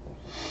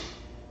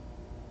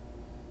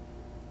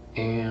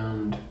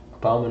 and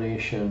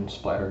Abomination,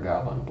 Splatter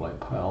Goblin, Blight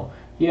Pile.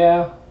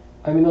 Yeah,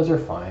 I mean those are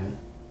fine.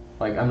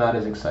 Like I'm not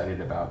as excited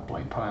about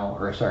Blight Pile,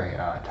 or sorry,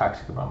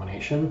 Toxic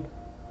Abomination.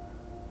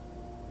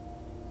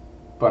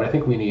 But I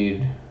think we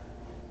need,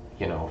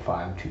 you know,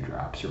 5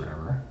 2-drops or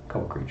whatever, a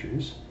couple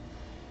creatures.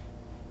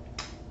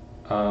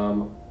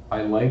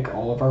 I like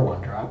all of our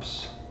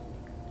 1-drops.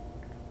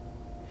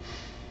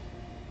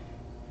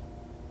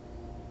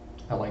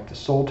 I like the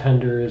Soul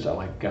Tenders, I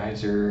like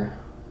Geyser,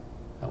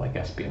 I like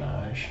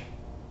Espionage.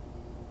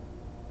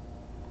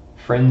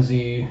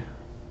 Frenzy,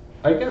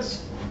 I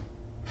guess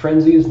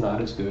Frenzy is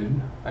not as good.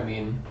 I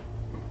mean,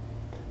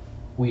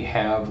 we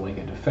have like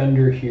a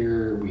Defender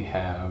here, we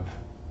have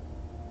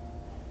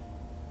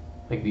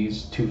like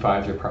these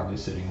 2/5s are probably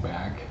sitting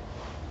back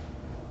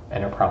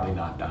and are probably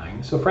not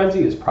dying. So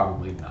Frenzy is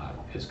probably not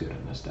as good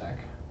in this deck.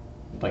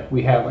 Like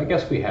we have, I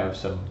guess we have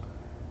some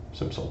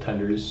Soul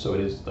Tenders, so it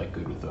is like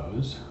good with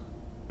those.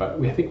 But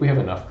I think we have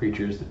enough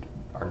creatures that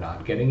are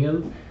not getting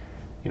in,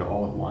 you know,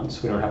 all at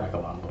once. We don't have like a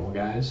lot of little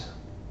guys.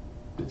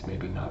 It's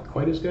maybe not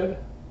quite as good.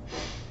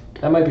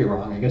 That might be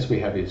wrong. I guess we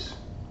have these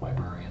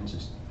Librarians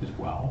as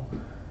well.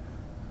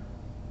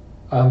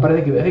 But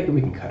I think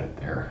we can cut it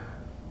there.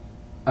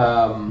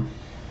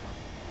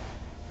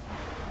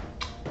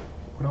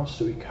 What else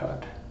do we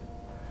cut?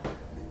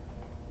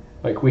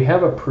 Like we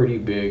have a pretty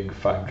big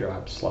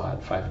 5-drop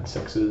slot, 5 and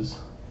 6s.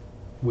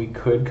 We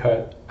could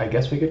cut, I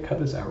guess we could cut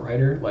this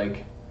Outrider.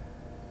 Like,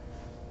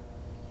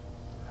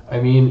 I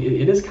mean,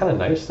 it is kind of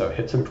nice though. It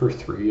hits him for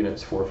 3 and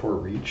it's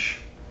 4/4 reach.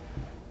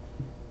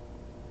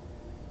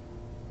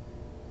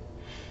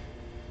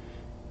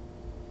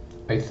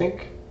 I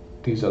think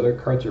these other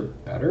cards are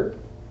better,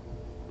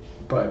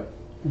 but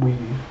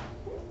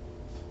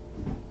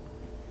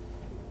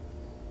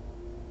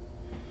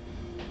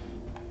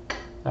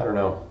I don't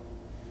know.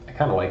 I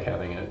kind of like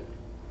having it.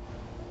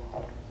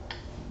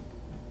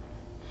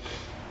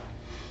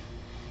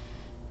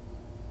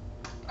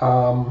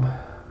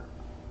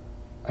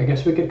 I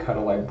guess we could cut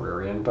a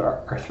Librarian, but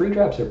our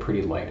 3-drops are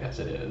pretty light as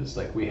it is.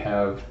 Like we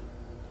have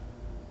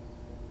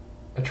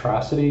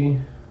Atrocity,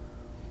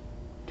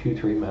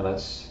 2/3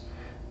 Menace.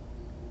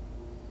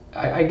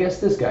 I guess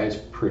this guy's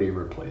pretty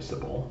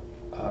replaceable.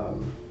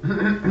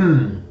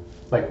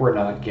 Like we're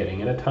not getting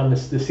in a ton.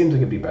 This seems like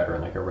it'd be better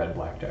in like a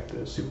red-black deck that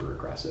is super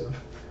aggressive.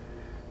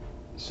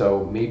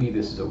 So maybe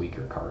this is a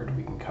weaker card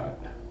we can cut.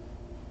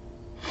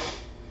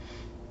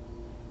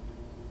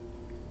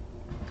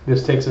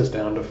 This takes us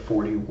down to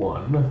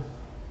 41.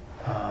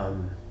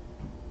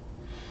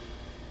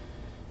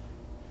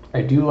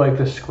 I do like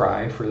the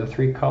scry for the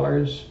 3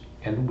 colors,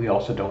 and we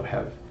also don't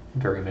have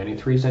very many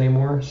 3s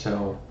anymore,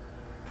 so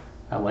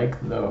I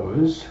like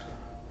those.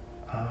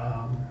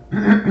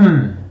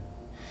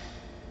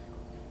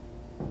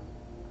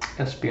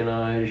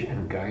 Espionage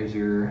and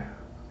Geyser.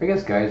 I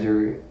guess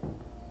Geyser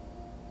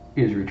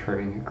is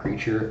returning a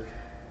creature.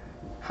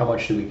 How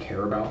much do we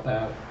care about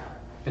that?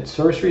 At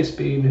sorcery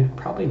speed,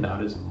 probably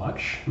not as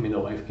much. I mean, the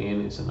life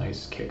gain is a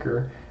nice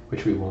kicker,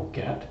 which we won't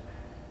get.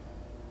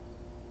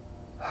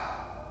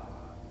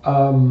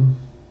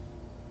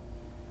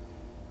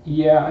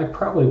 Yeah, I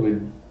probably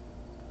would.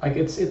 Like,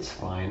 it's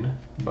fine,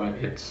 but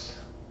it's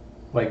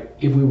like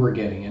if we were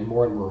getting in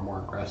more and we're more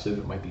aggressive,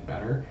 it might be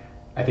better.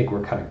 I think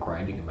we're kind of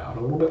grinding him out a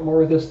little bit more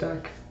with this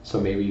deck, so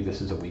maybe this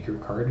is a weaker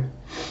card.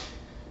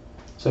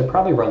 So I'd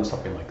probably run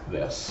something like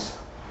this.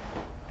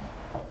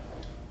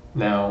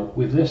 Now,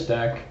 with this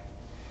deck,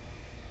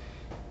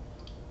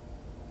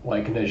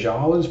 like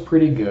Najal is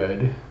pretty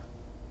good.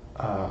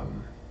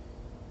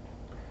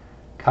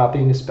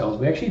 Copying spells,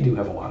 we actually do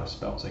have a lot of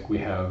spells. Like we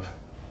have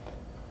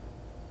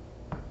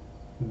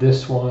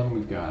this one,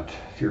 we've got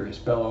Furious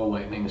Bellow,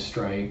 Lightning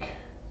Strike,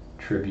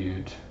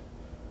 Tribute,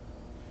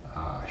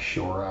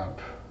 Shore Up,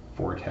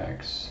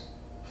 Vortex,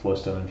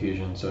 Flowstone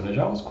Infusion. So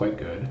Najal is quite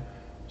good.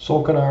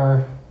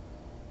 Solkanar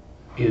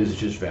is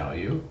just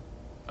value.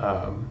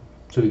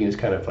 So we can just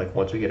kind of, like,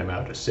 once we get him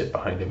out, just sit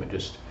behind him and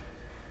just,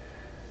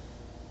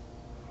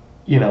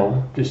 you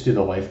know, just do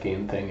the life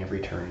gain thing every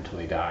turn until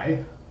they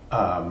die.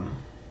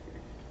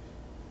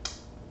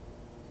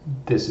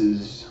 This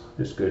is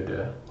just good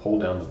to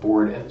hold down the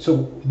board. And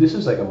so this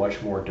is like a much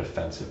more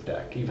defensive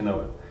deck, even though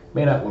it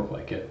may not look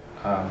like it.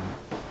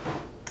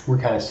 We're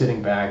kind of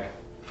sitting back,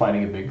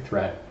 finding a big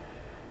threat,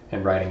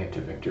 and riding it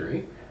to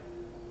victory.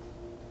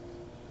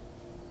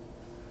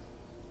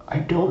 I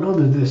don't know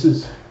that this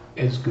is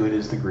as good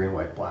as the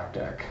green-white-black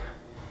deck.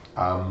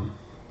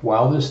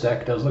 While this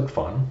deck does look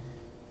fun,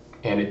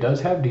 and it does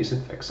have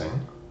decent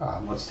fixing,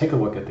 let's take a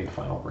look at the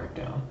final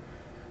breakdown.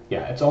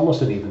 Yeah, it's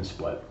almost an even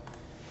split.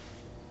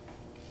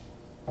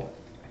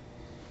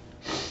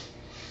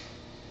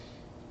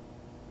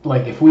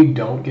 Like, if we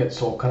don't get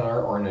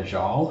Solkanar or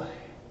Najal,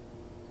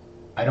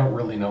 I don't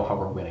really know how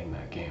we're winning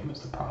that game is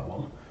the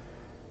problem.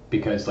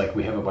 Because, like,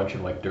 we have a bunch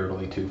of, like,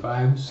 dirtily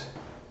 2/5s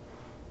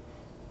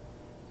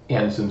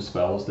and some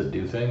spells that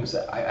do things.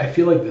 I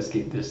feel like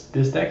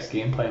this deck's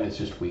game plan is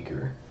just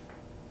weaker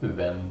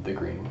than the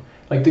green.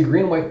 Like, the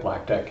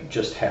green-white-black deck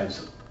just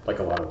has, like,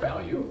 a lot of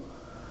value.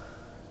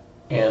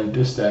 And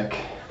this deck,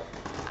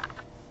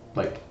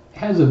 like,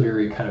 has a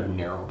very kind of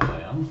narrow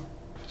plan.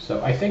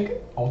 So I think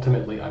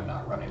ultimately I'm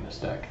not running this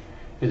deck.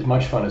 As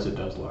much fun as it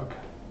does look.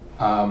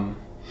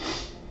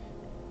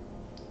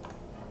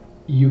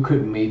 You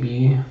could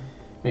maybe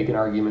make an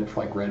argument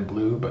for like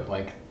red-blue, but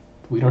like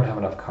we don't have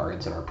enough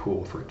cards in our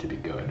pool for it to be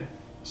good.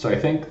 So I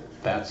think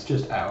that's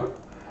just out.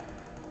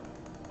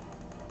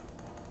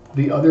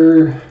 The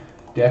other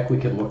deck we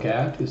could look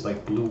at is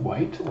like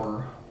blue-white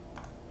or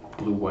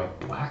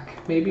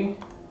blue-white-black maybe.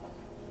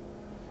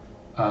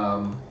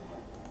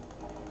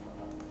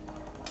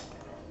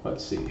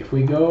 Let's see, if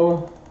we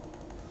go,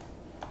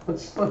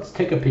 let's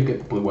take a peek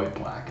at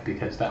blue-white-black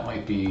because that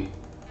might be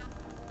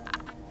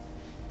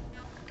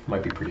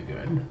pretty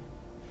good.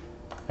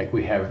 Like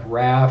we have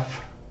Raph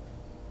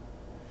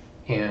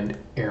and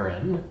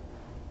Aaron,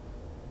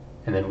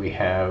 and then we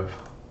have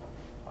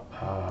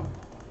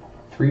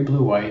 3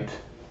 blue-white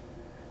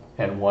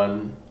and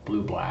 1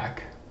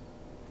 blue-black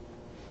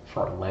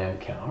for our land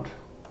count.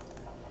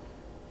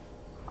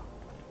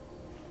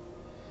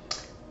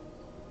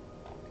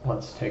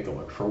 Let's take a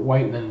look for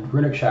white, and then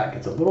Runic Shot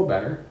gets a little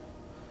better.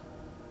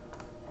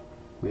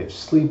 We have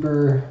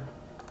Sleeper.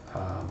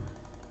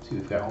 See,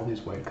 we've got all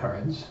these white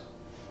cards.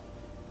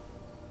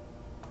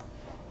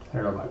 I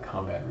don't know about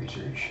combat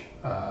research.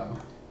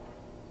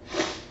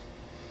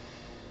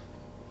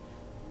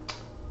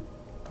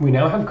 We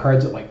now have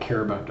cards that like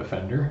care about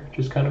Defender, which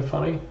is kind of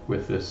funny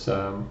with this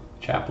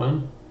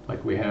Chaplain.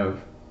 Like we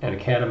have an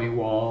Academy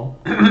Wall,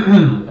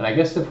 and I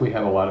guess if we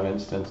have a lot of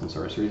instants and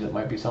sorceries, it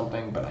might be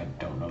something, but I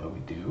don't know that we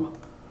do.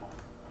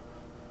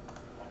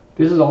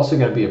 This is also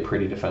going to be a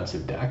pretty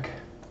defensive deck.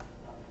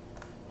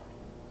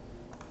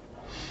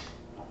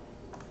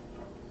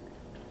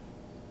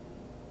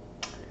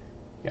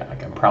 Yeah,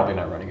 like I'm probably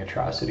not running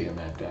Atrocity in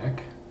that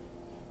deck.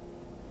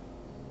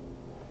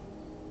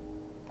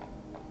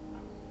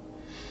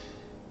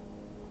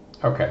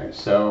 Okay,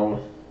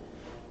 so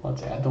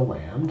let's add the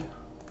land.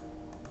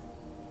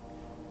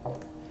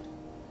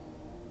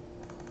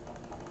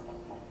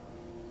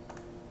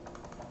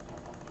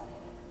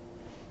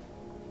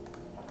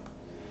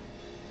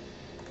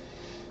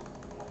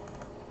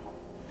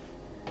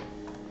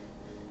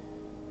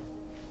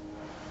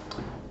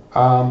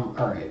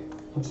 All right,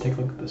 let's take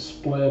a look at the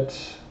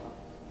split.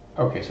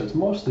 Okay, so it's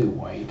mostly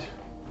white.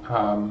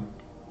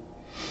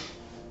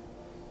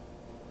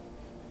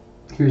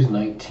 Here's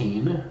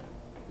 19.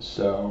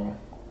 So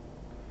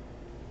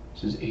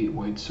This is 8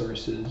 white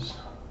sources.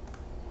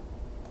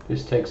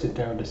 This takes it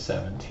down to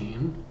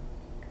 17.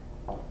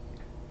 So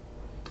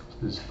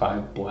this is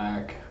 5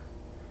 black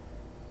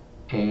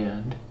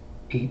and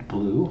 8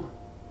 blue,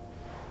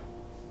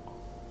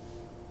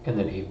 and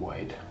then 8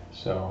 white.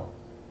 So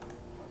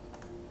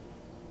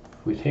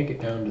if we take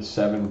it down to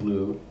 7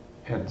 blue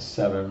and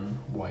 7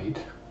 white,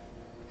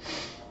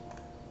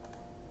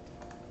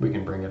 we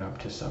can bring it up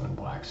to 7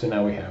 black. So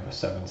now we have a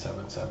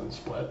 7-7-7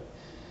 split.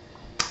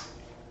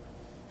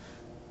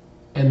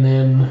 And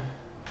then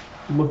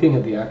looking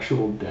at the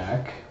actual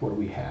deck, what do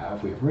we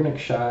have? We have Runic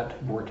Shot,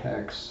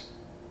 Vortex,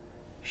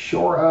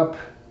 Shore Up.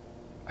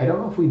 I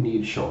don't know if we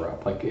need Shore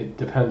Up. Like, it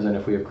depends on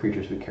if we have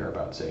creatures we care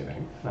about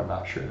saving. And I'm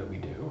not sure that we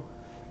do.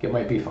 It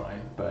might be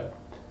fine, but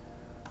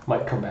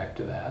might come back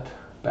to that.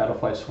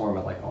 Battlefly Swarm,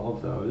 I like all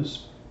of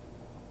those.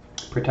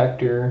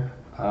 Protector,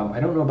 I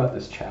don't know about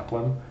this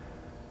Chaplain.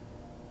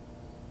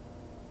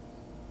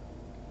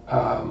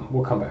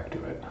 We'll come back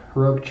to it.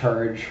 Heroic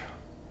Charge,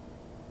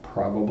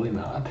 probably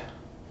not.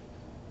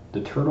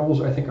 The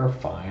Turtles, I think, are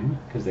fine,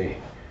 because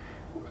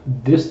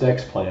this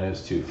deck's plan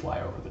is to fly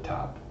over the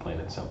top, plain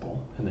and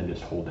simple, and then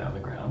just hold down the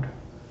ground.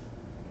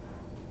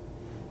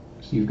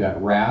 So you've got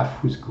Raph,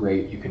 who's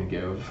great. You can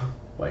give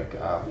like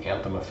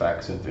Anthem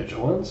effects and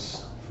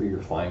Vigilance for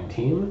your flying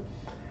team.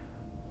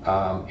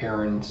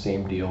 Aaron,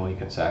 same deal. You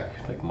can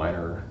sack like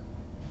minor,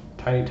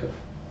 tiny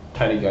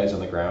guys on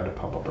the ground to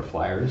pump up our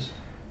flyers.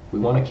 We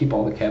want to keep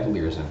all the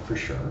Cavaliers in for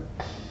sure.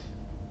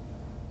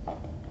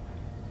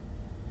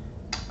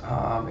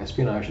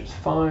 Espionage is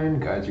fine.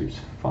 Geysers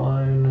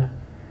fine.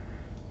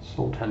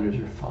 Soul Tenders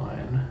are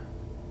fine.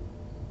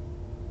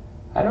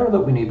 I don't know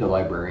that we need the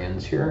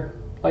Librarians here.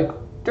 Like,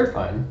 they're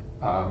fine.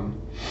 But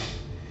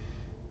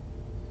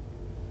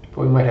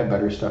we might have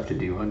better stuff to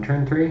do on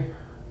turn 3.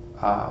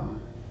 Cut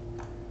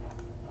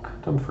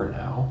them for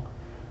now.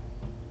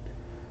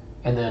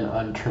 And then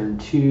on turn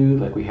 2,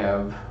 like we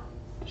have,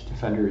 this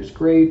Defender is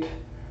great.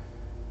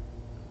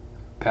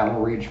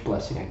 Battle Rage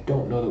Blessing, I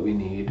don't know that we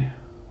need.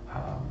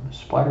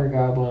 Splatter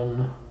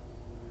Goblin,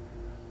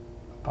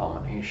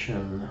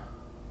 Abomination.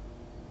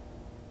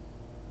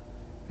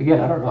 Again,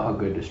 I don't know how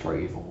good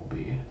Destroy Evil will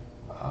be.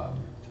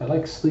 I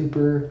like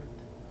Sleeper.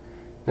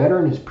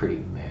 Veteran is pretty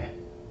meh.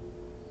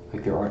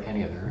 Like, there aren't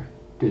any other.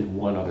 There's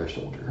one other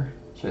soldier.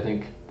 So I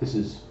think this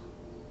is.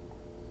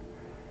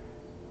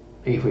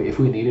 If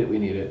we need it, we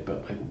need it.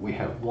 But like, we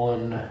have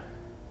 1,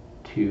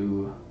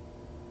 2,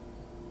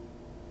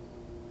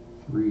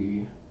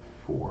 3,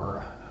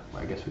 4.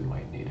 I guess we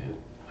might need it.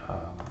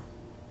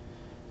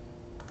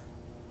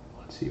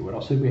 Let's see, what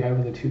else did we have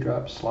in the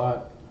 2-drop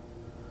slot?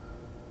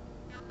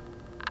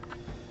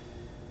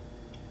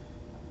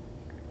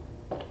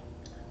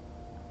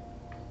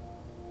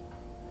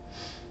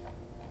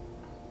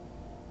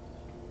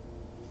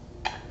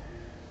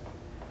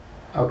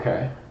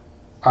 Okay.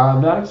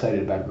 I'm not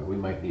excited about it, but we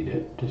might need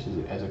it just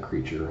as a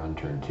creature on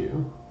turn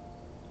 2.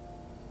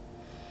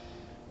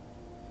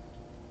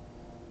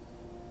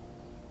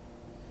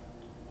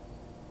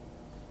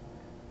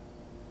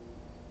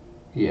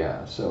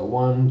 Yeah, so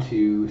 1,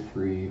 2,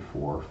 3,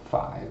 4,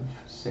 5,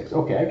 6.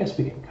 Okay, I guess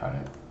we can cut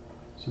it.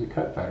 So we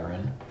cut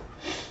Veteran.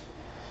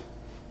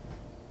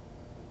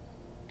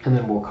 And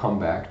then we'll come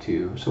back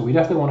to, so we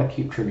definitely want to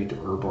keep Tribute to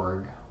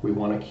Urborg. We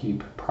want to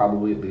keep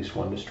probably at least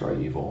 1 Destroy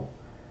Evil.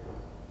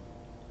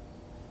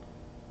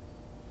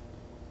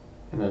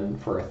 And then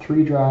for our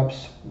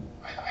 3-drops,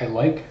 I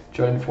like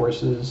Join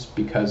Forces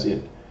because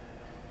it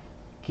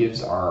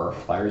gives our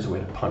flyers a way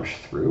to punch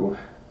through.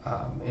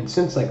 And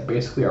since like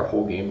basically our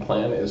whole game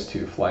plan is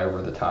to fly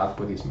over the top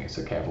with these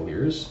Mesa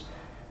Cavaliers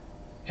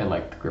and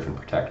like the Griffin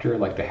Protector,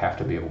 like they have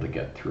to be able to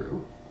get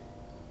through.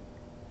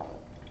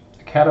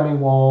 Academy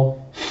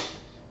Wall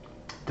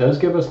does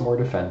give us more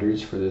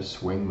defenders for this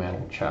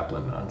Wingman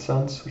Chaplain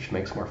nonsense, which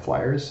makes more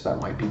flyers. That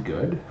might be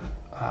good.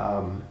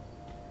 And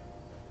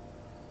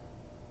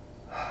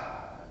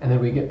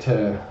then we get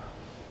to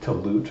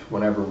loot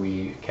whenever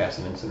we cast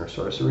an instant or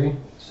sorcery.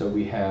 So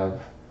we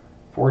have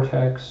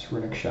Vortex,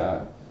 Runic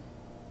Shot,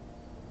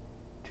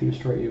 2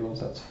 Destroy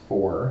Evils, that's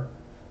 4,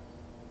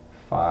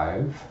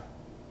 5,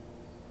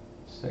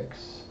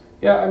 6.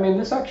 Yeah, I mean,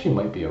 this actually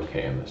might be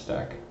okay in this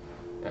deck.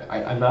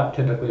 I'm not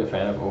typically a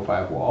fan of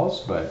 0-5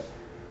 walls, but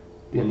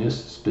in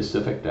this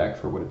specific deck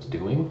for what it's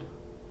doing,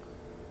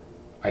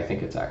 I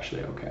think it's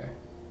actually okay.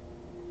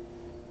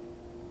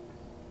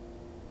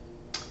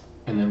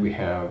 And then we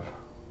have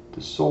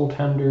the Soul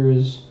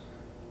Tenders.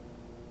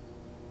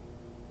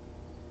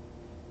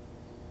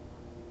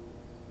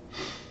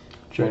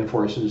 Join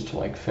Forces to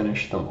like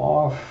finish them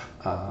off.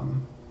 I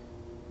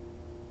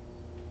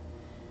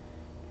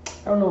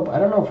don't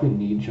know if we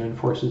need Join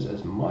Forces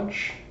as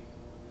much.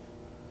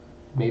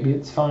 Maybe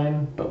it's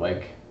fine, but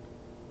like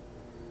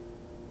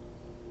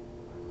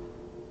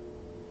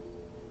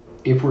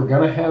if we're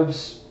gonna have,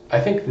 I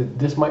think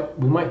that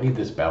we might need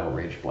this Battle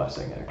Rage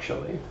Blessing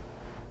actually,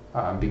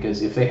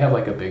 because if they have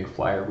like a big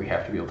flyer, we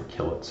have to be able to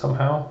kill it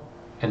somehow,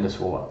 and this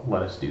will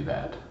let us do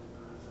that.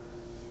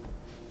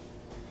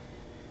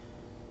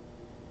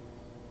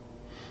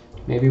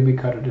 Maybe we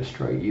cut a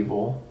Destroy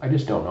Evil. I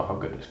just don't know how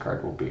good this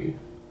card will be.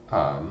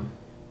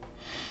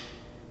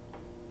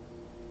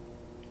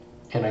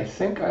 And I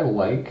think I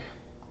like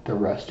the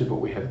rest of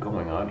what we have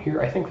going on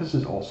here. I think this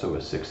is also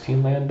a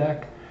 16 land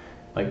deck.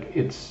 Like,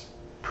 it's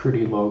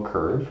pretty low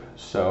curve,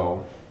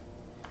 so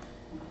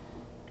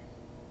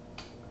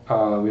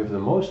we have the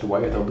most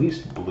white, the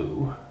least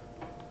blue.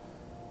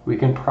 We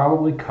can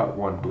probably cut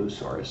one blue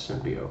source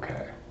and be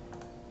okay.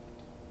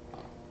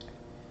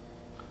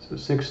 So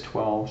 6,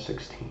 12,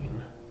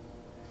 16.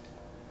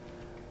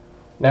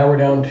 Now we're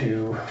down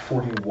to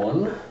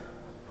 41.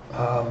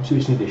 So we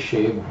just need to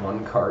shave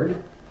one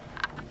card.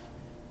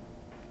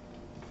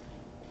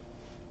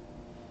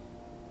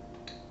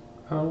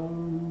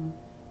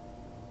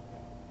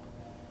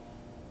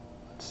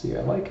 Let's see,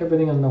 I like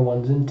everything on the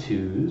 1s and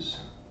 2s.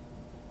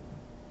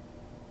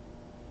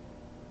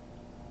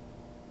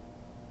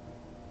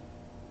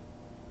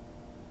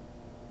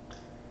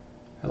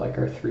 I like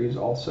our 3s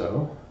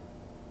also.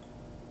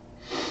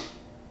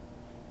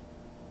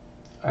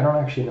 I don't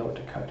actually know what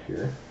to cut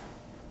here.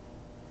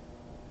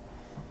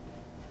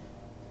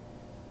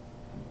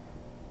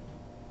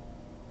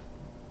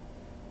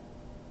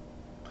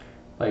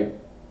 Like,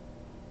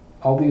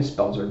 all these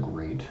spells are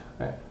great.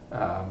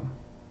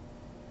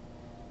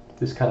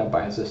 This kind of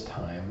buys us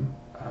time.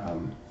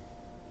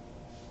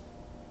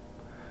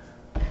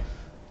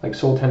 Like,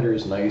 Soul Tender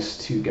is nice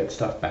to get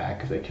stuff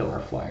back if they kill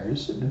our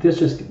flyers.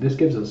 This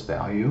gives us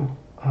value.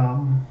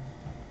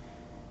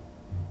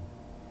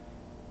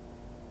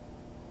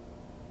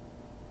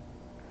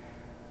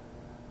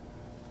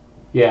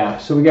 Yeah,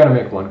 so we got to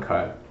make one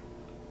cut.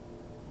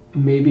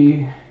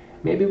 Maybe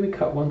we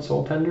cut one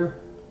Soul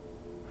Tender.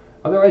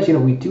 Otherwise, you know,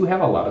 we do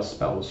have a lot of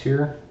spells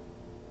here.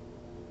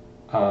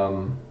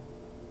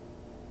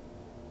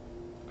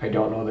 I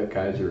don't know that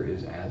Geyser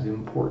is as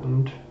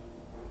important.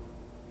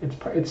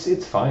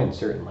 It's fine,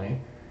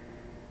 certainly.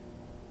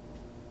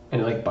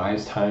 And it like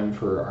buys time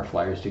for our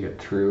flyers to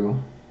get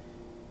through.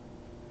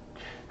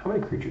 How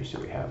many creatures do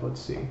we have?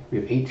 Let's see. We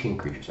have 18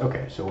 creatures.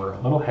 Okay, so we're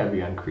a little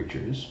heavy on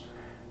creatures,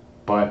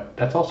 but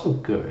that's also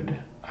good.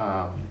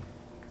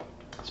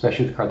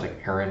 Especially with cards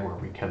like Aaron, where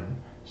we can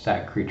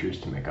sack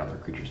creatures to make other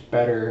creatures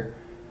better.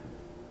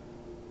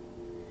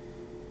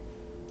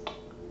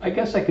 I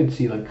guess I could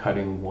see like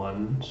cutting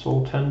one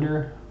Soul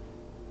Tender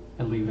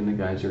and leaving the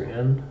Geyser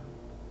in.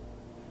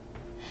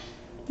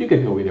 You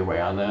could go either way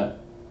on that.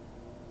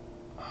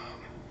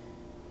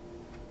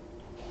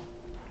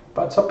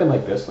 But something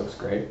like this looks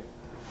great.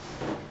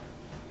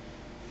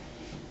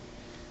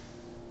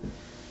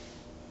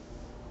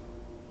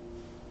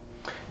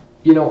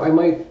 You know, I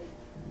might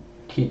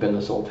keep in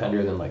the Soul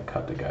Tender, then like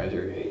cut the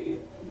Geyser.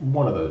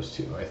 One of those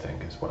two, I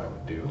think, is what I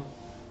would do.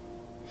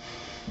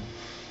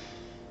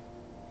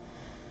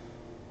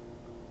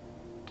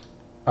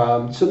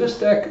 So this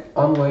deck,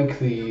 unlike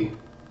the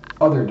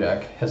other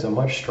deck, has a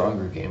much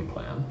stronger game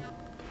plan.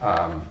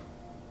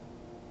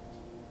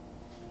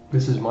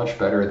 This is much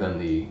better than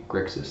the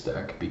Grixis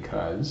deck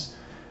because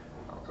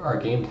our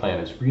game plan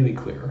is really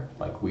clear.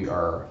 Like, we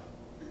are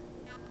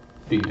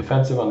being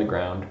defensive on the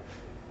ground,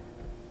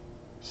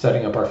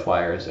 setting up our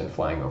flyers, and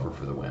flying over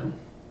for the win.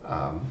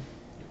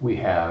 We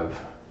have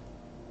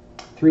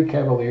 3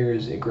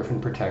 Cavaliers, a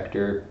Griffin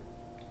Protector,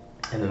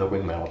 and then the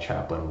Wingmetal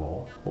Chaplain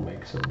will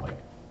make some like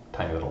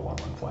tiny little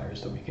 1/1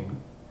 flyers that we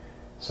can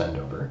send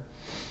over.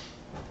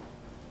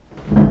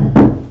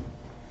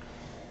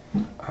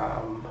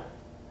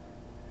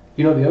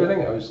 You know, the other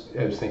thing I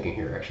was thinking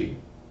here, actually,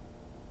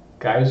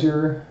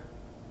 Geyser,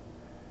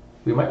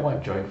 we might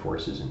want Joint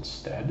Forces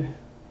instead,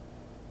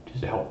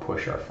 just to help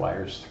push our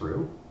flyers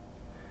through.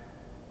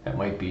 That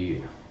might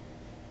be,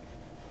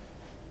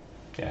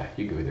 yeah,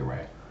 you go either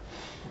way.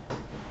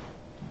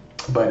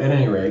 But at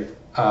any rate,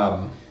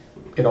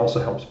 it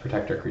also helps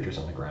protect our creatures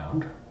on the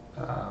ground.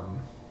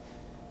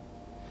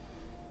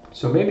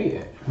 So maybe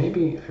I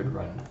could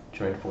run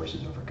Joint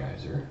Forces over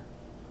Geyser.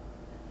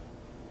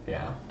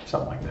 Yeah,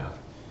 something like that.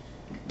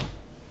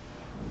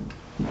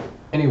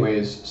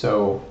 Anyways,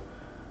 so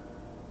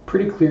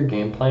pretty clear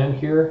game plan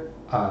here.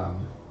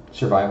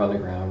 Survive on the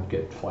ground,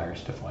 get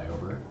flyers to fly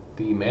over.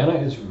 The mana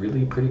is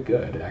really pretty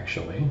good,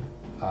 actually.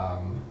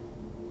 I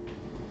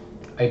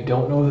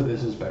don't know that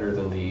this is better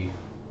than the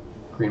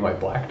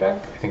green-white-black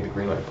deck. I think the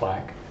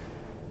green-white-black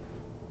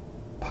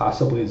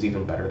possibly is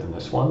even better than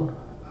this one.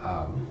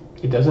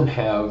 It doesn't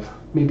have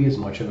maybe as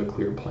much of a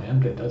clear plan,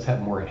 but it does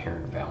have more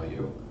inherent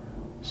value.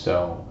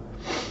 So,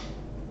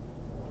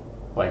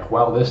 like,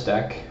 while this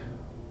deck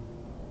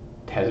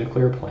has a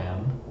clear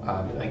plan,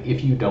 like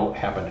if you don't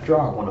happen to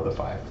draw one of the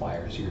 5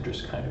 flyers, you're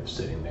just kind of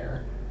sitting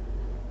there.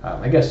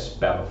 I guess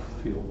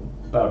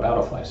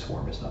Battlefly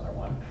Swarm is another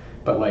one,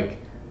 but like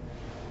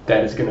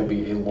that is going to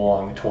be a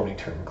long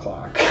 20-turn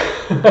clock.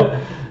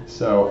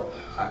 So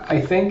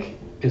I think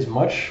as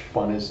much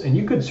fun as, and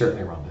you could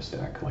certainly run this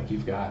deck. Like,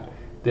 you've got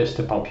this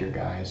to pump your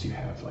guys. You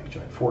have like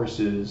Joint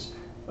Forces.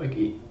 Like,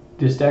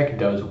 this deck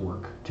does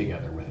work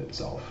together with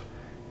itself.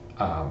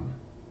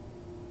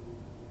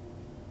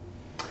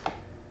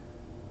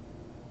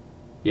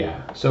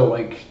 Yeah, so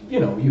like, you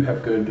know, you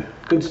have good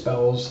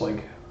spells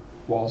like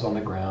Walls on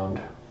the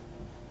Ground.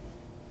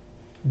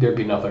 There'd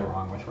be nothing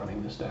wrong with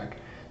running this deck.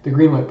 The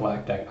green, white,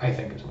 black deck I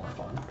think is more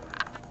fun.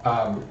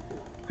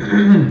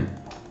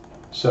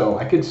 So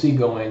I could see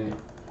going,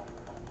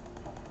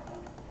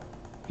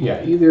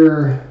 yeah,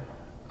 either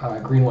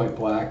green, white,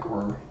 black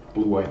or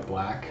blue, white,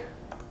 black.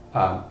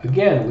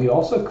 Again, we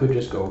also could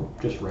just go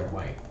just red,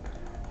 white.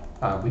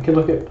 We could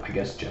look at, I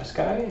guess,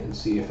 Jeskai and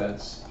see if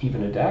that's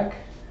even a deck.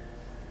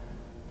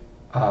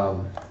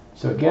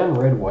 So again,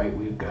 red, white,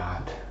 we've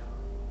got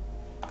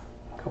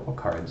a couple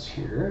cards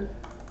here.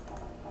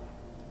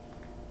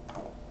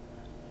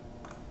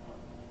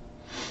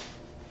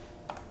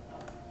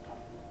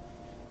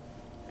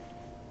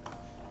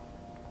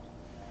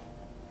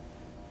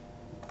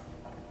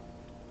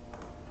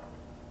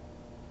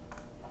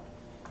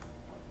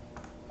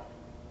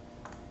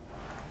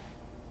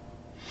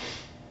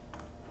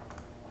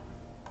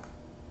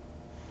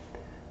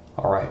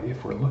 All right,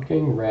 if we're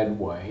looking red,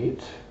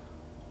 white,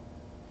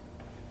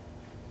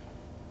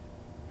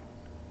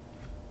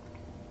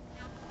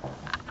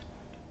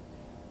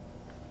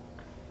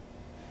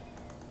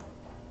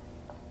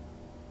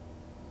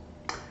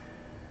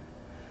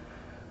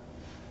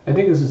 I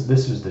think this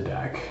is the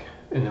deck,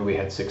 and then we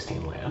had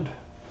 16 land.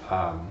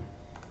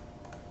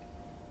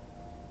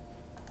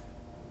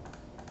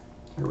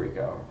 Here we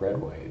go, red,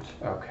 white,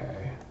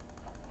 okay.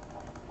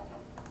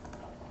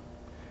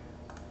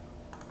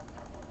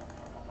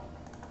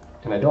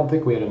 And I don't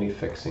think we had any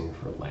fixing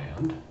for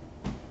land.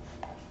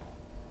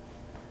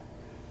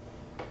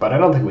 But I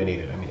don't think we need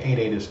it. I mean,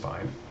 8/8 is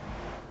fine.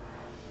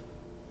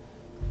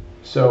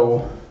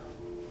 So,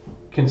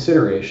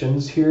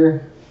 considerations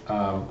here.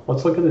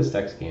 Let's look at this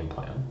deck's game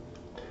plan.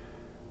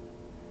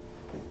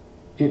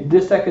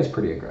 This deck is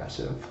pretty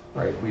aggressive,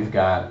 right? We've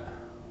got,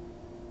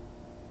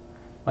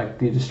 like,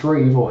 the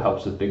Destroy Evil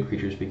helps with big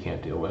creatures we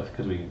can't deal with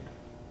because we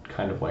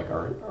kind of like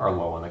are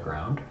low on the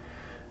ground.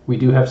 We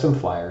do have some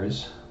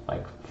flyers,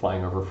 like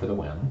flying over for the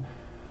win.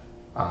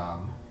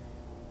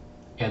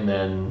 And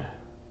then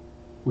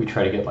we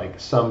try to get like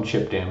some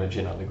chip damage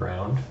in on the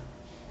ground.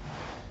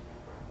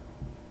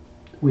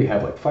 We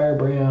have like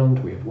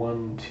Firebrand, we have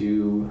 1,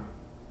 2.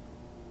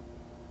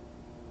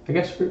 I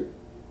guess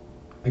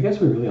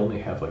we really only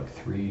have like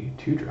 3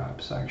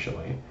 2-drops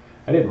actually.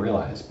 I didn't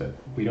realize, but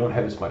we don't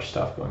have as much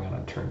stuff going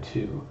on turn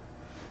 2.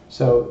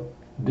 So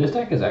this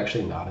deck is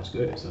actually not as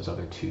good as those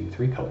other 2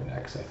 3-color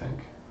decks, I think.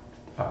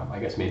 I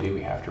guess maybe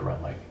we have to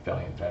run like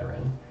Valiant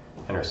Veteran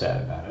and are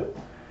sad about it.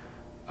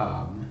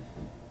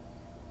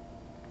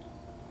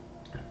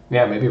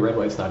 Yeah, maybe red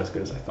white's not as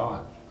good as I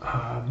thought.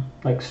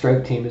 Like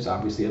Strike Team is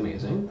obviously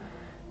amazing,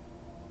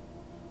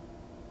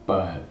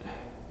 but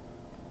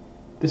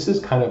this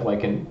is kind of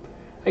like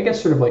I guess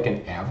sort of like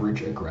an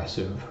average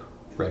aggressive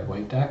red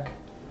white deck.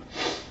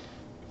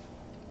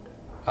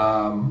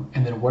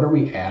 And then what are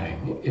we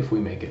adding if we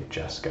make it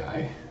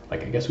Jeskai?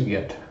 Like I guess we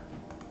get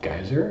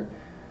Geyser,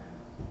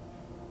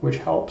 which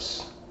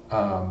helps.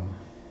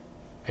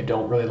 I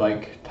don't really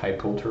like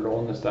Tidepool Turtle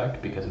in this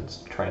deck because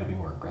it's trying to be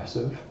more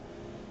aggressive.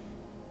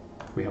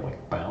 We have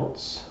like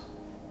Bounce.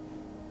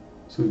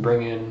 So we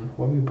bring in,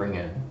 what do we bring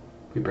in?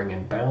 We bring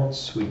in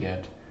Bounce, we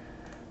get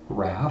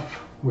Wrath,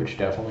 which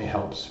definitely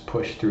helps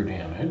push through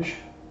damage.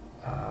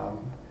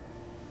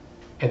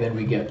 And then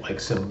we get like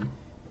some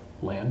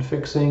land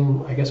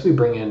fixing. I guess we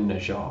bring in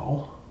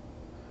Najal.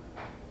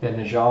 Then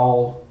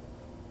Najal,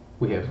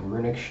 we have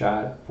Runic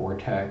Shot,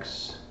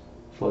 Vortex,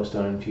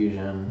 Flowstone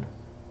Infusion,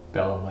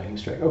 Bell of Lightning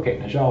Strike. Okay,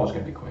 Najal is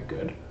going to be quite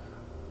good.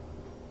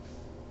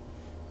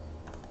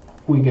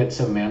 We get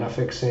some mana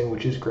fixing,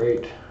 which is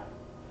great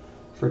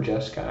for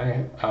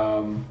Jeskai.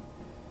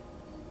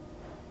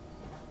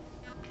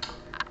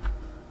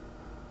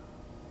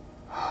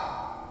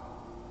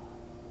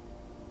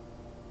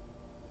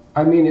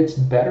 I mean, it's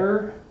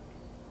better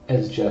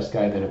as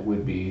Jeskai than it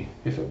would be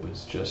if it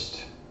was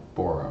just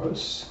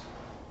Boros.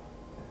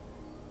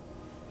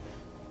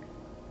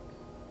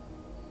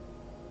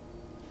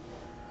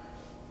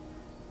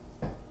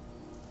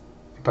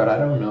 But I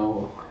don't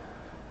know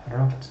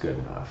if it's good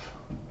enough.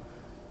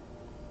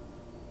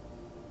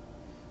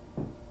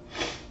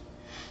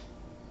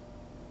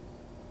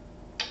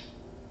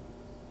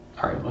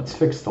 All right, let's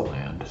fix the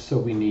land. So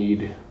we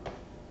need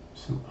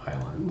some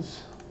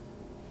islands.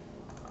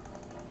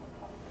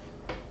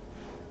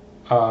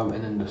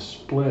 And then the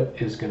split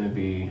is going to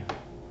be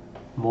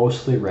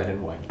mostly red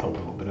and white with a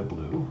little bit of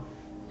blue.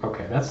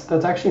 Okay, that's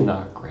actually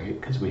not great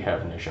because we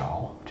have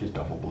Najal, which is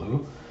double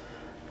blue.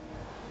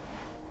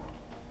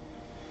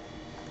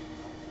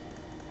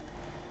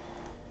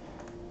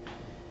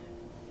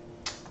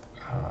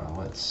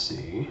 Let's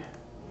see.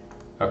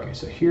 Okay,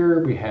 so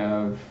here we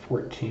have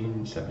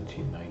 14,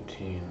 17,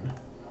 19.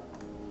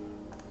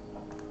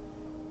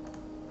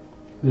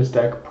 This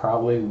deck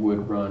probably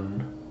would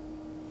run,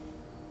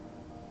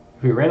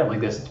 if we ran it like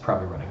this, it's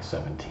probably running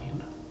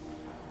 17.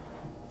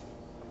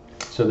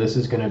 So this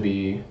is going to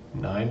be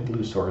 9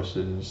 blue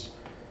sources,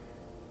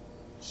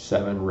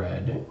 7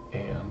 red,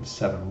 and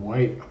 7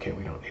 white. Okay,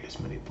 we don't need as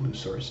many blue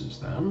sources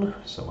then,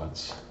 so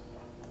let's...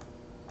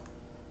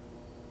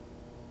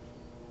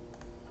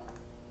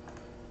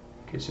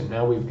 Okay, so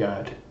now we've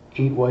got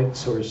 8 white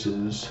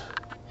sources,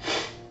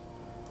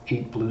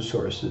 8 blue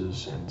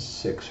sources, and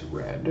 6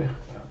 red.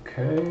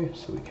 Okay,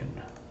 so we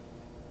can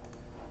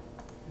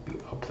maybe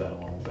up that a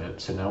little bit.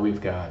 So now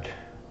we've got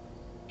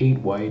 8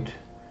 white,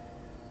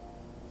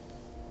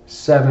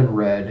 7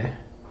 red,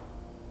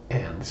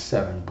 and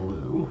 7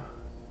 blue.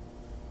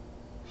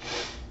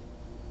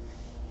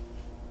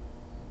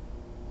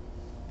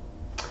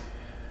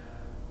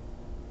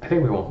 I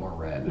think we want more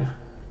red.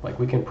 Like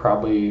we can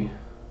probably,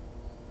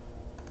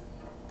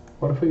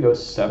 what if we go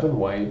 7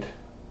 white?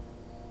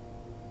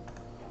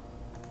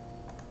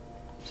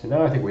 So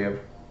now I think we have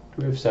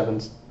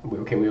 7,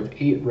 okay, we have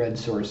 8 red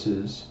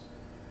sources,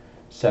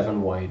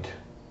 7 white,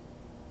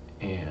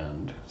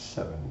 and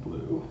 7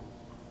 blue.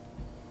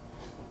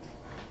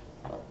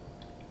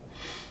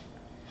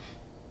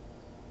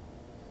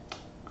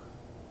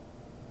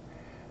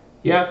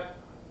 Yeah,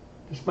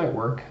 this might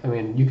work. I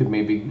mean, you could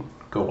maybe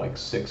go like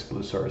 6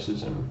 blue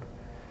sources and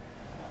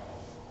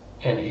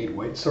 8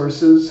 white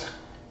sources,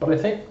 but I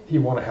think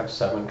you want to have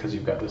 7 because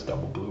you've got this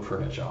double blue for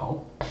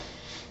Najal.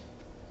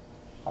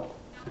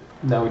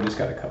 Now we just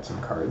got to cut some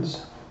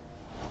cards.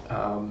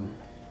 I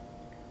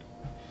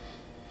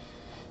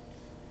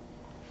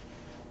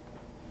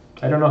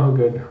don't know how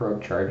good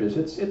Heroic Charge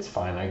is. It's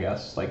fine, I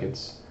guess. Like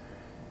it's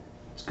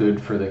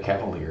good for the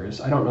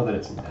Cavaliers. I don't know that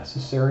it's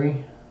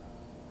necessary.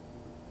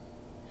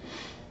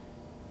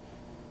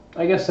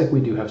 I guess like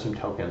we do have some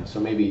tokens, so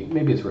maybe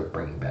it's worth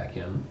bringing back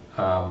in.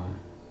 Our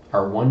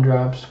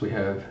 1-drops, we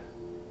have,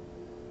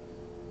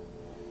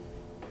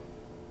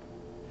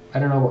 I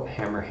don't know about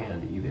Hammer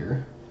Hand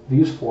either.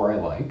 These 4 I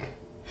like.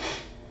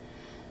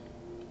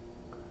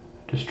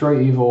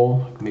 Destroy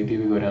Evil, maybe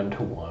we go down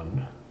to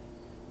 1.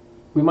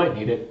 We might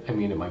need it. I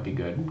mean, it might be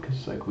good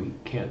because like we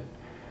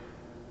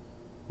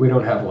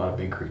don't have a lot of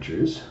big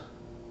creatures.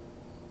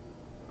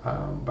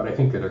 But I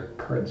think that our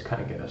cards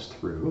kind of get us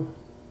through.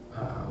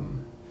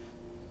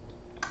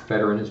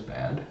 Veteran is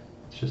bad.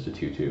 It's just a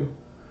 2/2.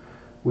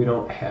 We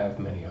don't have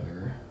many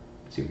other.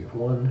 Let's see, we have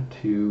 1,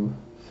 2,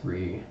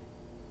 3,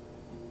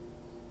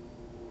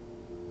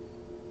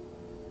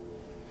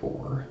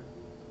 4.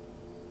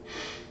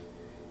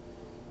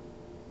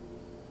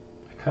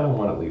 I kind of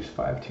want at least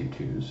 5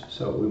 2/2s,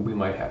 so we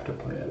might have to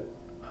play it.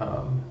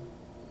 But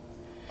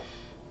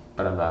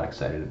I'm not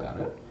excited about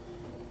it.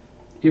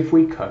 If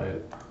we cut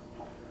it,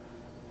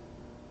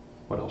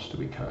 what else do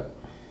we cut?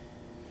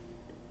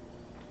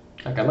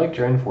 Like I like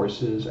Giant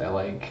Forces. I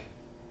like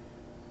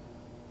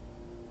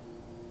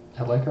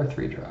our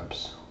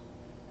 3-drops.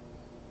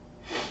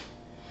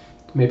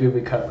 Maybe we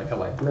cut like a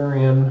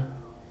Librarian.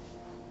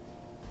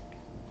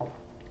 And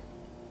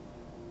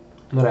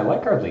then I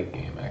like our late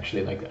game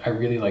actually. Like I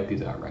really like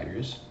these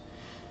Outriders.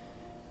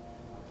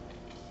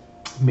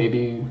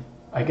 Maybe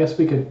I guess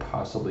we could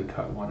possibly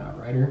cut 1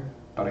 Outrider,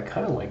 but I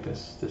kind of like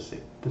this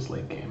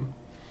late game.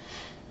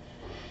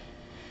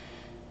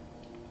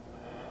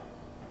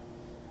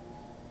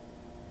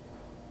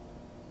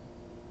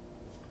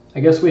 I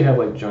guess we have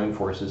like Joint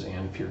Forces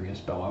and Furious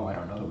Bellow. I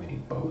don't know that we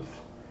need both.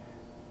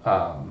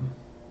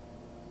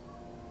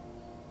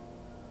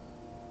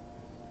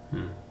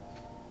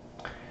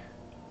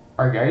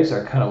 Our guys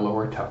are kind of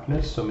lower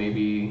toughness, so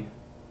maybe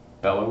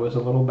Bellow is a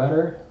little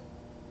better.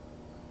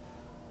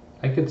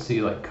 I could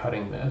see like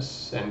cutting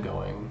this and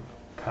going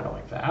kind of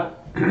like that.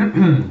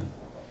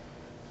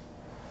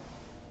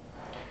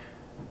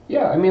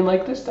 Yeah, I mean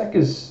like this deck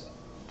is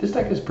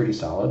pretty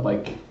solid.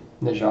 Like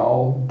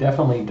Najal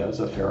definitely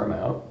does a fair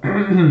amount.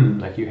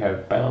 Like you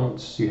have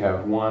bounce, you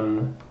have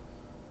 1,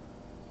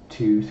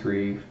 2,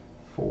 3,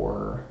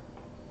 4,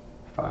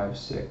 5,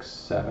 6,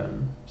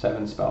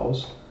 7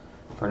 spells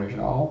for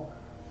Najal.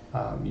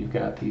 You've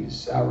got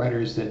these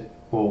Outriders that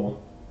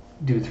will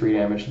do 3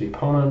 damage to the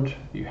opponent.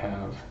 You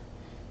have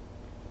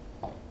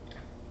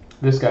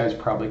this guy's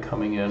probably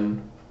coming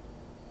in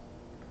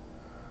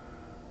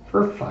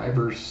for 5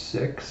 or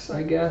 6,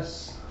 I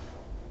guess.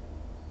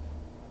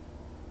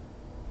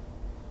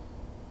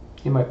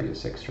 He might be a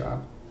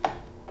 6-drop.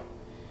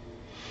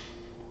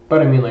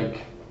 But I mean,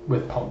 like,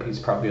 with Pump, he's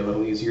probably a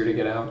little easier to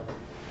get out.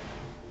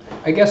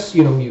 I guess,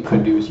 you know, what you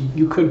could do is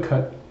you could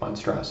cut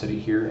Monstrosity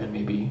here and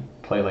maybe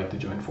play, like, the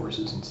Joint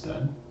Forces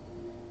instead.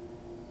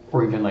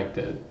 Or even, like,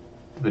 the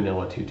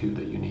vanilla 2/2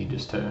 that you need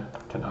just to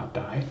not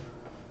die.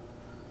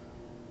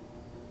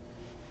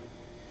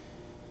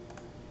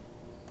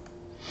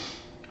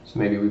 So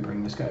maybe we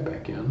bring this guy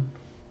back in.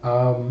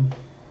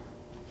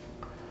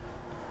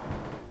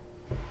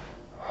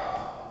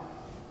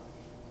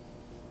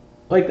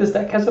 Like this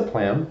deck has a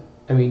plan.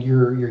 I mean,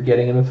 you're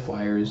getting in with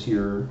flyers.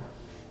 You're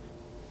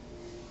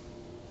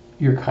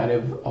kind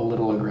of a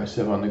little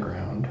aggressive on the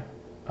ground.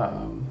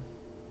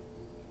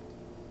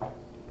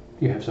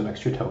 You have some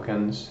extra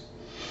tokens.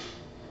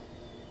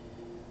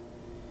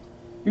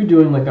 You're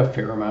doing like a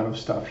fair amount of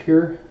stuff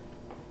here.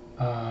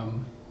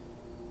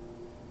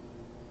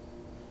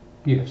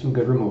 You have some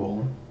good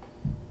removal.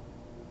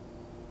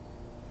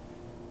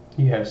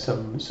 You have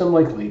some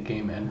like late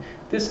game in.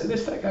 This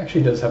deck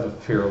actually does have a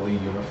fairly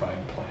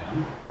unified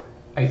plan.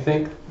 I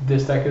think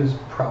this deck is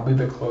probably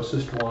the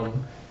closest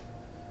one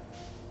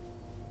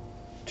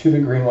to the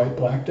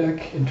green-white-black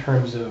deck in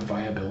terms of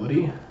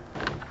viability.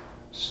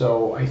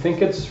 So I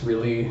think it's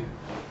really,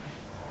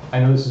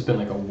 I know this has been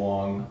like a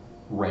long,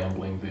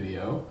 rambling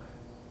video,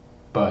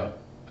 but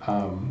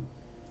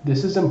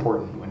this is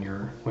important when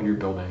you're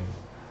building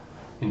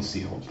in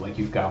sealed. Like,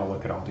 you've got to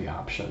look at all the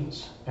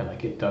options, and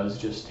like it does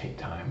just take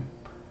time,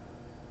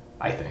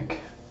 I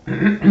think.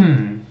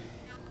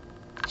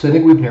 So I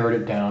think we've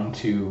narrowed it down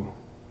to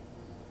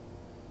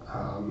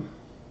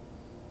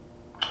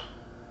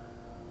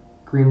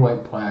green,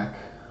 white, black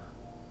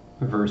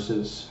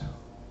versus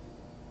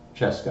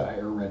Jeskai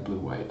or red, blue,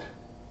 white.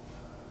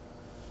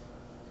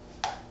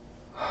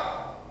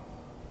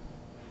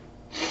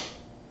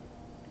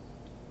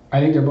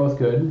 I think they're both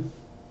good.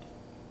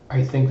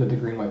 I think that the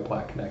green, white,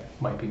 black deck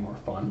might be more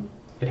fun.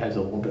 It has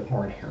a little bit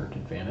more inherent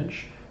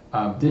advantage.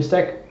 This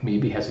deck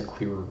maybe has a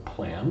clearer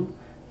plan.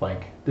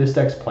 Like, this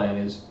deck's plan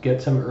is get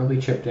some early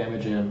chip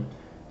damage in,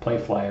 play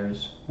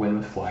flyers, win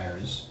with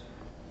flyers,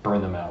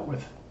 burn them out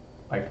with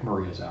like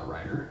Maria's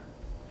Outrider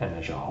and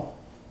Najal.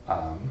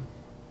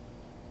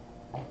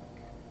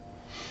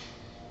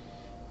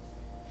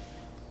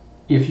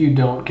 If you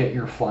don't get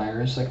your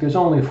flyers, like there's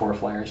only 4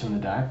 flyers in the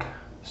deck,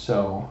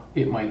 so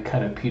it might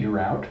kind of peter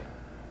out.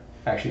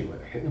 Actually,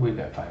 we've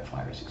got 5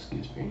 flyers,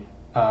 excuse me.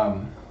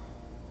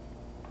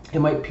 It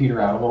might peter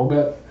out a little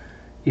bit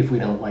if we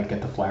don't like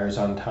get the flyers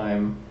on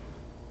time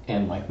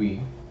and like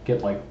we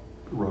get like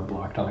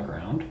roadblocked on the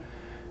ground.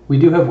 We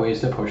do have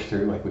ways to push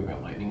through, like we've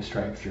got Lightning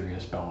Strike,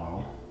 Furious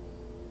Bellow,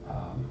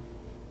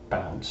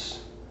 Bounce.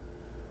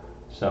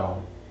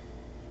 So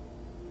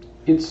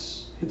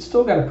it's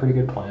still got a pretty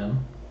good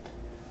plan.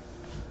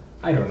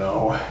 I don't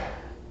know.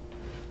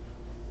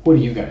 What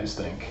do you guys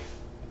think?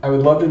 I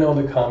would love to know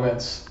in the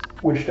comments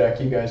which deck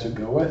you guys would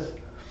go with.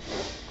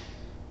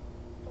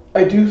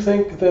 I do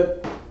think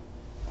that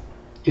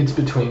it's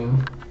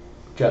between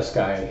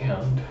Jeskai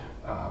and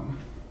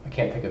I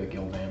can't think of the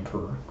guild name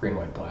for green,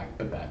 white, black,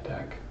 but that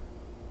deck.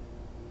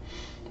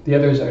 The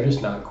others are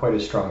just not quite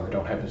as strong or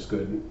don't have as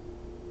good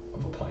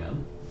of a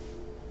plan.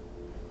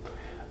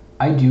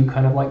 I do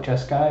kind of like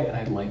Jeskai, and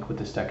I like what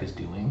this deck is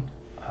doing.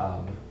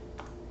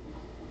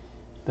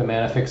 The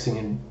mana fixing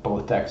in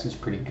both decks is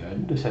pretty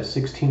good. This has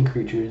 16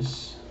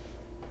 creatures,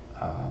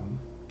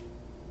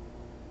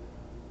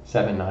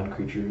 7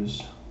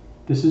 non-creatures.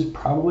 This is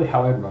probably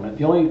how I'd run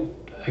it.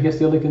 I guess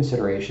the only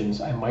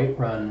considerations, I might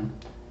run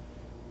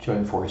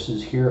Join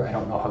Forces here. I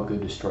don't know how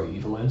good Destroy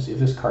Evil is. If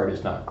this card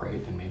is not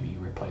great, then maybe you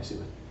replace it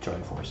with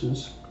Join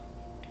Forces,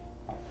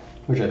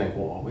 which I think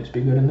will always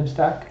be good in this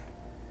deck.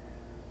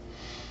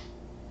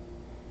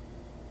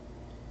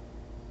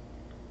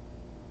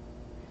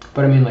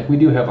 But I mean, like, we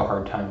do have a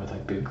hard time with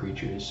like big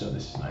creatures, so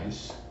this is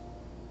nice.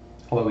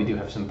 Although we do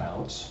have some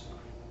bounce.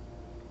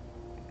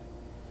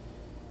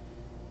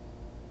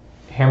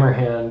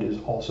 Hammerhand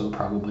is also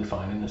probably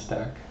fine in this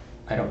deck.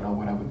 I don't know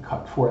what I would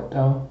cut for it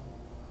though.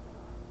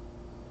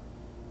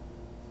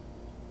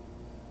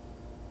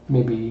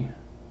 Maybe,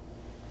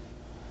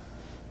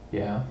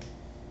 yeah.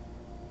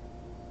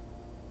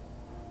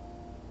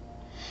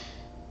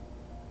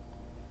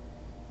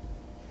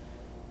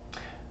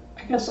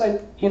 I guess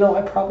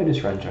I'd probably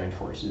just run Join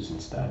Forces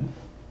instead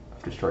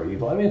of Destroy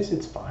Evil. I mean,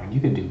 it's fine.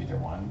 You could do either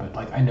one, but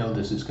like I know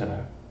this is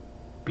gonna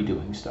be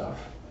doing stuff.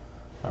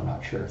 I'm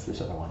not sure if this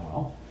other one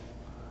will.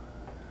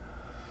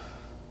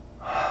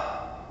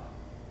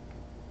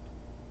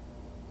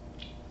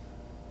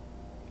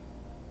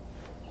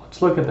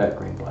 Let's look at that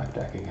green-black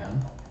deck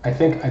again. I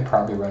think I'd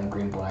probably run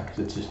green-black because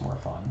it's just more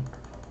fun.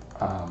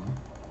 I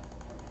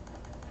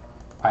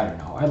don't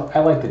know. I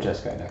like the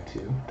Jeskai deck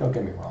too. Don't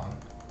get me wrong.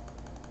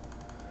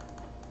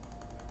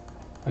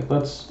 Like,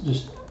 let's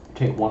just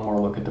take one more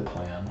look at the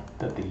plan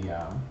that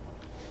the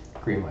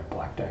green, white,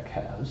 black deck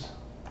has.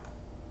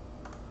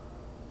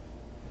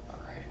 All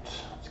right,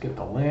 let's get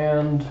the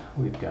land.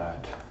 We've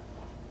got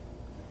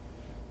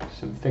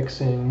some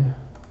fixing.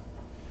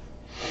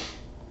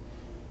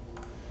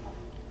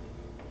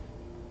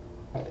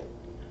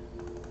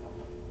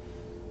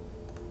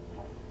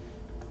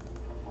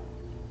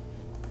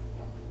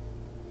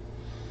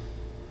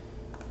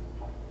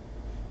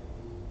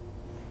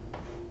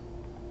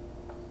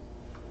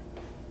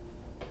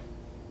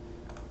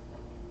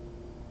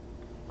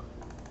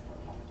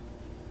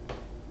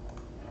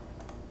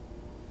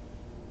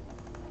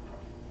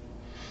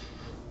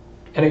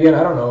 And again,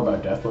 I don't know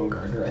about Deathloom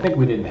Gardener. I think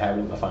we didn't have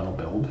it in the final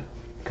build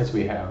because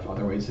we have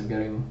other ways of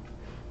getting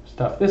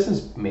stuff. This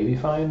is maybe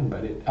fine,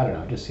 but I don't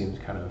know, it just seems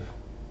kind of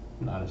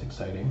not as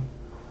exciting.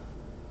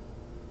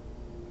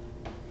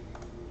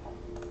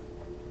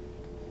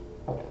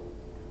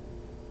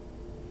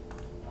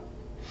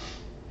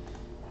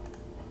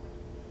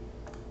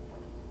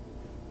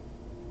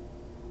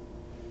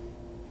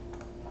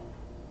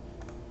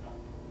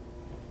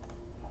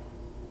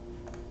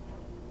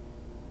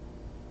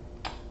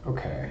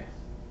 Okay.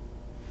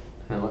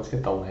 let's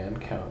get the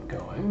land count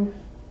going.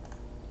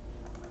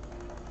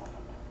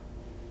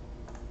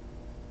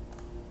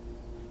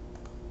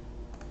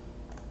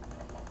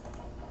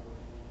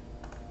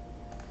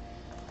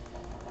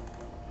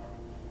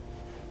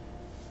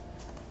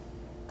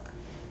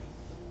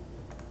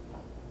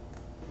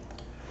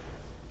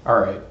 All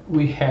right,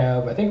 we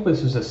have, I think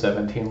this is a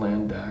 17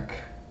 land deck.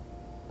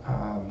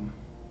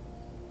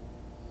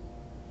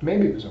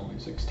 Maybe it was only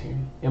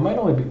 16. It might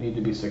only need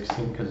to be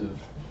 16 because of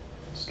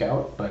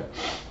Scout, but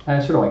I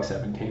sort of like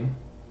 17.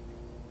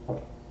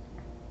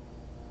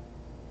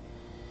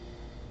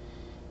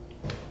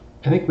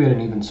 I think we had an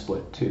even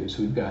split too,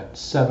 so we've got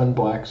 7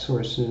 black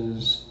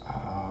sources,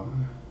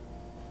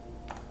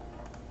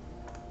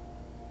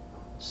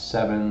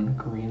 7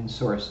 green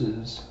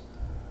sources,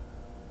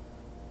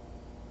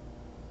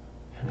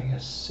 and I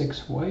guess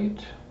 6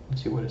 white.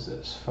 Let's see, what is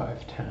this?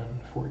 5,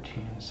 10,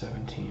 14,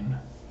 17.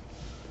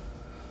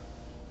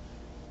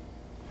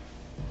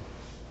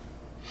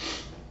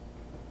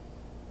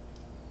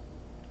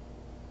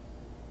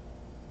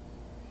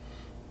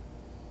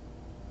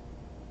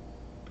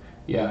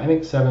 Yeah, I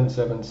think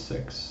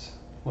 776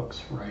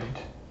 looks right.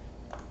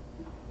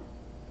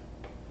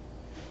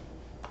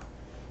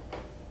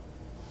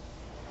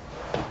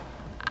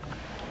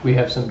 We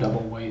have some double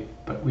white,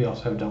 but we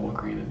also have double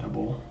green and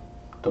double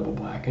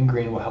black, and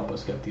green will help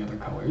us get the other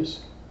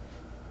colors.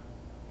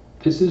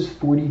 This is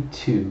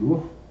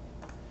 42,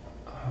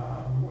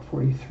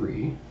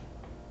 43.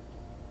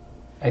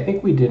 I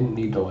think we didn't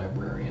need the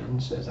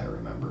librarians, as I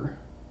remember.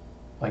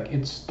 Like,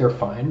 they're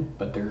fine,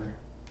 but they're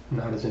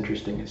not as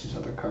interesting as these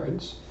other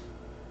cards.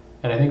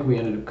 And I think we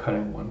ended up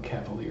cutting 1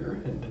 Cavalier,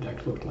 and the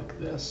deck looked like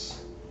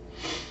this.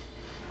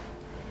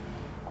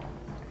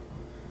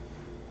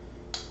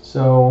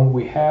 So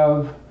we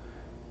have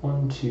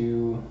 1,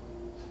 2,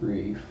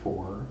 3,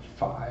 4,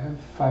 5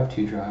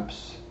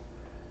 2-drops.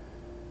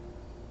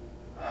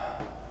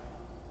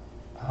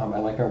 I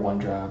like our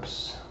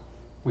 1-drops.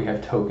 We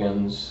have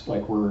tokens,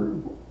 like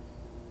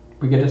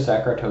we get to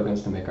sack our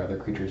tokens to make our other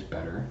creatures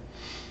better.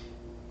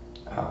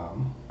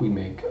 We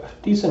make a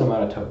decent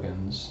amount of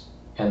tokens,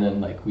 and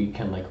then like we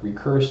can like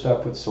recur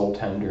stuff with Soul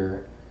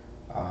Tender.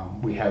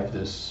 We have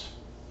this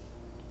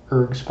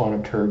Urg Spawn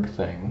of Turg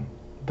thing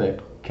that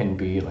can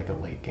be like a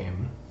late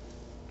game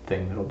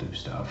thing that'll do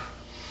stuff.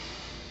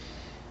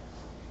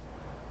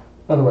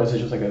 Otherwise,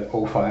 it's just like an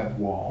 05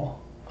 wall.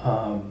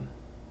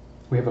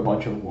 We have a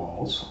bunch of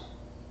walls,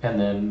 and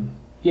then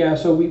yeah,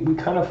 so we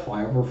kind of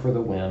fly over for the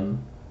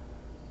win.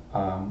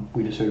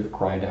 We just sort of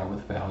grind out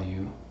with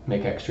value,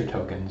 make extra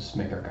tokens,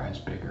 make our guys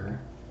bigger,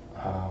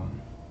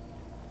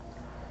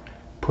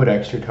 put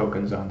extra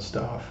tokens on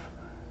stuff.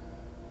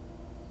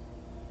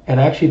 And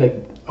actually,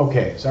 like,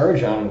 okay,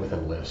 Zarajanan with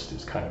Enlist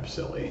is kind of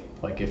silly.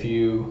 Like, if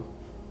you,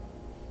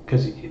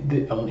 because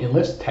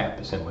Enlist tap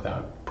us in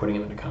without putting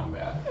him into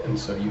combat, and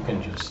so you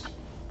can just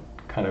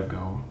kind of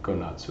go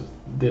nuts with,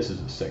 this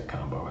is a sick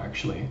combo,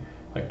 actually.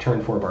 Like,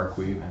 turn 4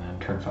 Barkweave, and then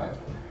turn 5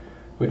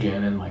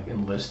 Wajanan, like,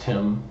 enlist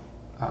him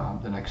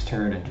the next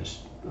turn, and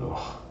just,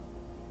 ugh,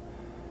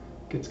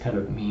 gets kind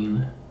of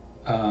mean.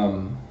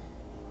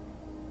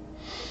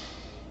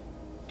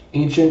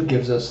 Ancient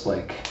gives us,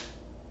 like,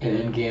 an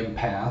endgame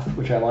path,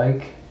 which I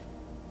like.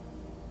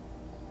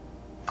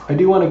 I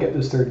do want to get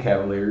this 3rd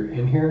Cavalier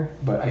in here,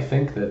 but I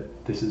think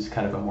that this is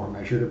kind of a more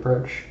measured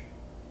approach.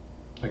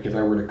 Like, if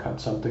I were to cut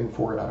something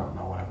for it, I don't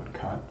know what I would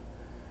cut.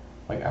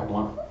 Like,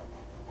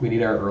 we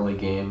need our early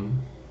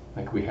game.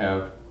 Like, we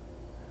have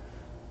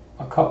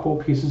a couple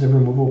pieces of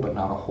removal, but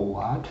not a whole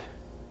lot.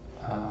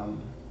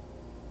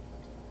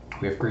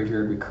 We have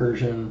Graveyard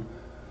Recursion.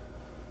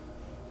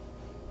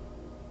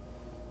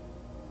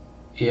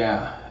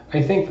 Yeah,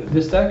 I think that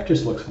this deck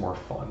just looks more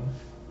fun.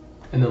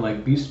 And then,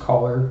 like, Beast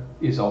Caller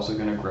is also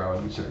going to grow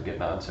and we sort of get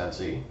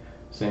nonsensy.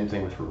 Same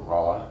thing with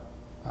Rurala.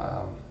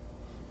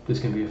 This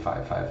can be a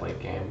 5/5 late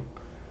game.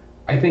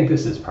 I think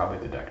this is probably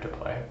the deck to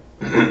play.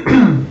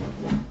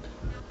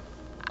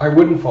 I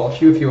wouldn't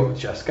fault you if you went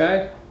with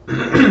Jeskai,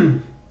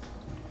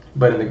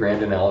 but in the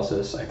grand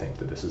analysis, I think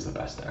that this is the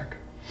best deck.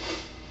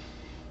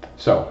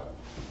 So,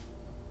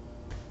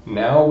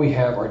 now we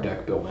have our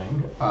deck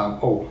building.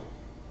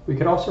 We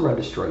could also run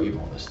Destroy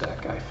Evil in this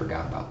deck. I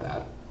forgot about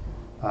that.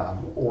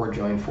 Or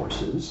Join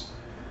Forces.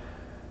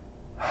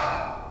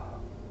 I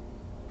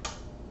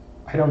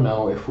don't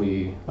know if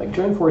we, like,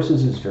 Join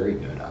Forces is very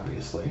good,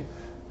 obviously.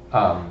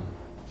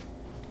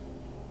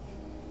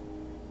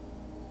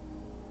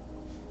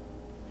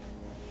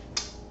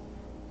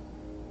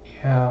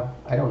 Yeah,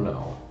 I don't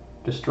know.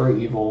 Destroy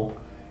Evil,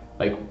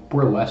 like,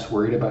 we're less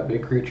worried about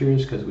big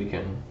creatures because we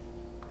can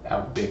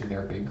outbig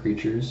their big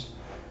creatures.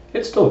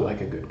 It's still,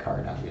 like, a good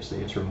card,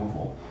 obviously. It's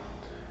removal.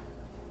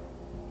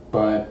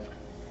 But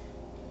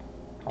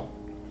I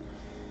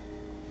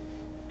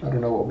don't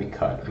know what we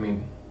cut. I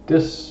mean,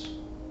 this...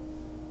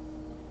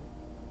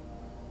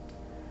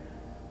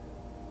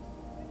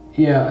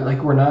 Yeah,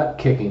 like, we're not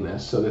kicking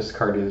this, so this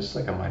card is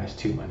like a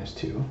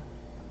 -2/-2.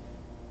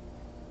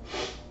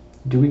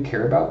 Do we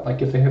care about,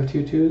 like, if they have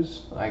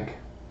 2/2s? Like,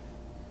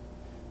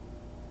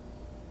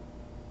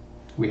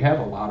 we have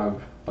a lot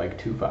of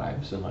like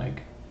 2/5s, and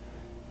like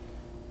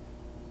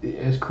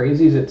as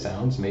crazy as it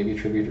sounds, maybe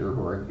Tribute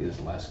Urborg is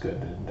less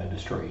good than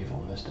Destroy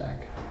Evil in this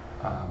deck.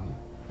 I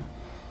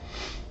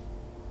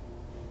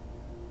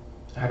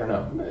don't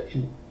know.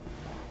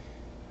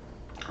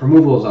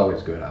 Removal is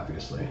always good,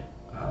 obviously.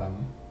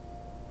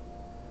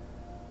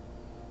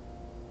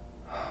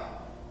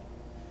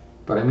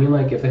 But I mean,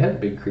 like, if they had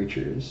big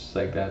creatures,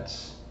 like,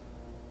 that's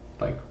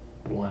like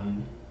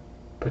one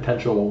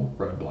potential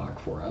roadblock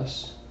for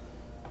us.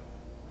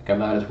 Like, I'm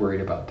not as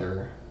worried about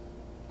their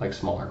like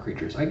smaller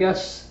creatures. I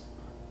guess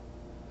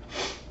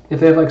if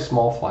they have like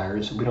small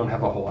flyers, we don't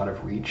have a whole lot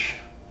of reach,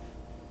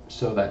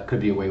 so that could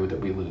be a way that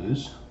we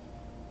lose.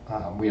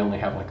 We only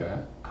have like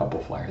a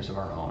couple flyers of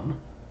our own.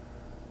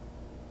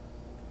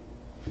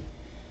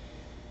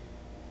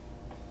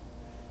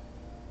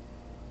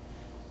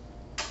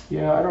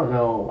 Yeah, I don't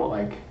know,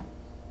 like,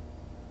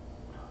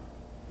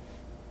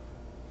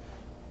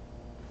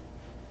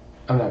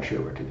 I'm not sure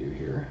what to do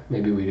here.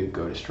 Maybe we could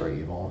go Destroy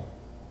Evil.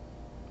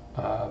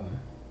 I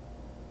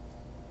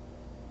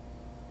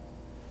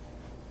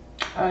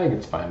think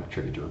it's fine with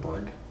Tribute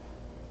Urborg.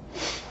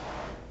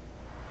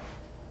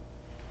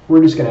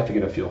 We're just going to have to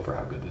get a feel for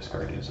how good this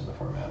card is in the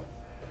format.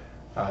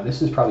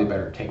 This is probably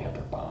better at taking out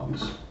their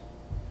bombs.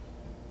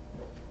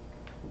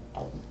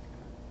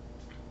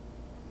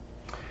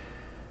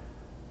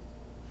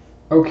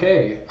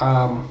 Okay.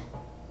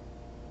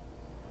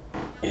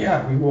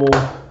 Yeah, we will.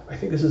 I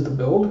think this is the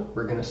build.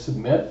 We're going to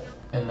submit,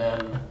 and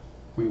then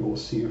we will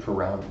see you for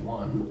round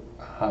 1.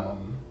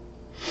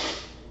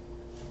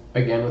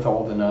 Again, with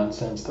all the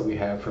nonsense that we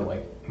have for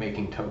like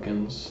making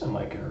tokens and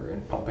like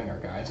and pumping our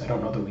guys, I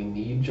don't know that we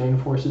need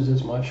join forces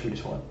as much. We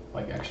just want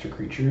like extra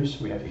creatures.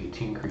 We have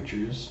 18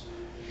 creatures.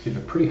 So we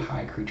have a pretty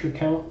high creature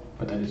count,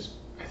 but that is,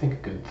 I think, a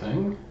good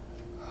thing.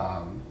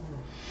 I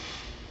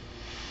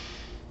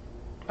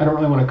don't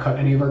really want to cut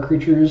any of our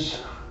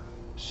creatures,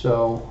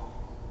 so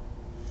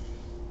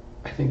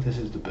I think this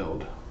is the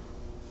build.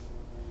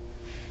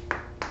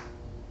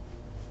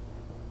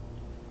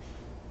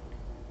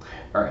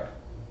 All right.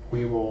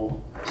 We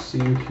will see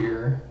you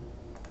here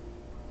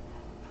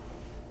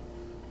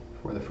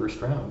for the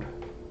first round.